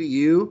talking to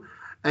you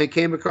and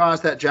came across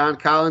that John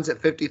Collins at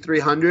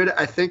 5,300,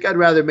 I think I'd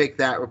rather make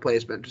that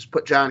replacement. Just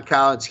put John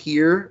Collins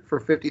here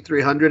for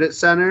 5,300 at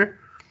center.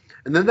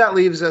 And then that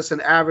leaves us an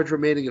average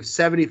remaining of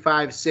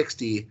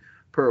 75.60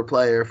 per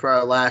player for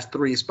our last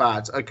 3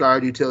 spots: a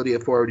guard utility, a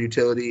forward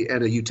utility,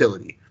 and a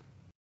utility.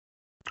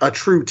 A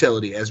true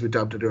utility, as we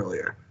dubbed it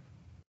earlier.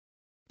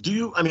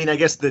 I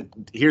guess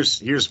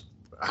here's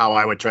how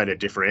I would try to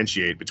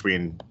differentiate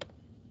between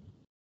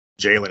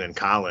Jalen and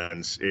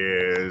Collins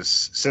is,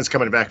 since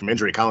coming back from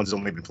injury, Collins has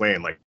only been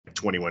playing like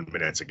 21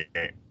 minutes a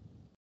game.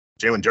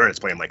 Jalen Duren's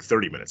playing like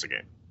 30 minutes a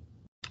game.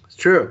 It's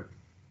true.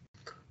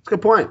 It's a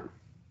good point.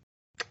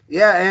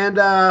 Yeah, and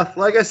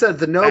like I said,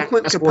 the no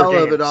Clint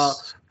Capella of it all.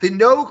 The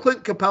no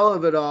Clint Capella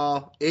of it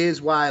all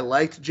is why I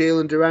liked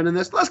Jalen Duren in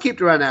this. Let's keep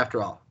Duren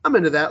after all. I'm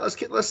into that.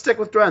 Let's stick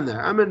with Duren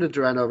there. I'm into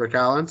Duren over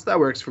Collins. That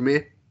works for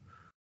me.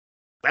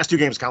 Last 2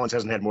 games, Collins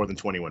hasn't had more than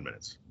 21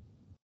 minutes.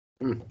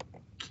 All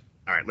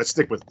right, let's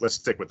stick with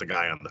the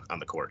guy on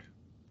the court.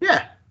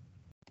 Yeah.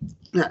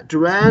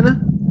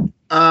 Duren.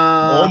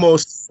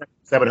 Almost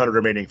 700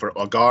 remaining for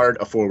a guard,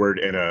 a forward,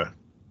 and a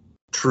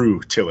true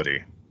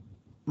utility.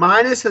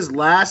 Minus his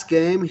last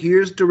game,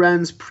 here's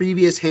Duren's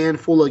previous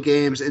handful of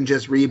games in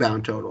just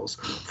rebound totals.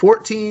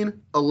 14,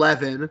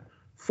 11,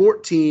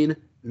 14,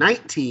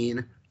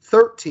 19,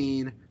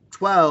 13,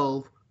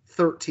 12,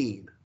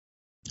 13.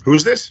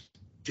 Who's this?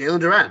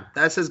 Jalen Duren.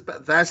 That's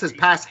his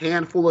past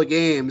handful of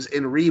games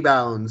in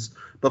rebounds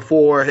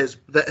before his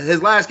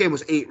last game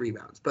was 8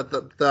 rebounds. But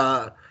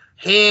the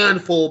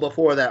handful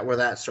before that were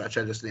that stretch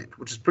I just named,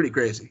 which is pretty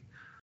crazy.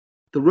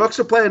 The Rooks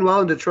are playing well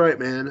in Detroit,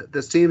 man.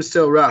 This team's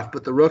still rough,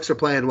 but the Rooks are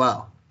playing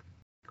well.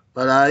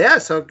 But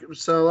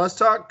so let's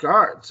talk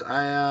guards.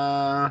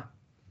 I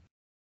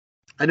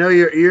know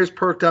your ears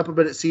perked up a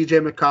bit at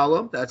CJ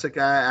McCollum. That's a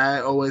guy I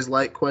always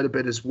like quite a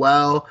bit as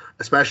well,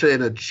 especially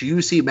in a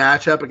juicy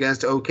matchup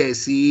against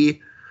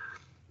OKC.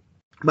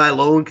 My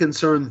lone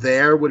concern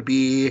there would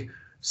be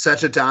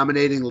such a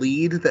dominating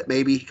lead that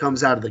maybe he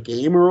comes out of the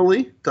game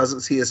early,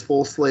 doesn't see his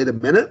full slate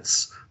of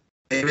minutes.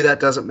 Maybe that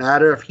doesn't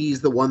matter if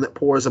he's the one that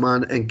pours them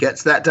on and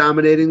gets that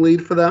dominating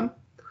lead for them,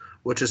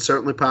 which is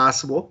certainly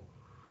possible.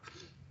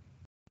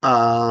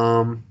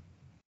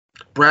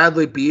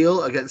 Bradley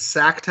Beal against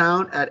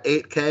Sacktown at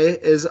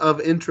 8K is of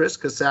interest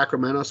because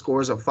Sacramento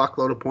scores a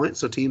fuckload of points,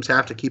 so teams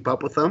have to keep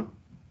up with them.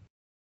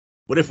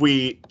 What if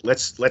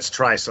let's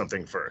try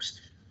something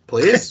first?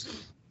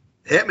 Please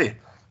hit me.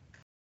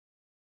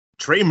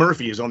 Trey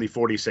Murphy is only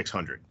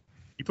 4,600.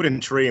 You put in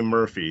Trey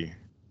Murphy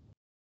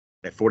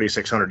at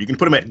 4,600. You can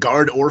put him at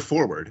guard or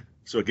forward,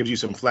 so it gives you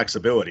some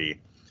flexibility.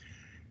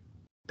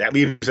 That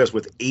leaves us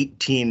with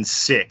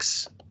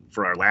 18.6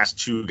 for our last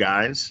 2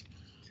 guys.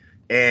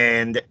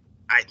 And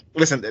I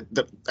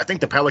think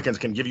the Pelicans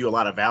can give you a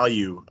lot of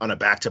value on a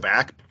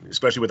back-to-back,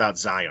 especially without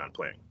Zion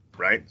playing,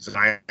 right?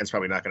 Zion's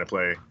probably not going to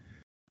play.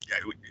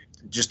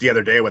 Just the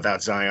other day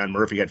without Zion,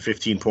 Murphy had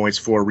 15 points,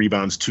 4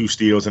 rebounds, 2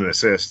 steals, and an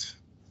assist.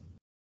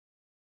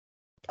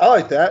 I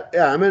like that.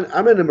 Yeah, I'm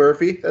into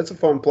Murphy. That's a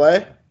fun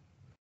play.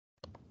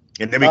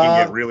 And then we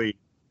can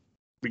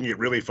get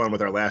really fun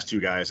with our last 2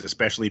 guys,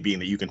 especially being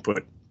that you can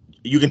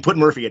put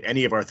Murphy at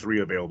any of our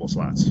 3 available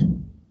slots.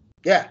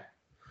 Yeah.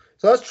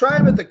 So let's try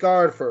him at the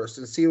guard first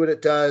and see what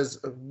it does,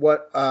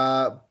 what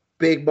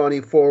big money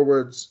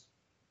forwards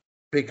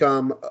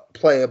become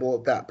playable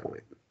at that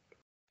point.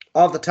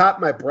 Off the top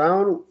of my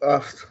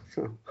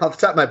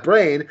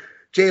brain,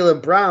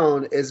 Jaylen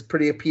Brown is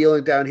pretty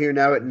appealing down here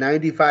now at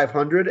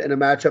 9,500 in a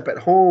matchup at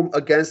home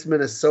against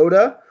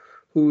Minnesota,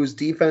 whose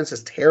defense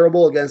is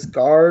terrible against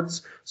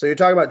guards. So you're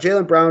talking about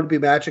Jaylen Brown to be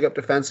matching up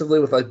defensively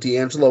with like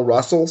D'Angelo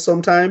Russell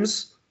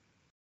sometimes.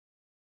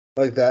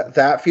 Like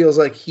that feels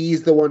like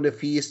he's the one to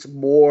feast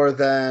more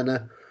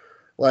than,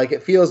 like,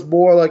 it feels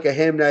more like a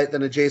him night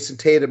than a Jason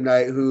Tatum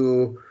night,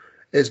 who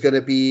is going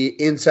to be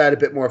inside a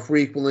bit more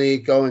frequently,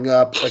 going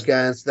up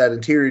against that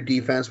interior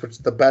defense, which is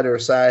the better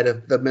side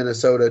of the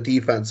Minnesota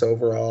defense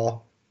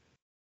overall.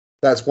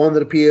 That's one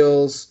that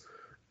appeals.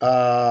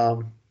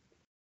 God,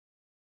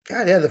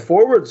 yeah, the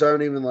forwards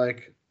aren't even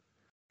like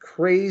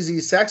crazy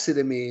sexy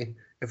to me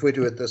if we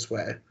do it this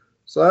way.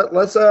 So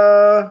let's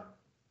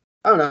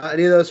I don't know,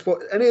 any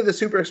of the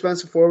super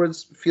expensive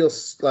forwards feel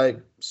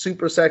like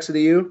super sexy to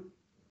you?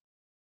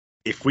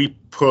 If we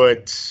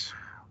put,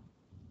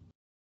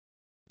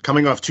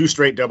 coming off 2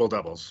 straight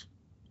double-doubles,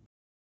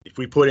 if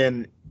we put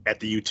in at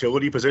the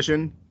utility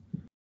position,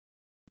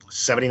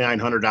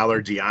 $7,900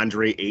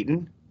 DeAndre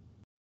Ayton,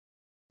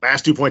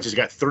 last 2 points, he's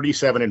got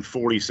 37 and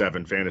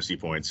 47 fantasy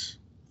points,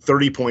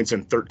 30 points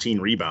and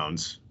 13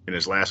 rebounds in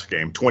his last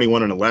game,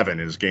 21 and 11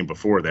 in his game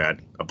before that,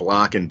 a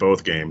block in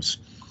both games.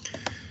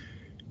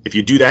 If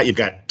you do that, you've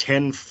got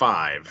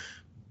 10-5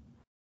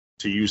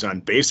 to use on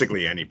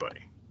basically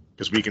anybody,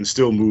 because we can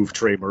still move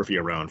Trey Murphy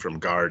around from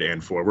guard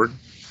and forward.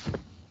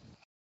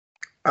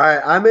 All right,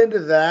 I'm into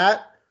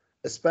that,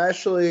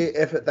 especially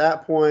if at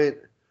that point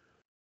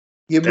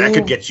that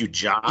could get you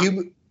Ja.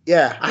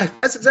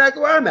 That's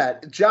exactly where I'm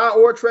at. Ja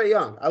or Trae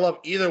Young. I love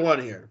either one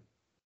here.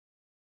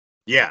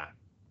 Yeah.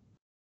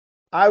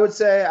 I would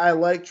say I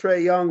like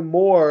Trae Young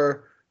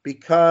more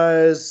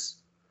because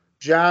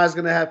Ja's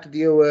going to have to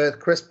deal with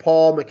Chris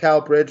Paul,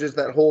 Mikal Bridges,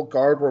 that whole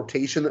guard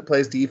rotation that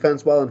plays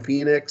defense well in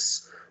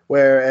Phoenix,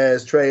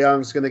 whereas Trae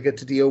Young's going to get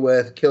to deal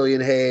with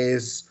Killian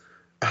Hayes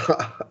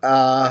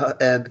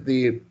and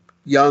the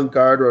young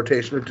guard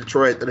rotation of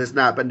Detroit that has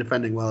not been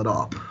defending well at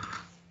all.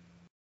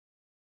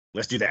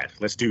 Let's do that.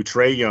 Let's do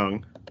Trae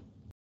Young.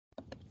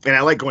 And I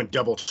like going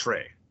double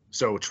Trae.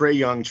 So Trae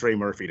Young, Trey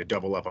Murphy to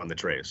double up on the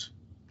Trays.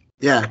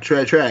 Yeah,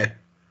 Trey.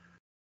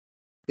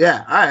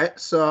 Yeah, all right.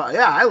 So,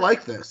 yeah, I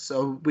like this.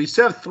 So we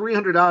still have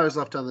 $300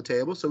 left on the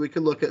table, so we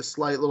can look at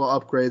slight little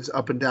upgrades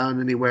up and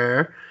down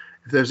anywhere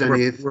if there's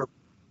any.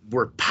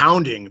 We're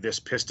pounding this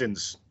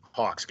Pistons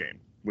Hawks game,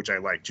 which I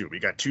like too. We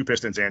got 2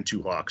 Pistons and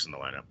 2 Hawks in the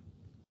lineup.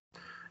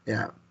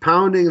 Yeah,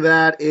 pounding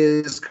that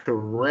is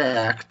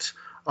correct.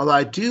 Although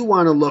I do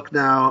want to look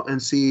now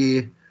and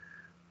see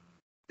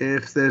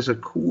if there's a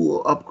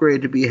cool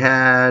upgrade to be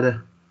had.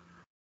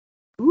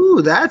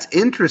 Ooh, that's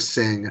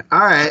interesting. All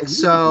right,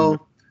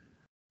 so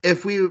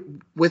if we,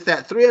 with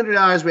that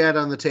 $300 we had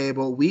on the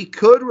table, we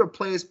could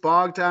replace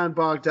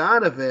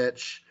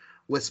Bogdanovich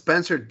with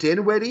Spencer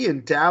Dinwiddie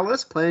in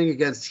Dallas playing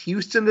against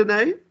Houston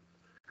tonight,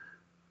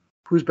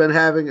 who's been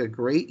having a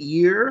great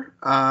year.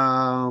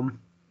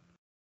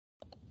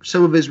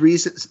 Some of his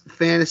recent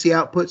fantasy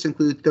outputs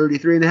include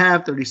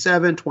 33.5,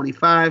 37,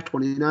 25,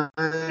 29,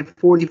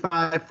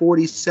 45,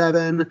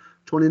 47,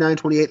 29,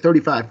 28,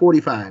 35,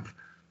 45.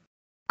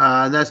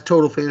 That's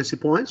total fantasy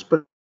points,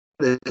 but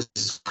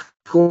his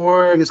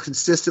scoring is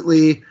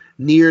consistently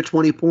near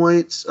 20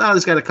 points.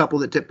 He's got a couple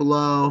that dip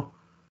below.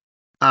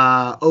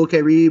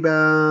 Okay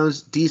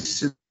rebounds,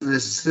 decent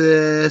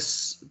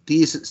assists,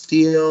 decent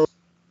steals,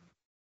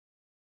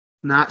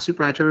 not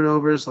super high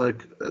turnovers.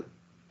 Like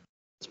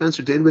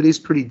Spencer Dinwiddie's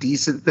pretty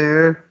decent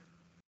there.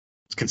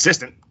 It's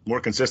consistent, more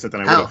consistent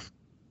than I would have.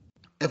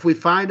 If we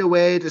find a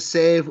way to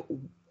save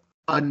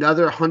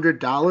another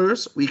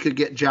 $100, we could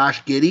get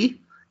Josh Giddey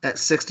at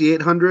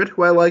 6,800,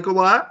 who I like a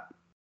lot.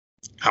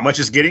 How much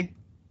is Giddey?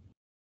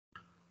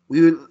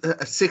 We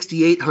would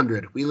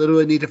 6,800. We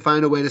literally need to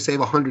find a way to save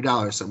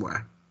 $100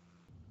 somewhere.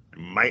 I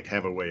might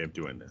have a way of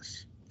doing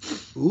this.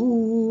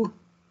 Ooh.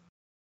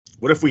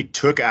 What if we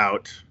took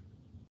out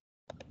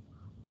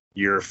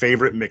your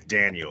favorite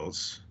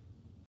McDaniels?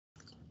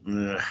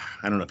 I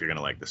don't know if you're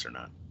gonna like this or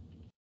not.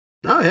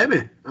 No, hit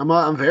me.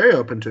 I'm very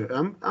open to it.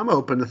 I'm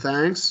open to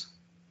things.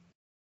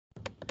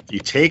 You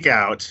take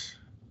out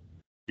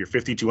your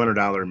 $5,200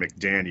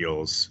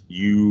 McDaniels.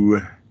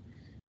 You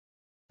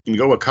can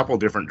go a couple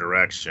different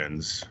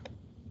directions.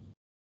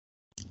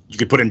 You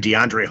could put in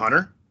DeAndre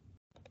Hunter.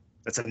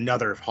 That's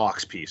another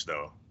Hawks piece,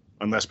 though,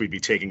 unless we'd be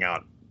taking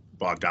out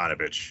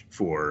Bogdanovich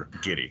for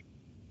Giddey.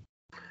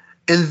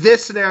 In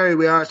this scenario,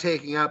 we are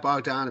taking out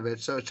Bogdanovich,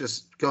 so it's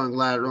just going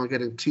lateral and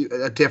getting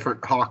a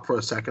different Hawk for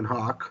a second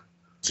Hawk.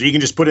 So you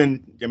can just put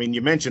in, I mean,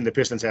 you mentioned the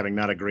Pistons having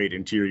not a great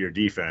interior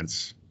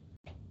defense.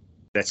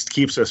 That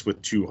keeps us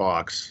with 2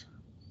 Hawks.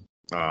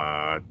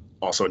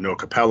 Also, no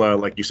Capella,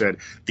 like you said.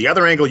 The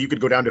other angle, you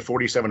could go down to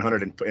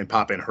 4,700 and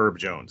pop in Herb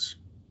Jones.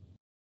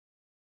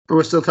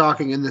 We're still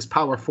talking in this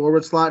power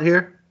forward slot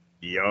here?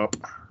 Yup.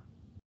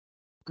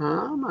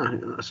 I'm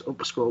not going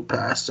to scroll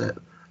past it.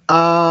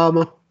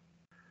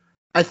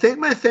 I think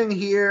my thing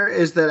here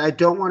is that I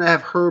don't want to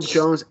have Herb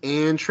Jones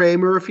and Trey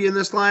Murphy in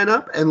this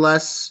lineup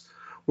unless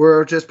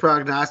we're just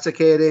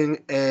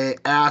prognosticating a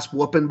ass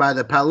whooping by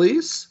the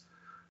Pellies,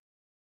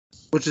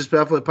 which is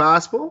definitely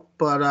possible.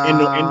 But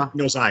and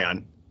no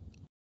Zion.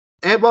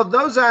 And well,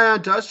 no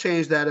Zion does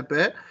change that a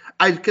bit.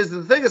 Because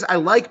the thing is, I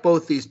like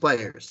both these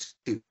players.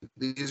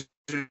 These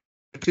are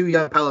 2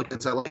 young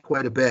Pelicans I like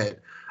quite a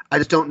bit. I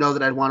just don't know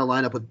that I'd want to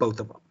line up with both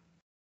of them.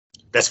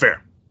 That's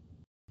fair.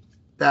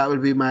 That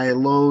would be my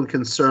lone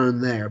concern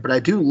there. But I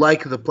do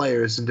like the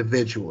players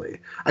individually.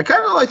 I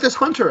kind of like this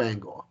Hunter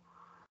angle.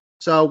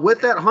 So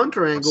with that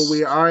Hunter angle,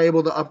 we are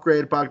able to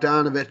upgrade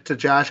Bogdanovich to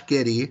Josh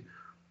Giddey.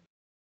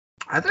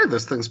 I think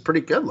this thing's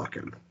pretty good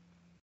looking. All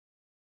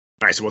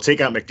right, so we'll take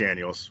out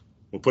McDaniels.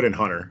 We'll put in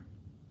Hunter.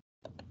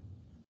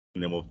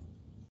 And then we'll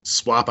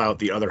swap out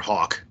the other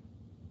Hawk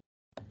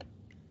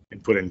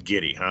and put in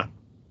Giddey, huh?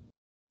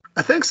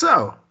 I think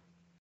so.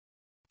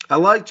 I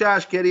like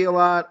Josh Giddey a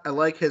lot. I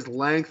like his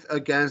length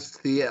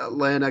against the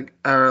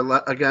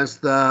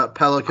against the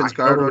Pelicans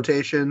guard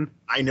rotation.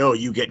 I know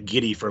you get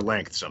Giddey for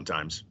length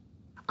sometimes.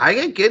 I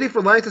get Giddey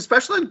for length,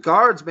 especially in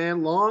guards,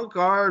 man. Long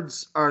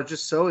guards are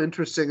just so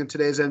interesting in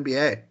today's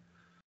NBA.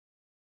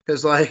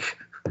 Because, like,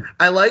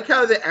 I like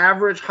how the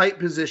average height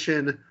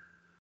position,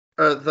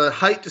 the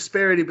height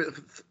disparity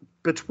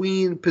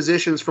between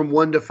positions from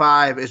 1 to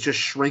 5 is just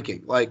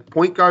shrinking. Like,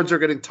 point guards are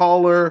getting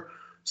taller,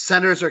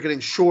 centers are getting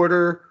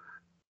shorter.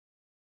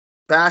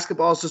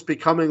 Basketball is just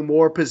becoming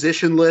more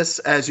positionless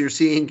as you're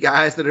seeing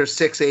guys that are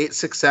 6'8",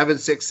 6'7",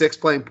 6'6",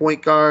 playing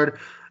point guard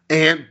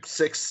and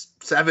 6'7",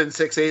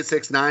 6'8",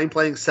 6'9",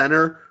 playing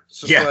center. It's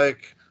just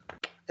like,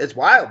 it's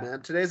wild,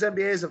 man. Today's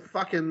NBA is a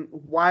fucking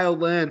wild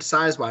land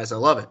size-wise. I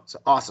love it. It's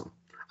awesome.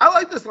 I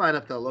like this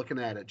lineup, though, looking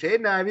at it.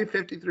 Jaden Ivey,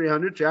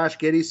 5,300. Josh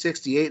Giddey,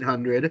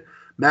 6,800.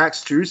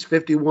 Max Strus,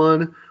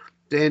 51.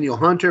 Daniel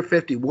Hunter,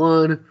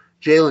 51.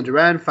 Jalen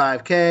Duren,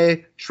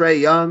 5K. Trae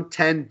Young,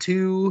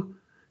 10-2.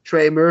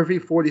 Trey Murphy,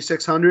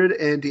 4,600.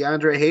 And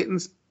DeAndre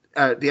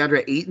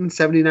Ayton,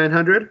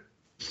 7,900.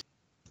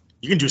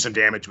 You can do some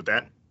damage with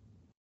that.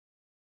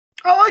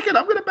 I like it.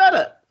 I'm going to bet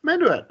it. I'm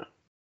into it.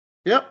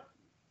 Yep.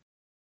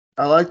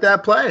 I like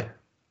that play.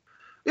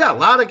 Yeah, a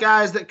lot of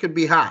guys that could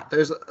be hot.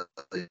 There's,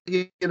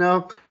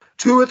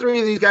 2 or 3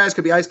 of these guys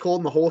could be ice cold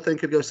and the whole thing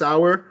could go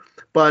sour.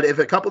 But if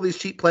a couple of these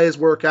cheap plays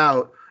work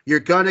out, you're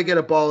going to get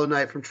a ball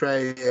tonight from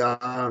Trae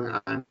Young.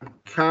 I'm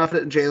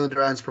confident in Jalen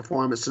Duren's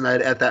performance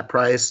tonight at that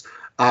price.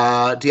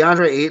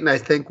 DeAndre Ayton, I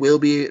think, will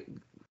be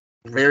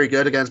very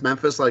good against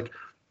Memphis. Like,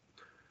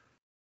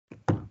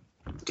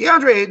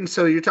 DeAndre Ayton,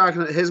 so you're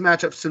talking his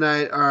matchups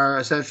tonight are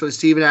essentially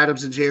Steven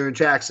Adams and Jaren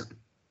Jackson.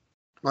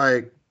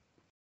 Like,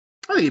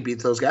 I think he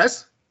beats those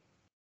guys.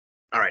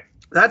 All right.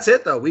 That's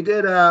it, though. We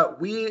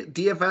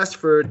DFS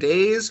for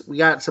days. We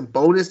got some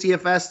bonus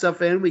DFS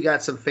stuff in. We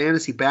got some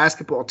fantasy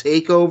basketball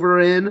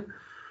takeover in.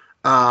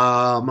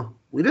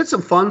 We did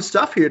some fun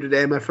stuff here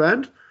today, my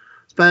friend.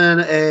 It's been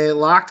a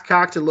locked,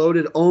 cocked, and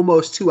loaded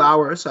almost 2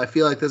 hours, so I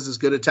feel like this is as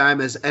good a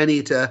time as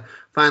any to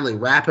finally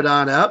wrap it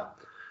on up.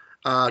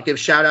 Give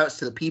shout-outs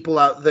to the people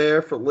out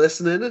there for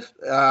listening,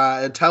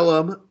 and tell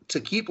them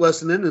to keep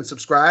listening and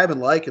subscribe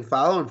and like and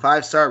follow and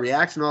 5-star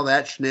react and all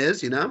that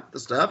schniz, the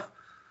stuff.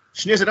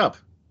 Schniz it up.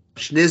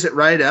 Schniz it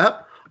right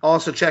up.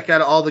 Also, check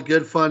out all the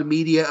good, fun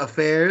media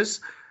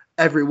affairs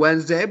every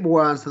Wednesday.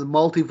 Morons to the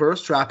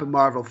Multiverse, dropping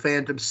Marvel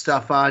fandom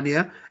stuff on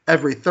you.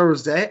 Every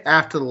Thursday,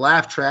 After the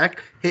Laugh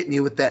Track, hitting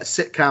you with that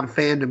sitcom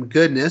fandom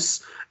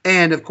goodness.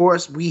 And, of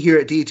course, we here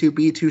at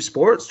D2B2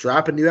 Sports,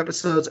 dropping new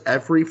episodes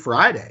every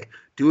Friday.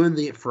 Doing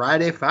the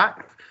Friday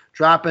 5.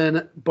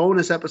 Dropping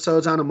bonus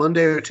episodes on a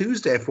Monday or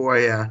Tuesday for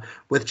you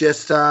with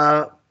just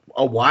a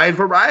wide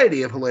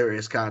variety of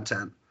hilarious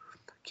content.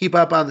 Keep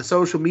up on the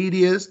social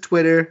medias,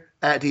 Twitter,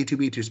 at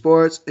D2B2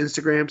 Sports,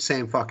 Instagram,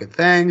 same fucking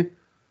thing.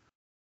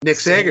 Nick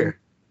Sager.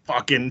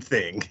 Fucking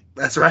thing.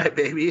 That's right,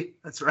 baby.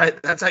 That's right.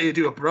 That's how you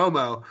do a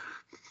promo.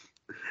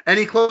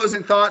 Any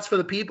closing thoughts for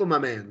the people, my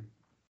man?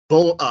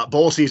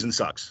 Bowl season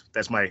sucks.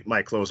 That's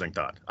my closing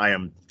thought.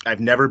 I've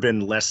never been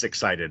less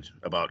excited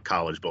about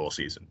college bowl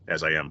season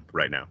as I am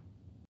right now.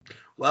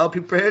 Well,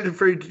 prepare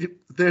for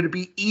there to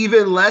be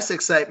even less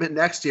excitement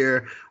next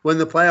year when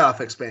the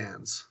playoff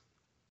expands.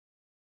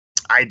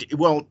 I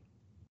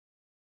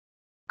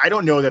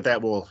don't know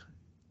that will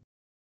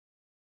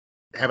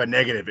have a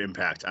negative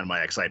impact on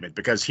my excitement,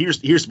 because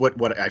here's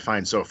what I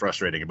find so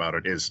frustrating about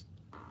it is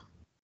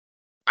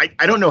I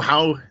don't know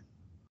how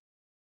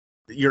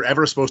you're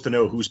ever supposed to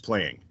know who's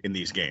playing in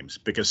these games,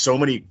 because so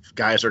many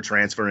guys are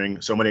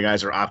transferring, so many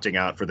guys are opting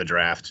out for the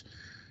draft.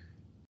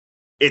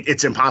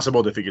 It's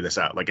impossible to figure this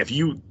out. Like, if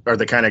you are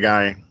the kind of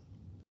guy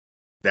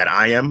that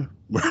I am,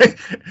 right,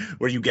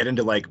 where you get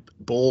into like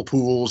bowl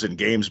pools and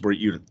games where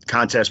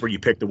contests where you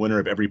pick the winner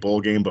of every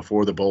bowl game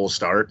before the bowls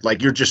start,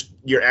 like you're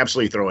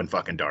absolutely throwing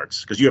fucking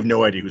darts because you have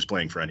no idea who's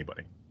playing for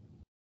anybody.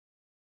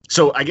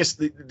 So I guess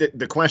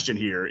the question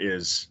here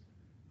is,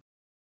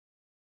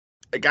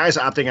 guys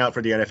opting out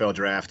for the NFL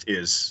draft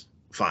is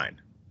fine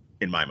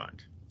in my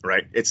mind,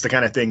 right? It's the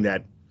kind of thing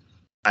that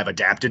I've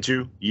adapted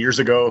to. Years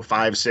ago,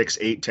 5, 6,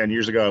 8, 10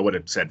 years ago, I would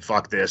have said,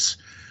 fuck this.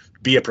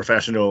 Be a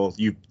professional.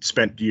 You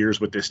spent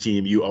years with this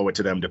team. You owe it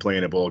to them to play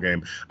in a bowl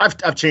game.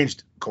 I've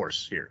changed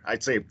course here.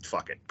 I'd say,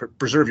 fuck it.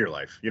 Preserve your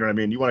life. You know what I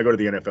mean? You want to go to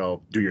the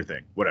NFL, do your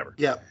thing, whatever.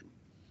 Yeah.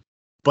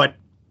 But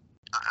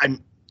I'm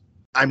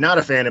not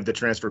a fan of the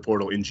transfer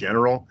portal in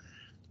general.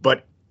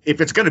 But if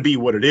it's going to be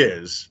what it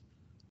is,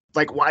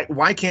 like,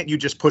 why can't you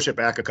just push it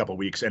back a couple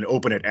weeks and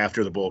open it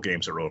after the bowl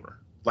games are over?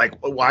 Like,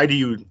 why do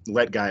you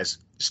let guys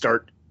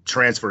start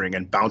transferring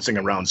and bouncing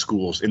around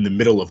schools in the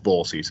middle of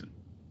bowl season?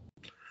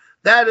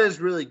 That is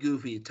really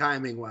goofy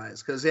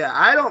timing-wise, because, yeah,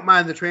 I don't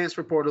mind the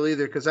transfer portal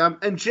either, because I'm,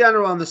 in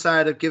general, on the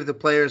side of give the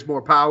players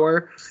more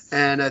power,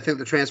 and I think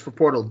the transfer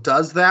portal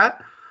does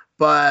that,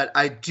 but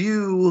I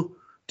do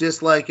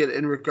dislike it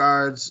in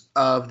regards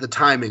of the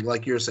timing,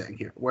 like you're saying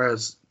here,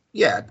 whereas,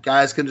 yeah,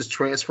 guys can just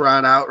transfer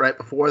on out right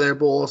before their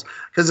bowls,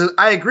 because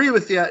I agree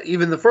with you,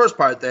 even the first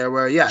part there,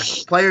 where, yeah,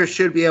 players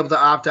should be able to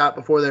opt out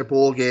before their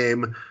bowl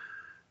game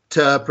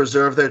to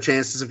preserve their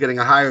chances of getting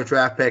a higher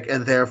draft pick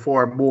and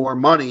therefore more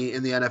money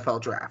in the NFL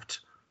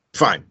draft.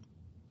 Fine.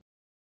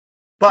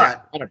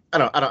 But yeah,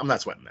 I'm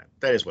not sweating that.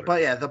 That is what it is.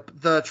 But yeah,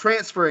 the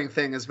transferring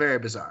thing is very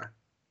bizarre.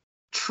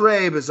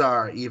 Très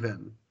bizarre,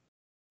 even.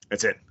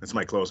 That's it. That's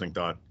my closing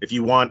thought. If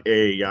you want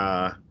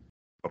a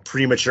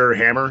premature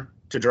hammer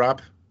to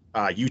drop,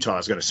 Utah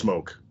is going to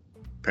smoke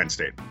Penn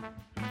State.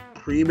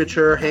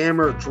 Premature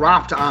hammer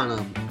dropped on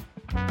them.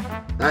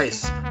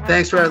 Nice.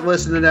 Thanks for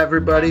listening,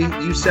 everybody.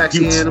 You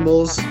sexy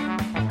animals.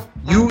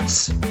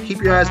 Utes.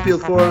 Keep your eyes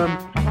peeled for them.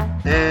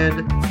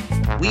 And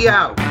we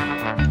out.